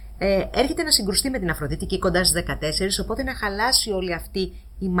κάποιους, έρχεται να συγκρουστεί με την Αφροδίτη και κοντά στις 14, οπότε να χαλάσει όλη αυτή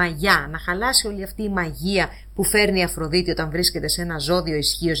η μαγιά, να χαλάσει όλη αυτή η μαγεία που φέρνει η Αφροδίτη όταν βρίσκεται σε ένα ζώδιο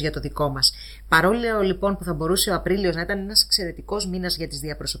ισχύος για το δικό μας. Παρόλο λοιπόν που θα μπορούσε ο Απρίλιος να ήταν ένας εξαιρετικός μήνας για τις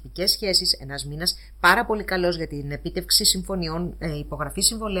διαπροσωπικές σχέσεις, ένας μήνας πάρα πολύ καλός για την επίτευξη συμφωνιών, υπογραφή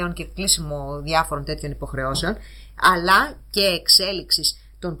συμβολέων και κλείσιμο διάφορων τέτοιων υποχρεώσεων, αλλά και εξέλιξης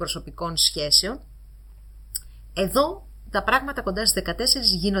των προσωπικών σχέσεων, εδώ τα πράγματα κοντά στις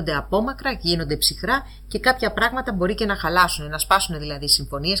 14 γίνονται απόμακρα, γίνονται ψυχρά και κάποια πράγματα μπορεί και να χαλάσουν, να σπάσουν δηλαδή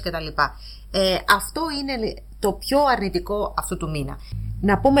συμφωνίες κτλ. Αυτό είναι το πιο αρνητικό αυτού του μήνα.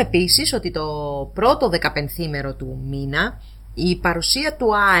 Να πούμε επίσης ότι το πρώτο 15ήμερο του μήνα η παρουσία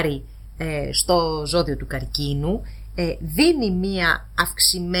του Άρη στο ζώδιο του Καρκίνου δίνει μία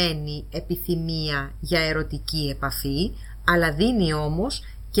αυξημένη επιθυμία για ερωτική επαφή, αλλά δίνει όμως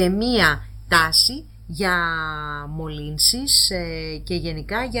και μία τάση για μολύνσεις και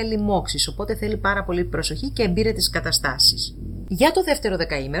γενικά για λοιμώξεις, οπότε θέλει πάρα πολύ προσοχή και εμπειρετές καταστάσεις. Για το δεύτερο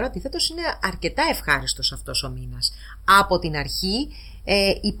δεκαήμερο, αντιθέτως, είναι αρκετά ευχάριστος αυτός ο μήνας. Από την αρχή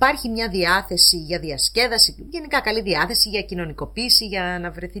υπάρχει μια διάθεση για διασκέδαση, γενικά καλή διάθεση για κοινωνικοποίηση, για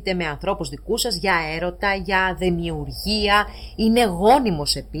να βρεθείτε με ανθρώπους δικούς σας, για έρωτα, για δημιουργία. Είναι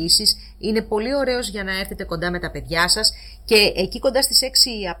γόνιμος επίσης, είναι πολύ ωραίος για να έρθετε κοντά με τα παιδιά σας και εκεί κοντά στις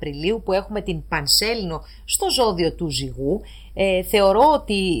 6 Απριλίου που έχουμε την Πανσέλινο στο ζώδιο του Ζυγού, θεωρώ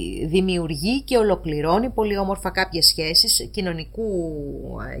ότι δημιουργεί και ολοκληρώνει πολύ όμορφα κάποιες σχέσεις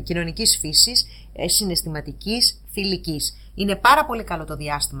κοινωνικής φύσης, συναισθηματικής, φιλικής. Είναι πάρα πολύ καλό το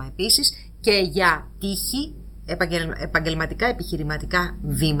διάστημα επίσης και για τύχη, επαγγελματικά, επιχειρηματικά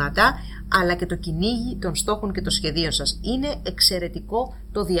βήματα, αλλά και το κυνήγι των στόχων και των σχεδίων σας. Είναι εξαιρετικό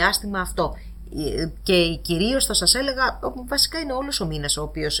το διάστημα αυτό. και κυρίως θα σας έλεγα, βασικά είναι όλος ο μήνας ο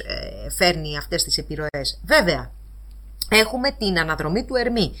οποίος φέρνει αυτές τις επιρροές. Βέβαια, έχουμε την αναδρομή του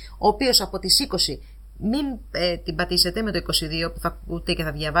Ερμή, ο οποίος από τις 20, μην την πατήσετε με το 22 που θα ακούτε και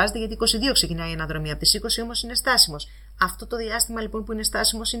θα διαβάζετε, γιατί 22 ξεκινάει η αναδρομή, από τις 20 όμως είναι στάσιμος. Αυτό το διάστημα λοιπόν που είναι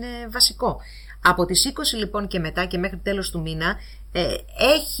στάσιμος είναι βασικό. Από τις 20 λοιπόν και μετά και μέχρι τέλος του μήνα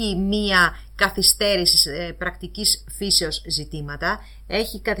έχει μία καθυστέρηση σε πρακτικής φύσεως ζητήματα,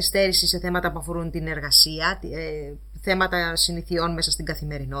 έχει καθυστέρηση σε θέματα που αφορούν την εργασία, θέματα συνηθιών μέσα στην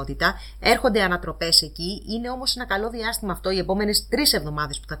καθημερινότητα, έρχονται ανατροπές εκεί. Είναι όμως ένα καλό διάστημα αυτό, οι επόμενες 3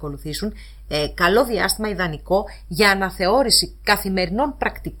 εβδομάδες που θα ακολουθήσουν, καλό διάστημα ιδανικό για αναθεώρηση καθημερινών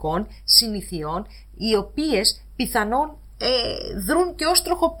πρακτικών, συνηθιών, οι οποίες πιθανόν δρούν και ως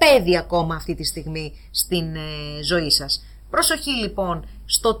τροχοπέδι ακόμα αυτή τη στιγμή στην ζωή σας. Προσοχή λοιπόν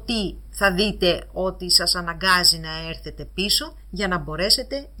στο τι θα δείτε ότι σας αναγκάζει να έρθετε πίσω για να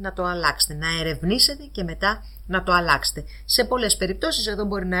μπορέσετε να το αλλάξετε, να ερευνήσετε και μετά να το αλλάξετε. Σε πολλές περιπτώσεις εδώ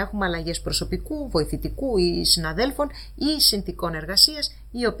μπορεί να έχουμε αλλαγές προσωπικού, βοηθητικού ή συναδέλφων ή συνθηκών εργασίας,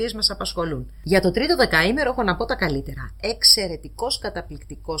 οι οποίες μας απασχολούν. Για το τρίτο δεκαήμερο έχω να πω τα καλύτερα. Εξαιρετικός,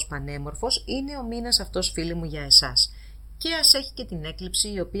 καταπληκτικός, πανέμορφος είναι ο μήνας αυτός, φίλοι μου, για εσάς. Και ας έχει και την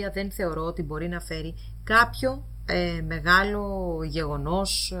έκλειψη, η οποία δεν θεωρώ ότι μπορεί να φέρει κάποιο μεγάλο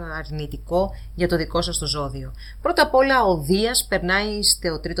γεγονός αρνητικό για το δικό σας το ζώδιο. Πρώτα απ' όλα, ο Δίας περνάει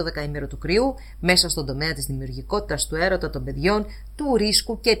στο τρίτο δεκαήμερο του Κρυού, μέσα στον τομέα της δημιουργικότητας, του έρωτα, των παιδιών, του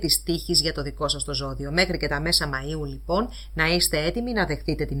ρίσκου και της τύχης για το δικό σας το ζώδιο. Μέχρι και τα μέσα Μαΐου λοιπόν να είστε έτοιμοι να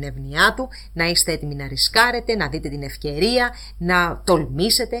δεχτείτε την εύνοιά του, να είστε έτοιμοι να ρισκάρετε, να δείτε την ευκαιρία, να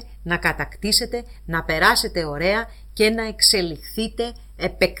τολμήσετε, να κατακτήσετε, να περάσετε ωραία και να εξελιχθείτε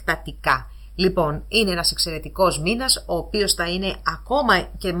επεκτατικά. Λοιπόν, είναι ένας εξαιρετικός μήνας, ο οποίος θα είναι ακόμα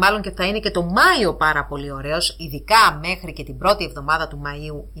και μάλλον και θα είναι και το Μάιο πάρα πολύ ωραίος, ειδικά μέχρι και την πρώτη εβδομάδα του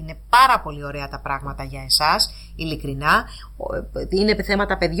Μαΐου είναι πάρα πολύ ωραία τα πράγματα για εσάς, ειλικρινά. Είναι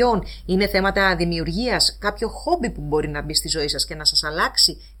θέματα παιδιών, είναι θέματα δημιουργίας, κάποιο χόμπι που μπορεί να μπει στη ζωή σας και να σας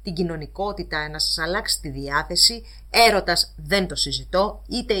αλλάξει την κοινωνικότητα, να σας αλλάξει τη διάθεση. Έρωτας δεν το συζητώ,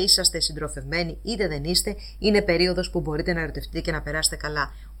 είτε είσαστε συντροφευμένοι είτε δεν είστε, είναι περίοδος που μπορείτε να ερωτευτείτε και να περάσετε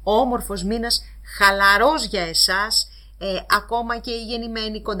καλά. Όμορφος μήνας, χαλαρός για εσάς, ακόμα και οι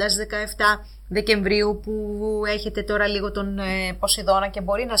γεννημένοι κοντά στις 17 Δεκεμβρίου που έχετε τώρα λίγο τον Ποσειδώνα και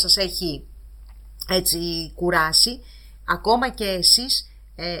μπορεί να σας έχει έτσι κουράσει, ακόμα και εσείς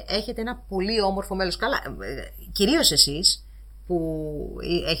έχετε ένα πολύ όμορφο μέλος. Καλά, κυρίως εσείς που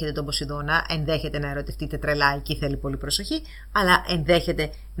έχετε τον Ποσειδώνα, ενδέχεται να ερωτευτείτε τρελά, εκεί θέλει πολύ προσοχή, αλλά ενδέχεται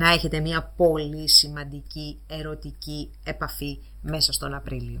να έχετε μια πολύ σημαντική ερωτική επαφή μέσα στον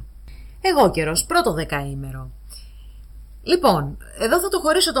Απρίλιο. Εγώ καιρός, πρώτο δεκαήμερο. Λοιπόν, εδώ θα το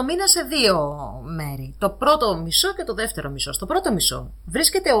χωρίσω το μήνα σε 2 μέρη. Το πρώτο μισό και το δεύτερο μισό. Στο πρώτο μισό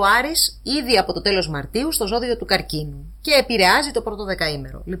βρίσκεται ο Άρης ήδη από το τέλος Μαρτίου στο ζώδιο του Καρκίνου και επηρεάζει το πρώτο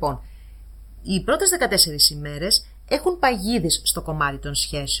δεκαήμερο. Λοιπόν, οι πρώτες 14 ημέρες έχουν παγίδες στο κομμάτι των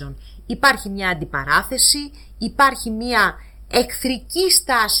σχέσεων. Υπάρχει μια αντιπαράθεση, υπάρχει μια εχθρική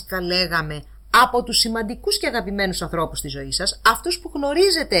στάση, θα λέγαμε, από τους σημαντικούς και αγαπημένους ανθρώπους στη ζωή σας, αυτούς που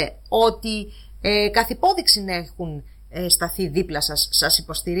γνωρίζετε ότι καθ' υπόδειξη να έχουν σταθεί δίπλα σας, σας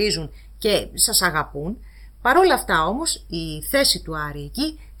υποστηρίζουν και σας αγαπούν. Παρ' όλα αυτά όμως η θέση του Άρη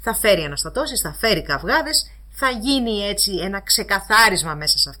εκεί θα φέρει αναστατώσεις, θα φέρει καυγάδες, θα γίνει έτσι ένα ξεκαθάρισμα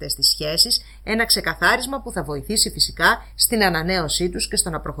μέσα σε αυτές τις σχέσεις, ένα ξεκαθάρισμα που θα βοηθήσει φυσικά στην ανανέωσή τους και στο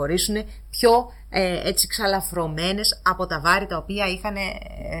να προχωρήσουν πιο έτσι ξαλαφρωμένες από τα βάρη τα οποία είχαν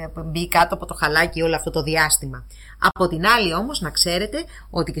μπει κάτω από το χαλάκι όλο αυτό το διάστημα. Από την άλλη όμως να ξέρετε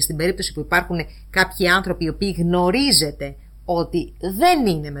ότι και στην περίπτωση που υπάρχουν κάποιοι άνθρωποι οι οποίοι γνωρίζετε ότι δεν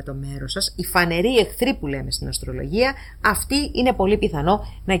είναι με το μέρος σας, οι φανεροί εχθροί που λέμε στην αστρολογία, αυτοί είναι πολύ πιθανό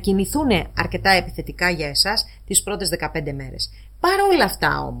να κινηθούν αρκετά επιθετικά για εσάς τις πρώτες 15 μέρες. Παρ' όλα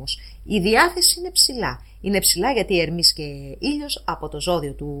αυτά όμως, η διάθεση είναι ψηλά. Είναι ψηλά γιατί Ερμής και Ήλιος από το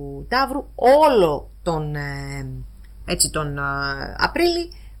ζώδιο του Ταύρου όλο τον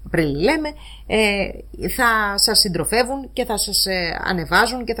Απρίλη λέμε, θα σας συντροφεύουν και θα σας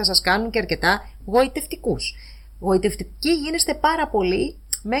ανεβάζουν και θα σας κάνουν και αρκετά γοητευτικούς. Γοητευτικοί γίνεστε πάρα πολύ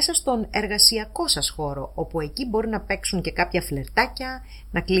μέσα στον εργασιακό σας χώρο, όπου εκεί μπορεί να παίξουν και κάποια φλερτάκια,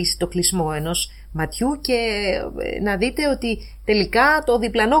 να κλείσει το κλείσιμο ενός ματιού και να δείτε ότι τελικά το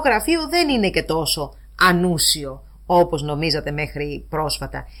διπλανό γραφείο δεν είναι και τόσο ανούσιο όπως νομίζατε μέχρι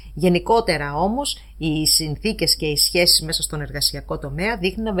πρόσφατα. Γενικότερα όμως οι συνθήκες και οι σχέσεις μέσα στον εργασιακό τομέα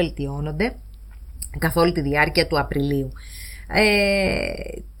δείχνουν να βελτιώνονται καθ' όλη τη διάρκεια του Απριλίου.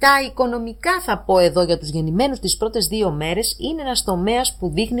 Τα οικονομικά θα πω εδώ για τους γεννημένους τις πρώτες 2 μέρες είναι ένας τομέας που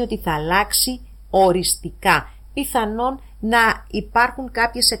δείχνει ότι θα αλλάξει οριστικά. πιθανόν να υπάρχουν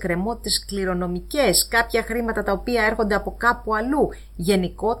κάποιες εκκρεμότητες κληρονομικές, κάποια χρήματα τα οποία έρχονται από κάπου αλλού.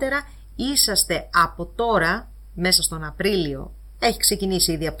 Γενικότερα είσαστε από τώρα, μέσα στον Απρίλιο, έχει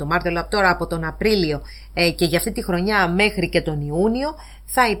ξεκινήσει ήδη από τον Μάρτιο, αλλά τώρα από τον Απρίλιο και για αυτή τη χρονιά μέχρι και τον Ιούνιο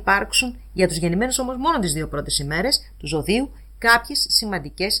θα υπάρξουν, για τους γεννημένους όμως μόνο τις 2 πρώτες ημέρες του ζωδίου, κάποιες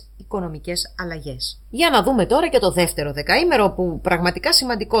σημαντικές οικονομικές αλλαγές. Για να δούμε τώρα και το δεύτερο δεκαήμερο, που πραγματικά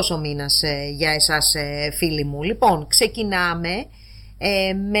σημαντικός ο μήνας για εσάς, φίλοι μου. Λοιπόν, ξεκινάμε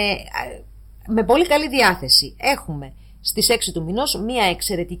με πολύ καλή διάθεση. Έχουμε στις 6 του μηνός μία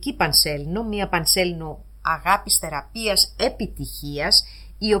εξαιρετική πανσέλινο, μία πανσέλινο αγάπης, θεραπείας, επιτυχίας,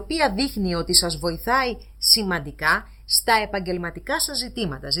 η οποία δείχνει ότι σας βοηθάει σημαντικά στα επαγγελματικά σας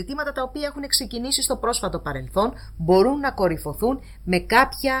ζητήματα. Ζητήματα τα οποία έχουν ξεκινήσει στο πρόσφατο παρελθόν μπορούν να κορυφωθούν με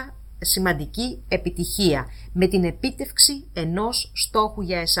κάποια σημαντική επιτυχία, με την επίτευξη ενός στόχου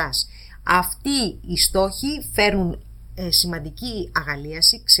για εσάς. Αυτοί οι στόχοι φέρνουν σημαντική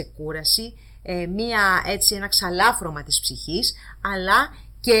αγαλίαση, ξεκούραση, ένα ξαλάφρωμα της ψυχής, αλλά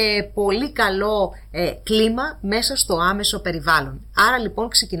και πολύ καλό κλίμα μέσα στο άμεσο περιβάλλον. Άρα λοιπόν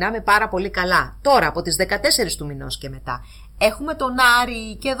ξεκινάμε πάρα πολύ καλά. Τώρα από τις 14 του μηνός και μετά έχουμε τον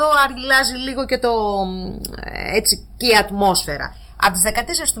Άρη, και εδώ αλλάζει λίγο και και η ατμόσφαιρα. Από τις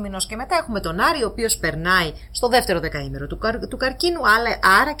 14 του μηνός και μετά έχουμε τον Άρη, ο οποίος περνάει στο δεύτερο δεκαήμερο του καρκίνου,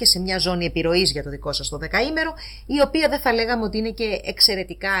 άρα και σε μια ζώνη επιρροής για το δικό σας το δεκαήμερο, η οποία δεν θα λέγαμε ότι είναι και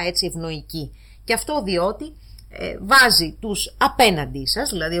εξαιρετικά ευνοϊκή. Και αυτό διότι βάζει τους απέναντί σας,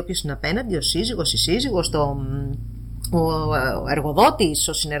 δηλαδή όποιος είναι απέναντι, ο σύζυγος, η σύζυγος, ο εργοδότης,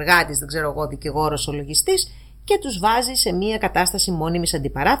 ο συνεργάτης, δεν ξέρω εγώ, δικηγόρος, ο λογιστής, και τους βάζει σε μια κατάσταση μόνιμης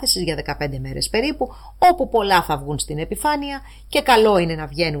αντιπαράθεσης για 15 μέρες περίπου, όπου πολλά θα βγουν στην επιφάνεια, και καλό είναι να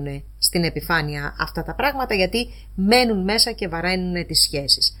βγαίνουν στην επιφάνεια αυτά τα πράγματα, γιατί μένουν μέσα και βαραίνουν τις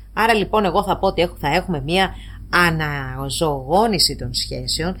σχέσεις. Άρα λοιπόν εγώ θα πω ότι θα έχουμε μια αναζωογόνηση των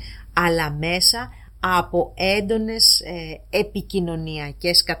σχέσεων, αλλά μέσα από έντονες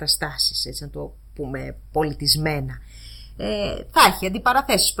επικοινωνιακές καταστάσεις, έτσι να το πούμε πολιτισμένα. Θα έχει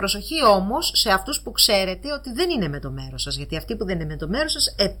αντιπαραθέσεις. Προσοχή όμως σε αυτούς που ξέρετε ότι δεν είναι με το μέρος σας, γιατί αυτοί που δεν είναι με το μέρος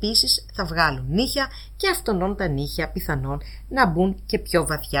σας επίσης θα βγάλουν νύχια, και αυτόν τα νύχια πιθανόν να μπουν και πιο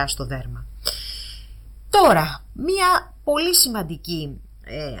βαθιά στο δέρμα. Τώρα, μία πολύ σημαντική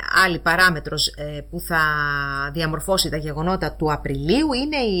άλλη παράμετρος που θα διαμορφώσει τα γεγονότα του Απριλίου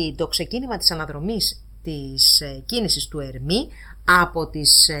είναι το ξεκίνημα της αναδρομής της κίνησης του Ερμή από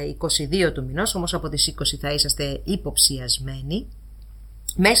τις 22 του μηνός, όμως από τις 20 θα είσαστε υποψιασμένοι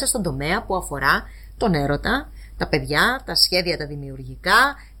μέσα στον τομέα που αφορά τον έρωτα, τα παιδιά, τα σχέδια τα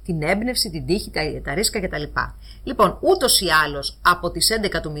δημιουργικά, την έμπνευση, την τύχη, τα ρίσκα κτλ. Λοιπόν, ούτως ή άλλως από τις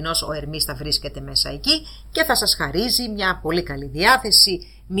 11 του μηνός ο Ερμής θα βρίσκεται μέσα εκεί και θα σας χαρίζει μια πολύ καλή διάθεση,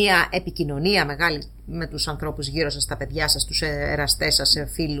 μια επικοινωνία μεγάλη με τους ανθρώπους γύρω σας, τα παιδιά σας, τους εραστές σας,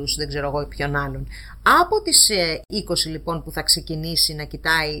 φίλους, δεν ξέρω εγώ ποιον άλλον. Από τις 20 λοιπόν που θα ξεκινήσει να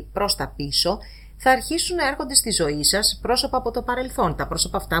κοιτάει προς τα πίσω, θα αρχίσουν να έρχονται στη ζωή σας πρόσωπα από το παρελθόν. Τα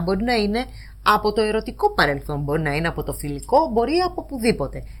πρόσωπα αυτά μπορεί να είναι από το ερωτικό παρελθόν, μπορεί να είναι από το φιλικό, μπορεί από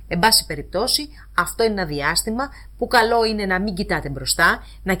οπουδήποτε. Εν πάση περιπτώσει, αυτό είναι ένα διάστημα που καλό είναι να μην κοιτάτε μπροστά,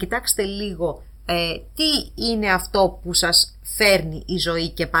 να κοιτάξετε λίγο τι είναι αυτό που σας φέρνει η ζωή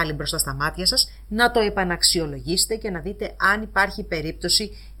και πάλι μπροστά στα μάτια σας, να το επαναξιολογήσετε και να δείτε αν υπάρχει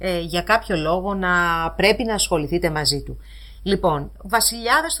περίπτωση για κάποιο λόγο να πρέπει να ασχοληθείτε μαζί του. Λοιπόν,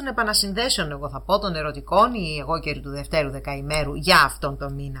 βασιλιάδες των επανασυνδέσεων, εγώ θα πω, των ερωτικών ή εγώ και του δευτέρου δεκαημέρου για αυτόν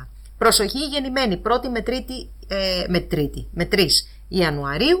τον μήνα. Προσοχή γεννημένη 1η με 3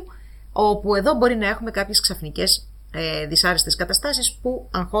 Ιανουαρίου, όπου εδώ μπορεί να έχουμε κάποιες ξαφνικές δυσάρεστες καταστάσεις που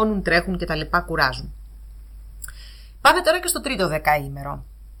αγχώνουν, τρέχουν και τα λοιπά, κουράζουν. Πάμε τώρα και στο τρίτο δεκαήμερο.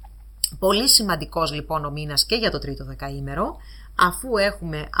 Πολύ σημαντικός λοιπόν ο μήνας και για το τρίτο δεκαήμερο, αφού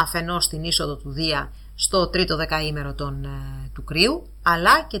έχουμε αφενός την είσοδο του Δία στο τρίτο δεκαήμερο του Κρύου,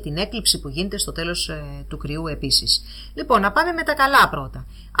 αλλά και την έκλειψη που γίνεται στο τέλος του Κρυού επίσης. Λοιπόν, να πάμε με τα καλά πρώτα.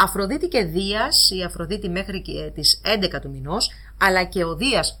 Αφροδίτη και Δίας, η Αφροδίτη μέχρι και τις 11 του μηνός, αλλά και ο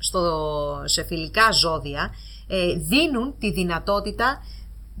Δίας σε φιλικά ζώδια, δίνουν τη δυνατότητα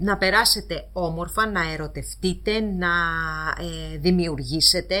να περάσετε όμορφα, να ερωτευτείτε, να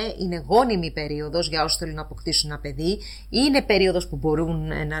δημιουργήσετε. Είναι γόνιμη περίοδος για όσους θέλουν να αποκτήσουν ένα παιδί. Είναι περίοδος που μπορούν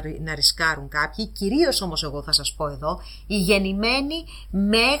να ρισκάρουν κάποιοι. Κυρίως όμως εγώ θα σας πω εδώ, οι γεννημένοι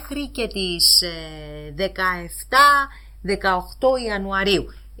μέχρι και τις 17-18 Ιανουαρίου.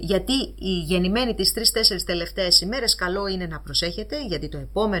 Γιατί οι γεννημένοι τις 3-4 τελευταίες ημέρες καλό είναι να προσέχετε, γιατί το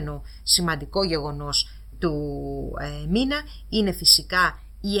επόμενο σημαντικό γεγονός του μήνα είναι φυσικά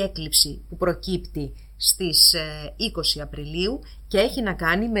η έκλειψη που προκύπτει στις 20 Απριλίου και έχει να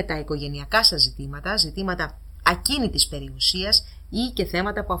κάνει με τα οικογενειακά σας ζητήματα ακίνητης περιουσίας ή και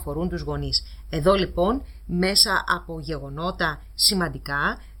θέματα που αφορούν τους γονείς. Εδώ λοιπόν μέσα από γεγονότα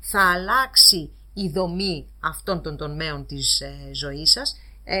σημαντικά θα αλλάξει η δομή αυτών των τομέων της ζωής σας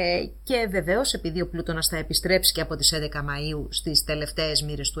και βεβαίως επειδή ο Πλούτονας θα επιστρέψει και από τις 11 Μαΐου στις τελευταίες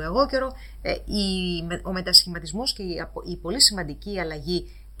μοίρες του εγώκερο, ο μετασχηματισμός και η πολύ σημαντική αλλαγή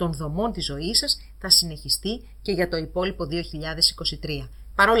των δομών της ζωής σας θα συνεχιστεί και για το υπόλοιπο 2023.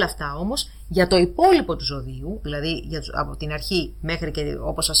 Παρ' όλα αυτά όμως, για το υπόλοιπο του ζωδίου, δηλαδή από την αρχή μέχρι και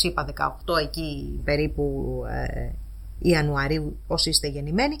όπως σας είπα 18 εκεί περίπου Ιανουαρίου όσοι είστε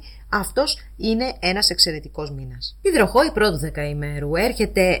γεννημένοι, αυτός είναι ένας εξαιρετικός μήνας. Υδροχόη πρώτου δεκαημέρου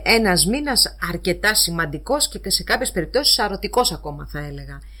έρχεται ένας μήνας αρκετά σημαντικός και σε κάποιες περιπτώσεις σαρωτικός ακόμα θα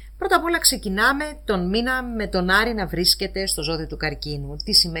έλεγα. Πρώτα απ' όλα ξεκινάμε τον μήνα με τον Άρη να βρίσκεται στο ζώδιο του Καρκίνου.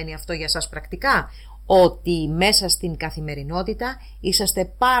 Τι σημαίνει αυτό για σας πρακτικά? Ότι μέσα στην καθημερινότητα είσαστε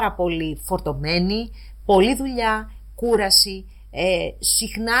πάρα πολύ φορτωμένοι, πολλή δουλειά, κούραση,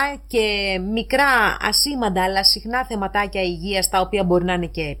 συχνά και μικρά ασήμαντα αλλά συχνά θεματάκια υγείας τα οποία μπορεί να είναι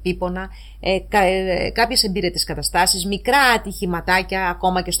και επίπονα, κάποιες εμπειρετές καταστάσεις, μικρά ατυχηματάκια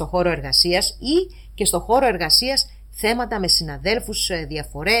ακόμα και στο χώρο εργασίας ή και στο χώρο εργασίας θέματα με συναδέλφους,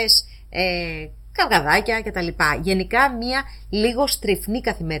 διαφορές, καυγαδάκια κτλ. Γενικά μια λίγο στριφνή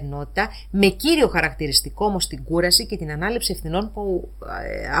καθημερινότητα με κύριο χαρακτηριστικό όμως την κούραση και την ανάληψη ευθυνών που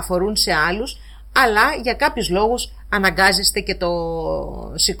αφορούν σε άλλους, αλλά για κάποιους λόγους αναγκάζεστε και το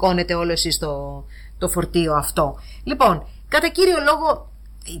σηκώνετε όλο εσείς το φορτίο αυτό. Λοιπόν, κατά κύριο λόγο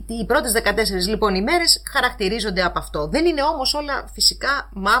οι πρώτες 14 λοιπόν ημέρες χαρακτηρίζονται από αυτό. Δεν είναι όμως όλα φυσικά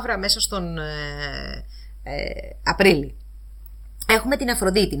μαύρα μέσα στον Απρίλη. Έχουμε την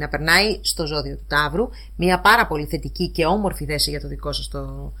Αφροδίτη να περνάει στο ζώδιο του Ταύρου, μια πάρα πολύ θετική και όμορφη θέση για το δικό σας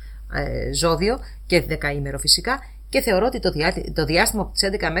το ζώδιο και δεκαήμερο φυσικά, και θεωρώ ότι το διάστημα από τις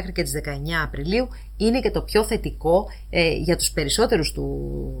 11 μέχρι και τις 19 Απριλίου είναι και το πιο θετικό για τους περισσότερους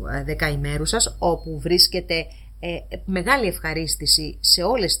του δεκαημέρου σας, όπου βρίσκεται μεγάλη ευχαρίστηση σε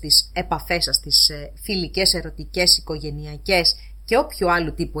όλες τις επαφές σας, τις φιλικές, ερωτικές, οικογενειακές και όποιο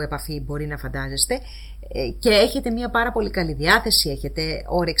άλλου τύπου επαφή μπορεί να φαντάζεστε, και έχετε μια πάρα πολύ καλή διάθεση, έχετε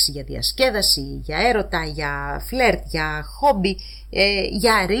όρεξη για διασκέδαση, για έρωτα, για φλερτ, για χόμπι,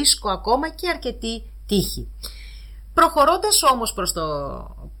 για ρίσκο ακόμα και αρκετή τύχη. Προχωρώντας όμως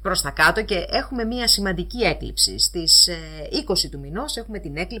προς τα κάτω και έχουμε μια σημαντική έκλειψη. Στις 20 του μηνός έχουμε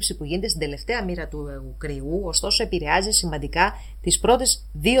την έκλειψη που γίνεται στην τελευταία μοίρα του Κρυού, ωστόσο επηρεάζει σημαντικά τις πρώτες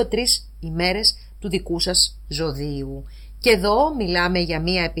 2-3 ημέρες του δικού σας ζωδίου. Και εδώ μιλάμε για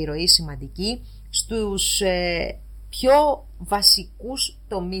μια επιρροή σημαντική στους πιο βασικούς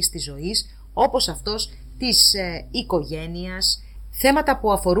τομείς της ζωής, όπως αυτός της οικογένειας, θέματα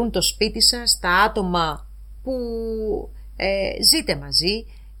που αφορούν το σπίτι σας, τα άτομα που ζείτε μαζί,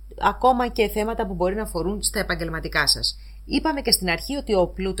 ακόμα και θέματα που μπορεί να αφορούν στα επαγγελματικά σας. Είπαμε και στην αρχή ότι ο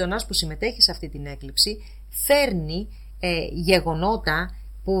Πλούτονας που συμμετέχει σε αυτή την έκλειψη φέρνει γεγονότα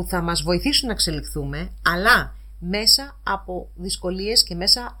που θα μας βοηθήσουν να εξελιχθούμε, αλλά μέσα από δυσκολίες και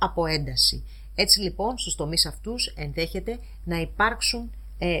μέσα από ένταση. Έτσι λοιπόν στους τομείς αυτούς ενδέχεται να υπάρξουν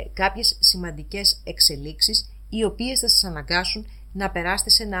κάποιες σημαντικές εξελίξεις οι οποίες θα σας αναγκάσουν να περάσετε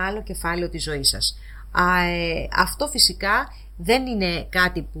σε ένα άλλο κεφάλαιο της ζωής σας. Αυτό φυσικά δεν είναι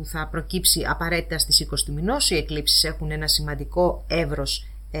κάτι που θα προκύψει απαραίτητα στις 20 του μηνός. Οι εκλήψεις έχουν ένα σημαντικό εύρος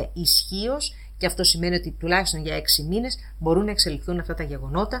ισχύος και αυτό σημαίνει ότι τουλάχιστον για 6 μήνες μπορούν να εξελιχθούν αυτά τα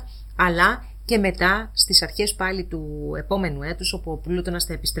γεγονότα, αλλά και μετά στις αρχές πάλι του επόμενου έτους, όπου ο Πλούτονας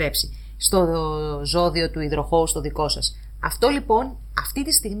θα επιστρέψει στο ζώδιο του Υδροχόου στο δικό σας. Αυτό λοιπόν αυτή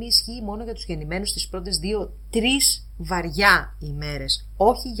τη στιγμή ισχύει μόνο για τους γεννημένους στις πρώτες 2-3 βαριά ημέρες,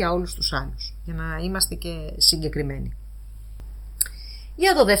 όχι για όλους τους άλλους, για να είμαστε και συγκεκριμένοι.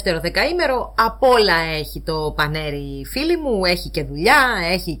 Για το δεύτερο δεκαήμερο απ' όλα έχει το πανέρι, φίλοι μου, έχει και δουλειά,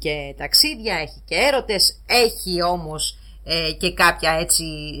 έχει και ταξίδια, έχει και έρωτες, έχει όμως και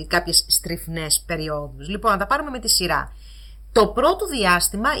κάποιες στριφνές περιόδους. Λοιπόν, να τα πάρουμε με τη σειρά. Το πρώτο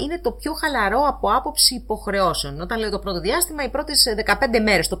διάστημα είναι το πιο χαλαρό από άποψη υποχρεώσεων. Όταν λέω το πρώτο διάστημα, οι πρώτες 15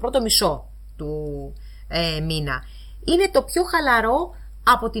 μέρες, το πρώτο μισό του μήνα. Είναι το πιο χαλαρό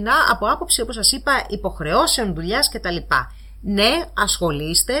από άποψη, όπως σας είπα, υποχρεώσεων, δουλειάς κτλ. Ναι,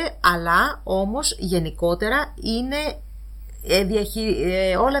 ασχολείστε, αλλά όμως γενικότερα είναι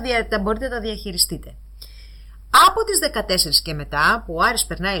όλα μπορείτε να τα διαχειριστείτε. Από τις 14 και μετά, που ο Άρης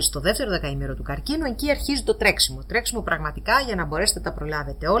περνάει στο δεύτερο δεκαήμερο του καρκίνου, εκεί αρχίζει το τρέξιμο. Τρέξιμο πραγματικά για να μπορέσετε να τα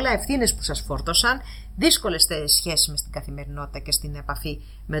προλάβετε όλα. Ευθύνες που σας φόρτωσαν, δύσκολες σχέσεις με στην καθημερινότητα και στην επαφή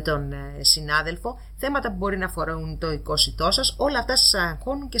με τον συνάδελφο, θέματα που μπορεί να αφορούν το οικόσιτό σας, όλα αυτά σας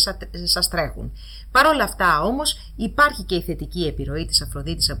αγχώνουν και σας τρέχουν. Παρ' όλα αυτά όμως υπάρχει και η θετική επιρροή της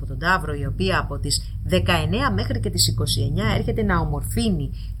Αφροδίτης από τον Ταύρο, η οποία από τις 19 μέχρι και τις 29 έρχεται να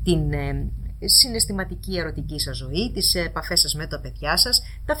ομορφύνει την συναισθηματική ερωτική σας ζωή, τις επαφές σας με τα παιδιά σας,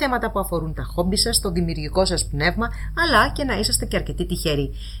 τα θέματα που αφορούν τα χόμπι σας, το δημιουργικό σας πνεύμα, αλλά και να είσαστε και αρκετοί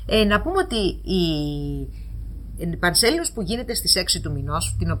τυχεροί. Να πούμε ότι η Πανσέλινος που γίνεται στις 6 του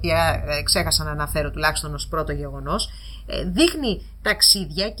μηνός, την οποία ξέχασα να αναφέρω τουλάχιστον ως πρώτο γεγονός, δείχνει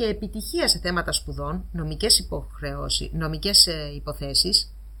ταξίδια και επιτυχία σε θέματα σπουδών, νομικές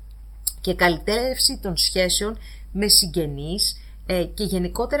υποθέσεις και καλυτέρευση των σχέσεων με συγγενείς και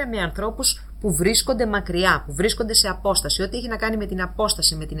γενικότερα με ανθρώπους που βρίσκονται μακριά, που βρίσκονται σε απόσταση. Ό,τι έχει να κάνει με την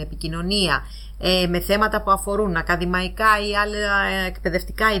απόσταση, με την επικοινωνία, με θέματα που αφορούν ακαδημαϊκά ή άλλα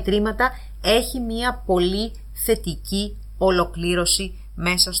εκπαιδευτικά ιδρύματα, έχει μια πολύ θετική ολοκλήρωση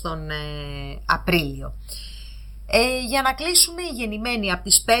μέσα στον Απρίλιο. Για να κλείσουμε, οι γεννημένοι από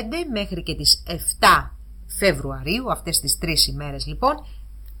τις 5 μέχρι και τις 7 Φεβρουαρίου, αυτές τις 3 ημέρες λοιπόν,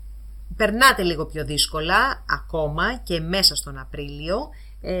 περνάτε λίγο πιο δύσκολα ακόμα και μέσα στον Απρίλιο,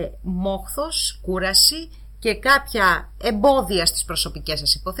 μόχθος, κούραση και κάποια εμπόδια στις προσωπικές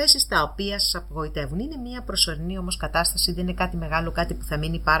σας υποθέσεις, τα οποία σας απογοητεύουν. Είναι μια προσωρινή όμως κατάσταση, δεν είναι κάτι μεγάλο, κάτι που θα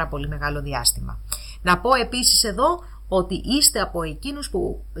μείνει πάρα πολύ μεγάλο διάστημα. Να πω επίσης εδώ ότι είστε από εκείνους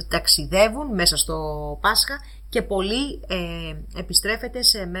που ταξιδεύουν μέσα στο Πάσχα και πολλοί επιστρέφετε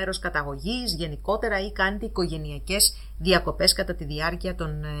σε μέρος καταγωγής γενικότερα ή κάνετε οικογενειακές διακοπές κατά τη διάρκεια των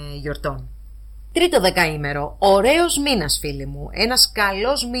γιορτών. Τρίτο δεκαήμερο, ωραίος μήνας φίλοι μου, ένας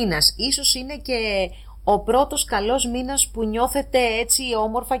καλός μήνας, ίσως είναι και ο πρώτος καλός μήνας που νιώθετε έτσι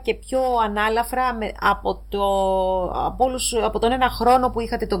όμορφα και πιο ανάλαφρα από τον ένα χρόνο που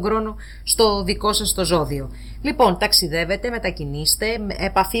είχατε τον χρόνο στο δικό σας το ζώδιο. Λοιπόν, ταξιδεύετε, μετακινήστε,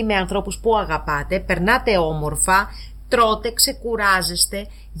 επαφή με ανθρώπους που αγαπάτε, περνάτε όμορφα, τρώτε, ξεκουράζεστε,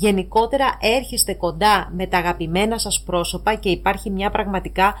 γενικότερα έρχεστε κοντά με τα αγαπημένα σας πρόσωπα και υπάρχει μια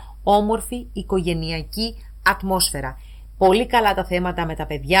πραγματικά όμορφη οικογενειακή ατμόσφαιρα. Πολύ καλά τα θέματα με τα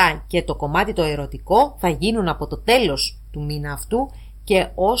παιδιά και το κομμάτι το ερωτικό θα γίνουν από το τέλος του μήνα αυτού και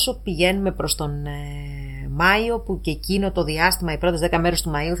όσο πηγαίνουμε προς τον Μάιο, που και εκείνο το διάστημα, οι πρώτες 10 μέρες του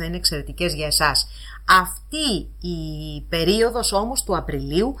Μαΐου θα είναι εξαιρετικές για εσάς. Αυτή η περίοδος όμως του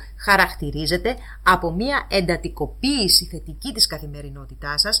Απριλίου χαρακτηρίζεται από μια εντατικοποίηση θετική της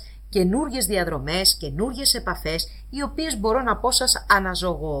καθημερινότητάς σας, καινούργιες διαδρομές, καινούργιες επαφές, οι οποίες μπορώ να πω σας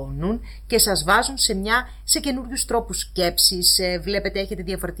αναζωογονούν και σας βάζουν σε καινούριους τρόπους σκέψης, βλέπετε έχετε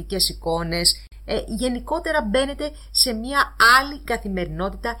διαφορετικές εικόνες, γενικότερα μπαίνετε σε μια άλλη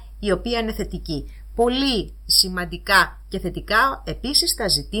καθημερινότητα η οποία είναι θετική. Πολύ σημαντικά και θετικά επίσης τα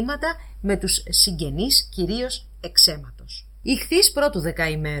ζητήματα με τους συγγενείς, κυρίως εξαίματος. Ιχθύς πρώτου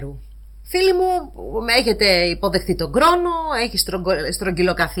δεκαημέρου. Φίλοι μου, έχετε υποδεχτεί τον χρόνο, έχει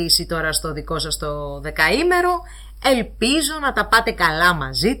στρογγυλοκαθίσει τώρα στο δικό σας το δεκαήμερο. Ελπίζω να τα πάτε καλά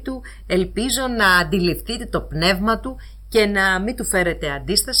μαζί του, ελπίζω να αντιληφθείτε το πνεύμα του και να μην του φέρετε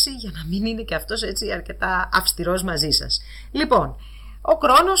αντίσταση για να μην είναι και αυτός έτσι αρκετά αυστηρός μαζί σας. Λοιπόν, ο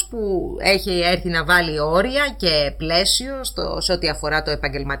χρόνος που έχει έρθει να βάλει όρια και πλαίσιο σε ό,τι αφορά το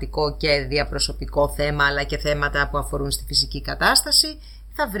επαγγελματικό και διαπροσωπικό θέμα, αλλά και θέματα που αφορούν στη φυσική κατάσταση,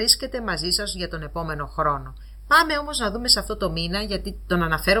 θα βρίσκεται μαζί σας για τον επόμενο χρόνο. Πάμε όμως να δούμε σε αυτό το μήνα, γιατί τον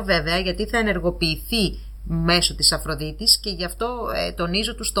αναφέρω βέβαια, γιατί θα ενεργοποιηθεί μέσω της Αφροδίτης και γι' αυτό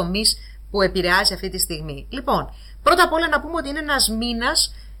τονίζω τους τομείς που επηρεάζει αυτή τη στιγμή. Λοιπόν, πρώτα απ' όλα να πούμε ότι είναι ένας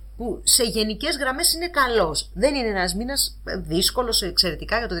μήνας που σε γενικές γραμμές είναι καλός. Δεν είναι ένας μήνας δύσκολος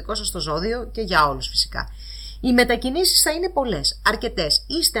εξαιρετικά για το δικό σας το ζώδιο και για όλους φυσικά. Οι μετακινήσεις θα είναι πολλές, αρκετές.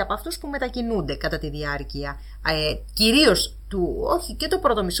 Είστε από αυτούς που μετακινούνται κατά τη διάρκεια, κυρίως όχι και το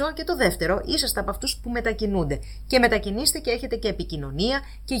πρώτο μισό και το δεύτερο, είσαστε από αυτούς που μετακινούνται. Και μετακινήστε και έχετε και επικοινωνία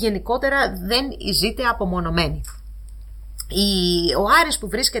και γενικότερα δεν ζείτε απομονωμένοι. Ο Άρης που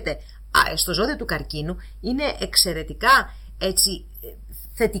βρίσκεται στο ζώδιο του καρκίνου είναι εξαιρετικά έτσι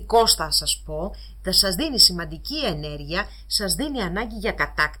θετικός, θα σας πω, θα σας δίνει σημαντική ενέργεια, σας δίνει ανάγκη για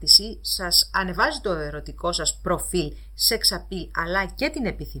κατάκτηση, σας ανεβάζει το ερωτικό σας προφίλ, sex appeal, αλλά και την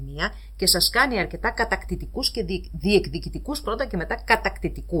επιθυμία και σας κάνει αρκετά κατακτητικούς και διεκδικητικούς πρώτα και μετά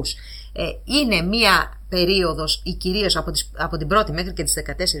κατακτητικούς. Είναι μία περίοδος, ή κυρίως από την 1η μέχρι και τις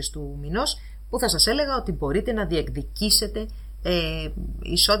 14 του μηνός, που θα σας έλεγα ότι μπορείτε να διεκδικήσετε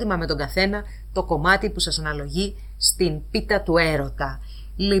εισόδημα με τον καθένα το κομμάτι που σας αναλογεί στην πίτα του έρωτα.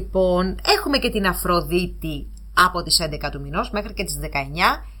 Λοιπόν, έχουμε και την Αφροδίτη από τις 11 του μηνός μέχρι και τις 19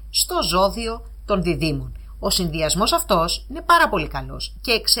 στο ζώδιο των Διδύμων. Ο συνδυασμός αυτός είναι πάρα πολύ καλός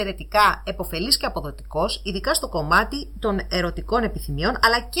και εξαιρετικά επωφελής και αποδοτικός, ειδικά στο κομμάτι των ερωτικών επιθυμιών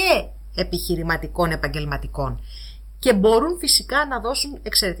αλλά και επιχειρηματικών επαγγελματικών. Και μπορούν φυσικά να δώσουν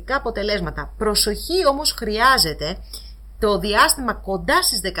εξαιρετικά αποτελέσματα. Προσοχή όμως χρειάζεται το διάστημα κοντά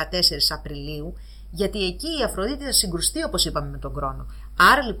στις 14 Απριλίου, γιατί εκεί η Αφροδίτη θα συγκρουστεί, όπως είπαμε, με τον Κρόνο.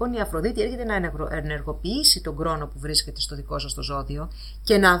 Άρα λοιπόν η Αφροδίτη έρχεται να ενεργοποιήσει τον Κρόνο που βρίσκεται στο δικό σας το ζώδιο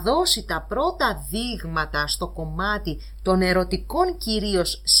και να δώσει τα πρώτα δείγματα στο κομμάτι των ερωτικών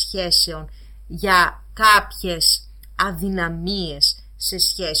κυρίως σχέσεων για κάποιες αδυναμίες σε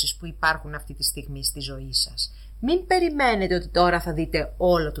σχέσεις που υπάρχουν αυτή τη στιγμή στη ζωή σας. Μην περιμένετε ότι τώρα θα δείτε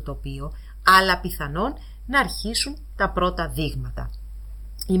όλο το τοπίο, αλλά πιθανόν να αρχίσουν τα πρώτα δείγματα.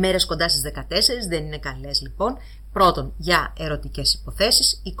 Οι μέρες κοντά στις 14 δεν είναι καλές λοιπόν, πρώτον για ερωτικές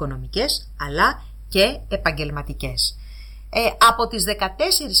υποθέσεις, οικονομικές αλλά και επαγγελματικές. Από τις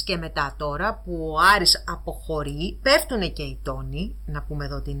 14 και μετά τώρα που ο Άρης αποχωρεί, πέφτουν και οι τόνοι, να πούμε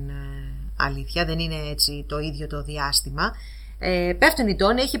εδώ την αλήθεια, δεν είναι έτσι το ίδιο το διάστημα. Πέφτουν οι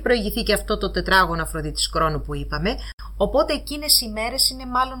τόνοι, έχει προηγηθεί και αυτό το τετράγωνο Αφροδίτης Κρόνου που είπαμε, οπότε εκείνες οι μέρες είναι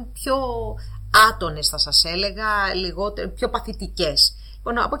μάλλον πιο άτονες θα σας έλεγα, λιγότερο, πιο παθητικές.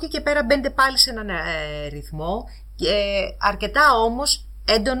 Από εκεί και πέρα μπαίνετε πάλι σε έναν ρυθμό, αρκετά όμως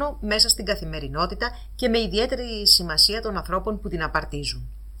έντονο μέσα στην καθημερινότητα και με ιδιαίτερη σημασία των ανθρώπων που την απαρτίζουν.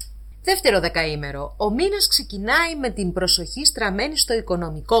 Δεύτερο δεκαήμερο. Ο μήνας ξεκινάει με την προσοχή στραμμένη στο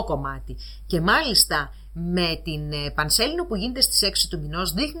οικονομικό κομμάτι και μάλιστα με την πανσέλινο που γίνεται στις 6 του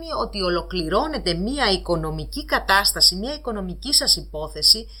μηνός δείχνει ότι ολοκληρώνεται μια οικονομική κατάσταση, μια οικονομική σας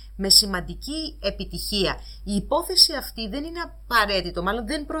υπόθεση με σημαντική επιτυχία. Η υπόθεση αυτή δεν είναι απαραίτητο, μάλλον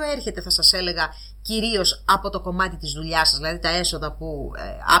δεν προέρχεται θα σας έλεγα κυρίως από το κομμάτι της δουλειάς σας, δηλαδή τα έσοδα που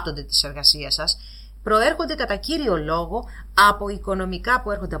άπτονται της εργασίας σας, προέρχονται κατά κύριο λόγο από οικονομικά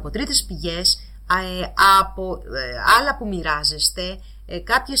που έρχονται από τρίτες πηγές, από άλλα που μοιράζεστε,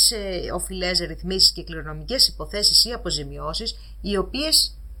 κάποιες οφειλές ρυθμίσεις και κληρονομικές υποθέσεις ή αποζημιώσεις, οι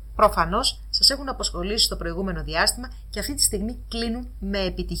οποίες προφανώς σας έχουν απασχολήσει στο προηγούμενο διάστημα και αυτή τη στιγμή κλείνουν με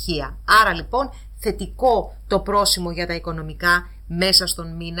επιτυχία. Άρα λοιπόν θετικό το πρόσημο για τα οικονομικά μέσα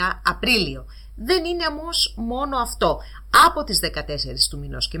στον μήνα Απρίλιο. Δεν είναι όμως μόνο αυτό. Από τις 14 του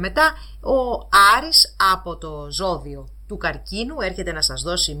μηνός και μετά ο Άρης από το ζώδιο του Καρκίνου έρχεται να σας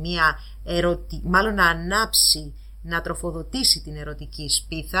δώσει μια μάλλον να ανάψει, να τροφοδοτήσει την ερωτική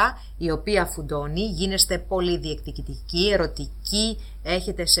σπίθα η οποία φουντώνει, γίνεστε πολύ διεκδικητικοί, ερωτικοί,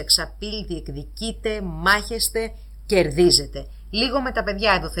 έχετε σεξαπίλ, διεκδικείτε, μάχεστε, κερδίζετε. Λίγο με τα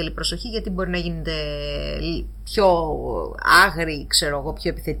παιδιά εδώ θέλει προσοχή γιατί μπορεί να γίνετε πιο άγριοι, πιο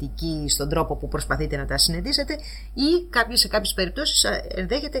επιθετικοί στον τρόπο που προσπαθείτε να τα συναντήσετε ή σε κάποιες περιπτώσεις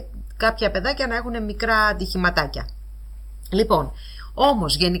ενδέχεται κάποια παιδάκια να έχουν μικρά ατυχηματάκια. Λοιπόν,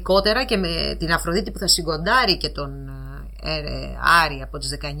 όμως γενικότερα και με την Αφροδίτη που θα συγκοντάρει και τον Άρη από τις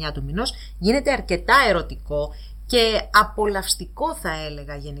 19 του μηνός γίνεται αρκετά ερωτικό και απολαυστικό θα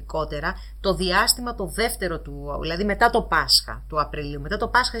έλεγα γενικότερα το διάστημα το δεύτερο του, δηλαδή μετά το Πάσχα του Απριλίου. Μετά το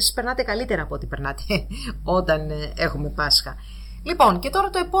Πάσχα εσείς περνάτε καλύτερα από ό,τι περνάτε όταν έχουμε Πάσχα. Λοιπόν, και τώρα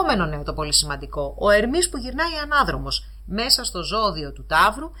το επόμενο νέο το πολύ σημαντικό. Ο Ερμής που γυρνάει ανάδρομος μέσα στο ζώδιο του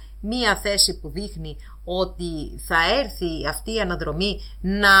Ταύρου, μία θέση που δείχνει ότι θα έρθει αυτή η αναδρομή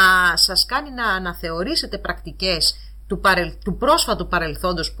να σας κάνει να αναθεωρήσετε πρακτικές του πρόσφατου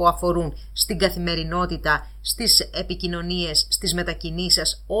παρελθόντος που αφορούν στην καθημερινότητα, στις επικοινωνίες, στις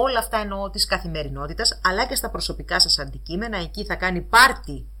μετακινήσεις, όλα αυτά εννοώ της καθημερινότητας, αλλά και στα προσωπικά σας αντικείμενα. Εκεί θα κάνει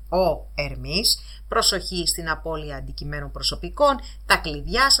πάρτι ο Ερμής, προσοχή στην απώλεια αντικειμένων προσωπικών, τα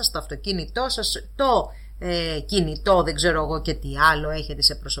κλειδιά σας, το αυτοκίνητό σας, το κινητό, δεν ξέρω εγώ και τι άλλο έχετε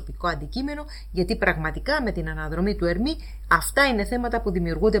σε προσωπικό αντικείμενο, γιατί πραγματικά με την αναδρομή του Ερμή αυτά είναι θέματα που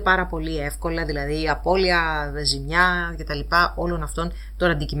δημιουργούνται πάρα πολύ εύκολα, δηλαδή η απώλεια, ζημιά κτλ. Όλων αυτών των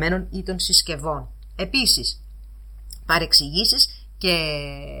αντικειμένων ή των συσκευών. Επίσης, παρεξηγήσεις και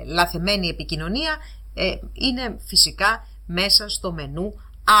λαθεμένη επικοινωνία είναι φυσικά μέσα στο μενού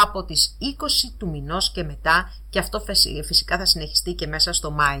από τις 20 του μηνός και μετά, και αυτό φυσικά θα συνεχιστεί και μέσα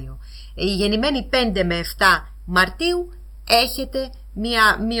στο Μάιο. Οι γεννημένοι 5 με 7 Μαρτίου έχετε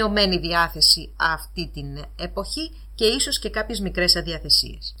μια μειωμένη διάθεση αυτή την εποχή και ίσως και κάποιες μικρές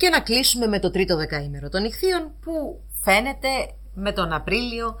αδιαθεσίες. Και να κλείσουμε με το τρίτο δεκαήμερο των Ιχθύων που φαίνεται με τον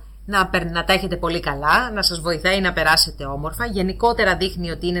Απρίλιο να τα έχετε πολύ καλά, να σας βοηθάει να περάσετε όμορφα. Γενικότερα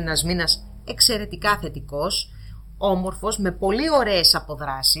δείχνει ότι είναι ένας μήνας εξαιρετικά θετικός, όμορφος, με πολύ ωραίες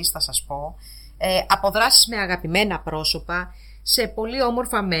αποδράσεις θα σας πω, αποδράσεις με αγαπημένα πρόσωπα, σε πολύ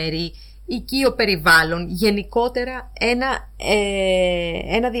όμορφα μέρη, οικείο περιβάλλον, γενικότερα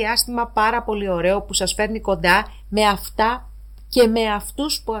ένα διάστημα πάρα πολύ ωραίο που σας φέρνει κοντά με αυτά και με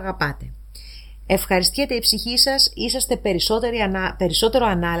αυτούς που αγαπάτε. Ευχαριστιέται η ψυχή σας, είσαστε περισσότερο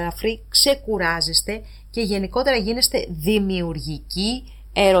ανάλαφροι, ξεκουράζεστε και γενικότερα γίνεστε δημιουργικοί,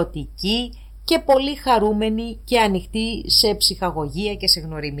 ερωτικοί και πολύ χαρούμενοι και ανοιχτοί σε ψυχαγωγία και σε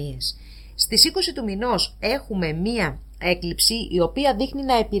γνωριμίες. Στις 20 του μηνός έχουμε μία έκλειψη η οποία δείχνει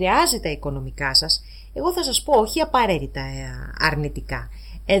να επηρεάζει τα οικονομικά σας. Εγώ θα σας πω όχι απαραίτητα αρνητικά.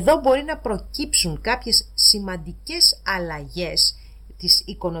 Εδώ μπορεί να προκύψουν κάποιες σημαντικές αλλαγές της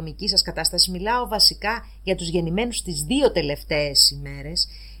οικονομικής σας κατάστασης. Μιλάω βασικά για τους γεννημένους τις 2 τελευταίες ημέρες,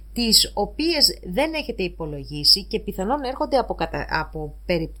 τις οποίες δεν έχετε υπολογίσει και πιθανόν έρχονται από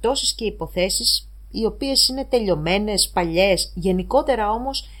περιπτώσεις και υποθέσεις οι οποίες είναι τελειωμένες, παλιές. Γενικότερα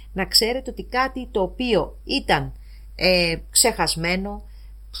όμως να ξέρετε ότι κάτι το οποίο ήταν ξεχασμένο,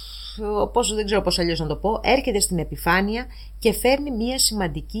 δεν ξέρω πώς αλλιώς να το πω, έρχεται στην επιφάνεια και φέρνει μια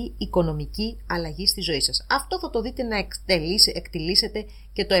σημαντική οικονομική αλλαγή στη ζωή σας. Αυτό θα το δείτε να εκτιλήσετε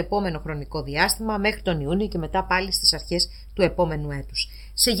και το επόμενο χρονικό διάστημα μέχρι τον Ιούνιο και μετά πάλι στις αρχές του επόμενου έτους.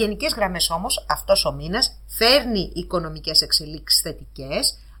 Σε γενικές γραμμές όμως αυτός ο μήνας φέρνει οικονομικές εξελίξεις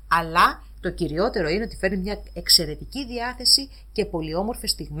θετικές, αλλά το κυριότερο είναι ότι φέρνει μια εξαιρετική διάθεση και πολύ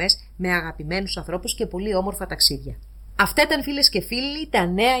όμορφες στιγμές με αγαπημένους ανθρώπους και πολύ όμορφα ταξίδια. Αυτά ήταν, φίλες και φίλοι, τα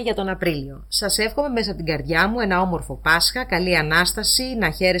νέα για τον Απρίλιο. Σας εύχομαι μέσα από την καρδιά μου ένα όμορφο Πάσχα, καλή Ανάσταση,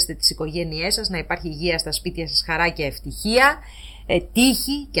 να χαίρεστε τις οικογένειές σας, να υπάρχει υγεία στα σπίτια σας, χαρά και ευτυχία,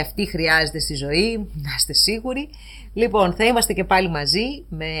 τύχη, και αυτή χρειάζεται στη ζωή, να είστε σίγουροι. Λοιπόν, θα είμαστε και πάλι μαζί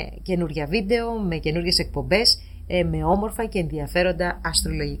με καινούργια βίντεο, με καινούργιες εκπομπές, με όμορφα και ενδιαφέροντα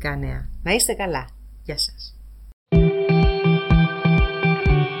αστρολογικά νέα. Να είστε καλά. Γεια σας.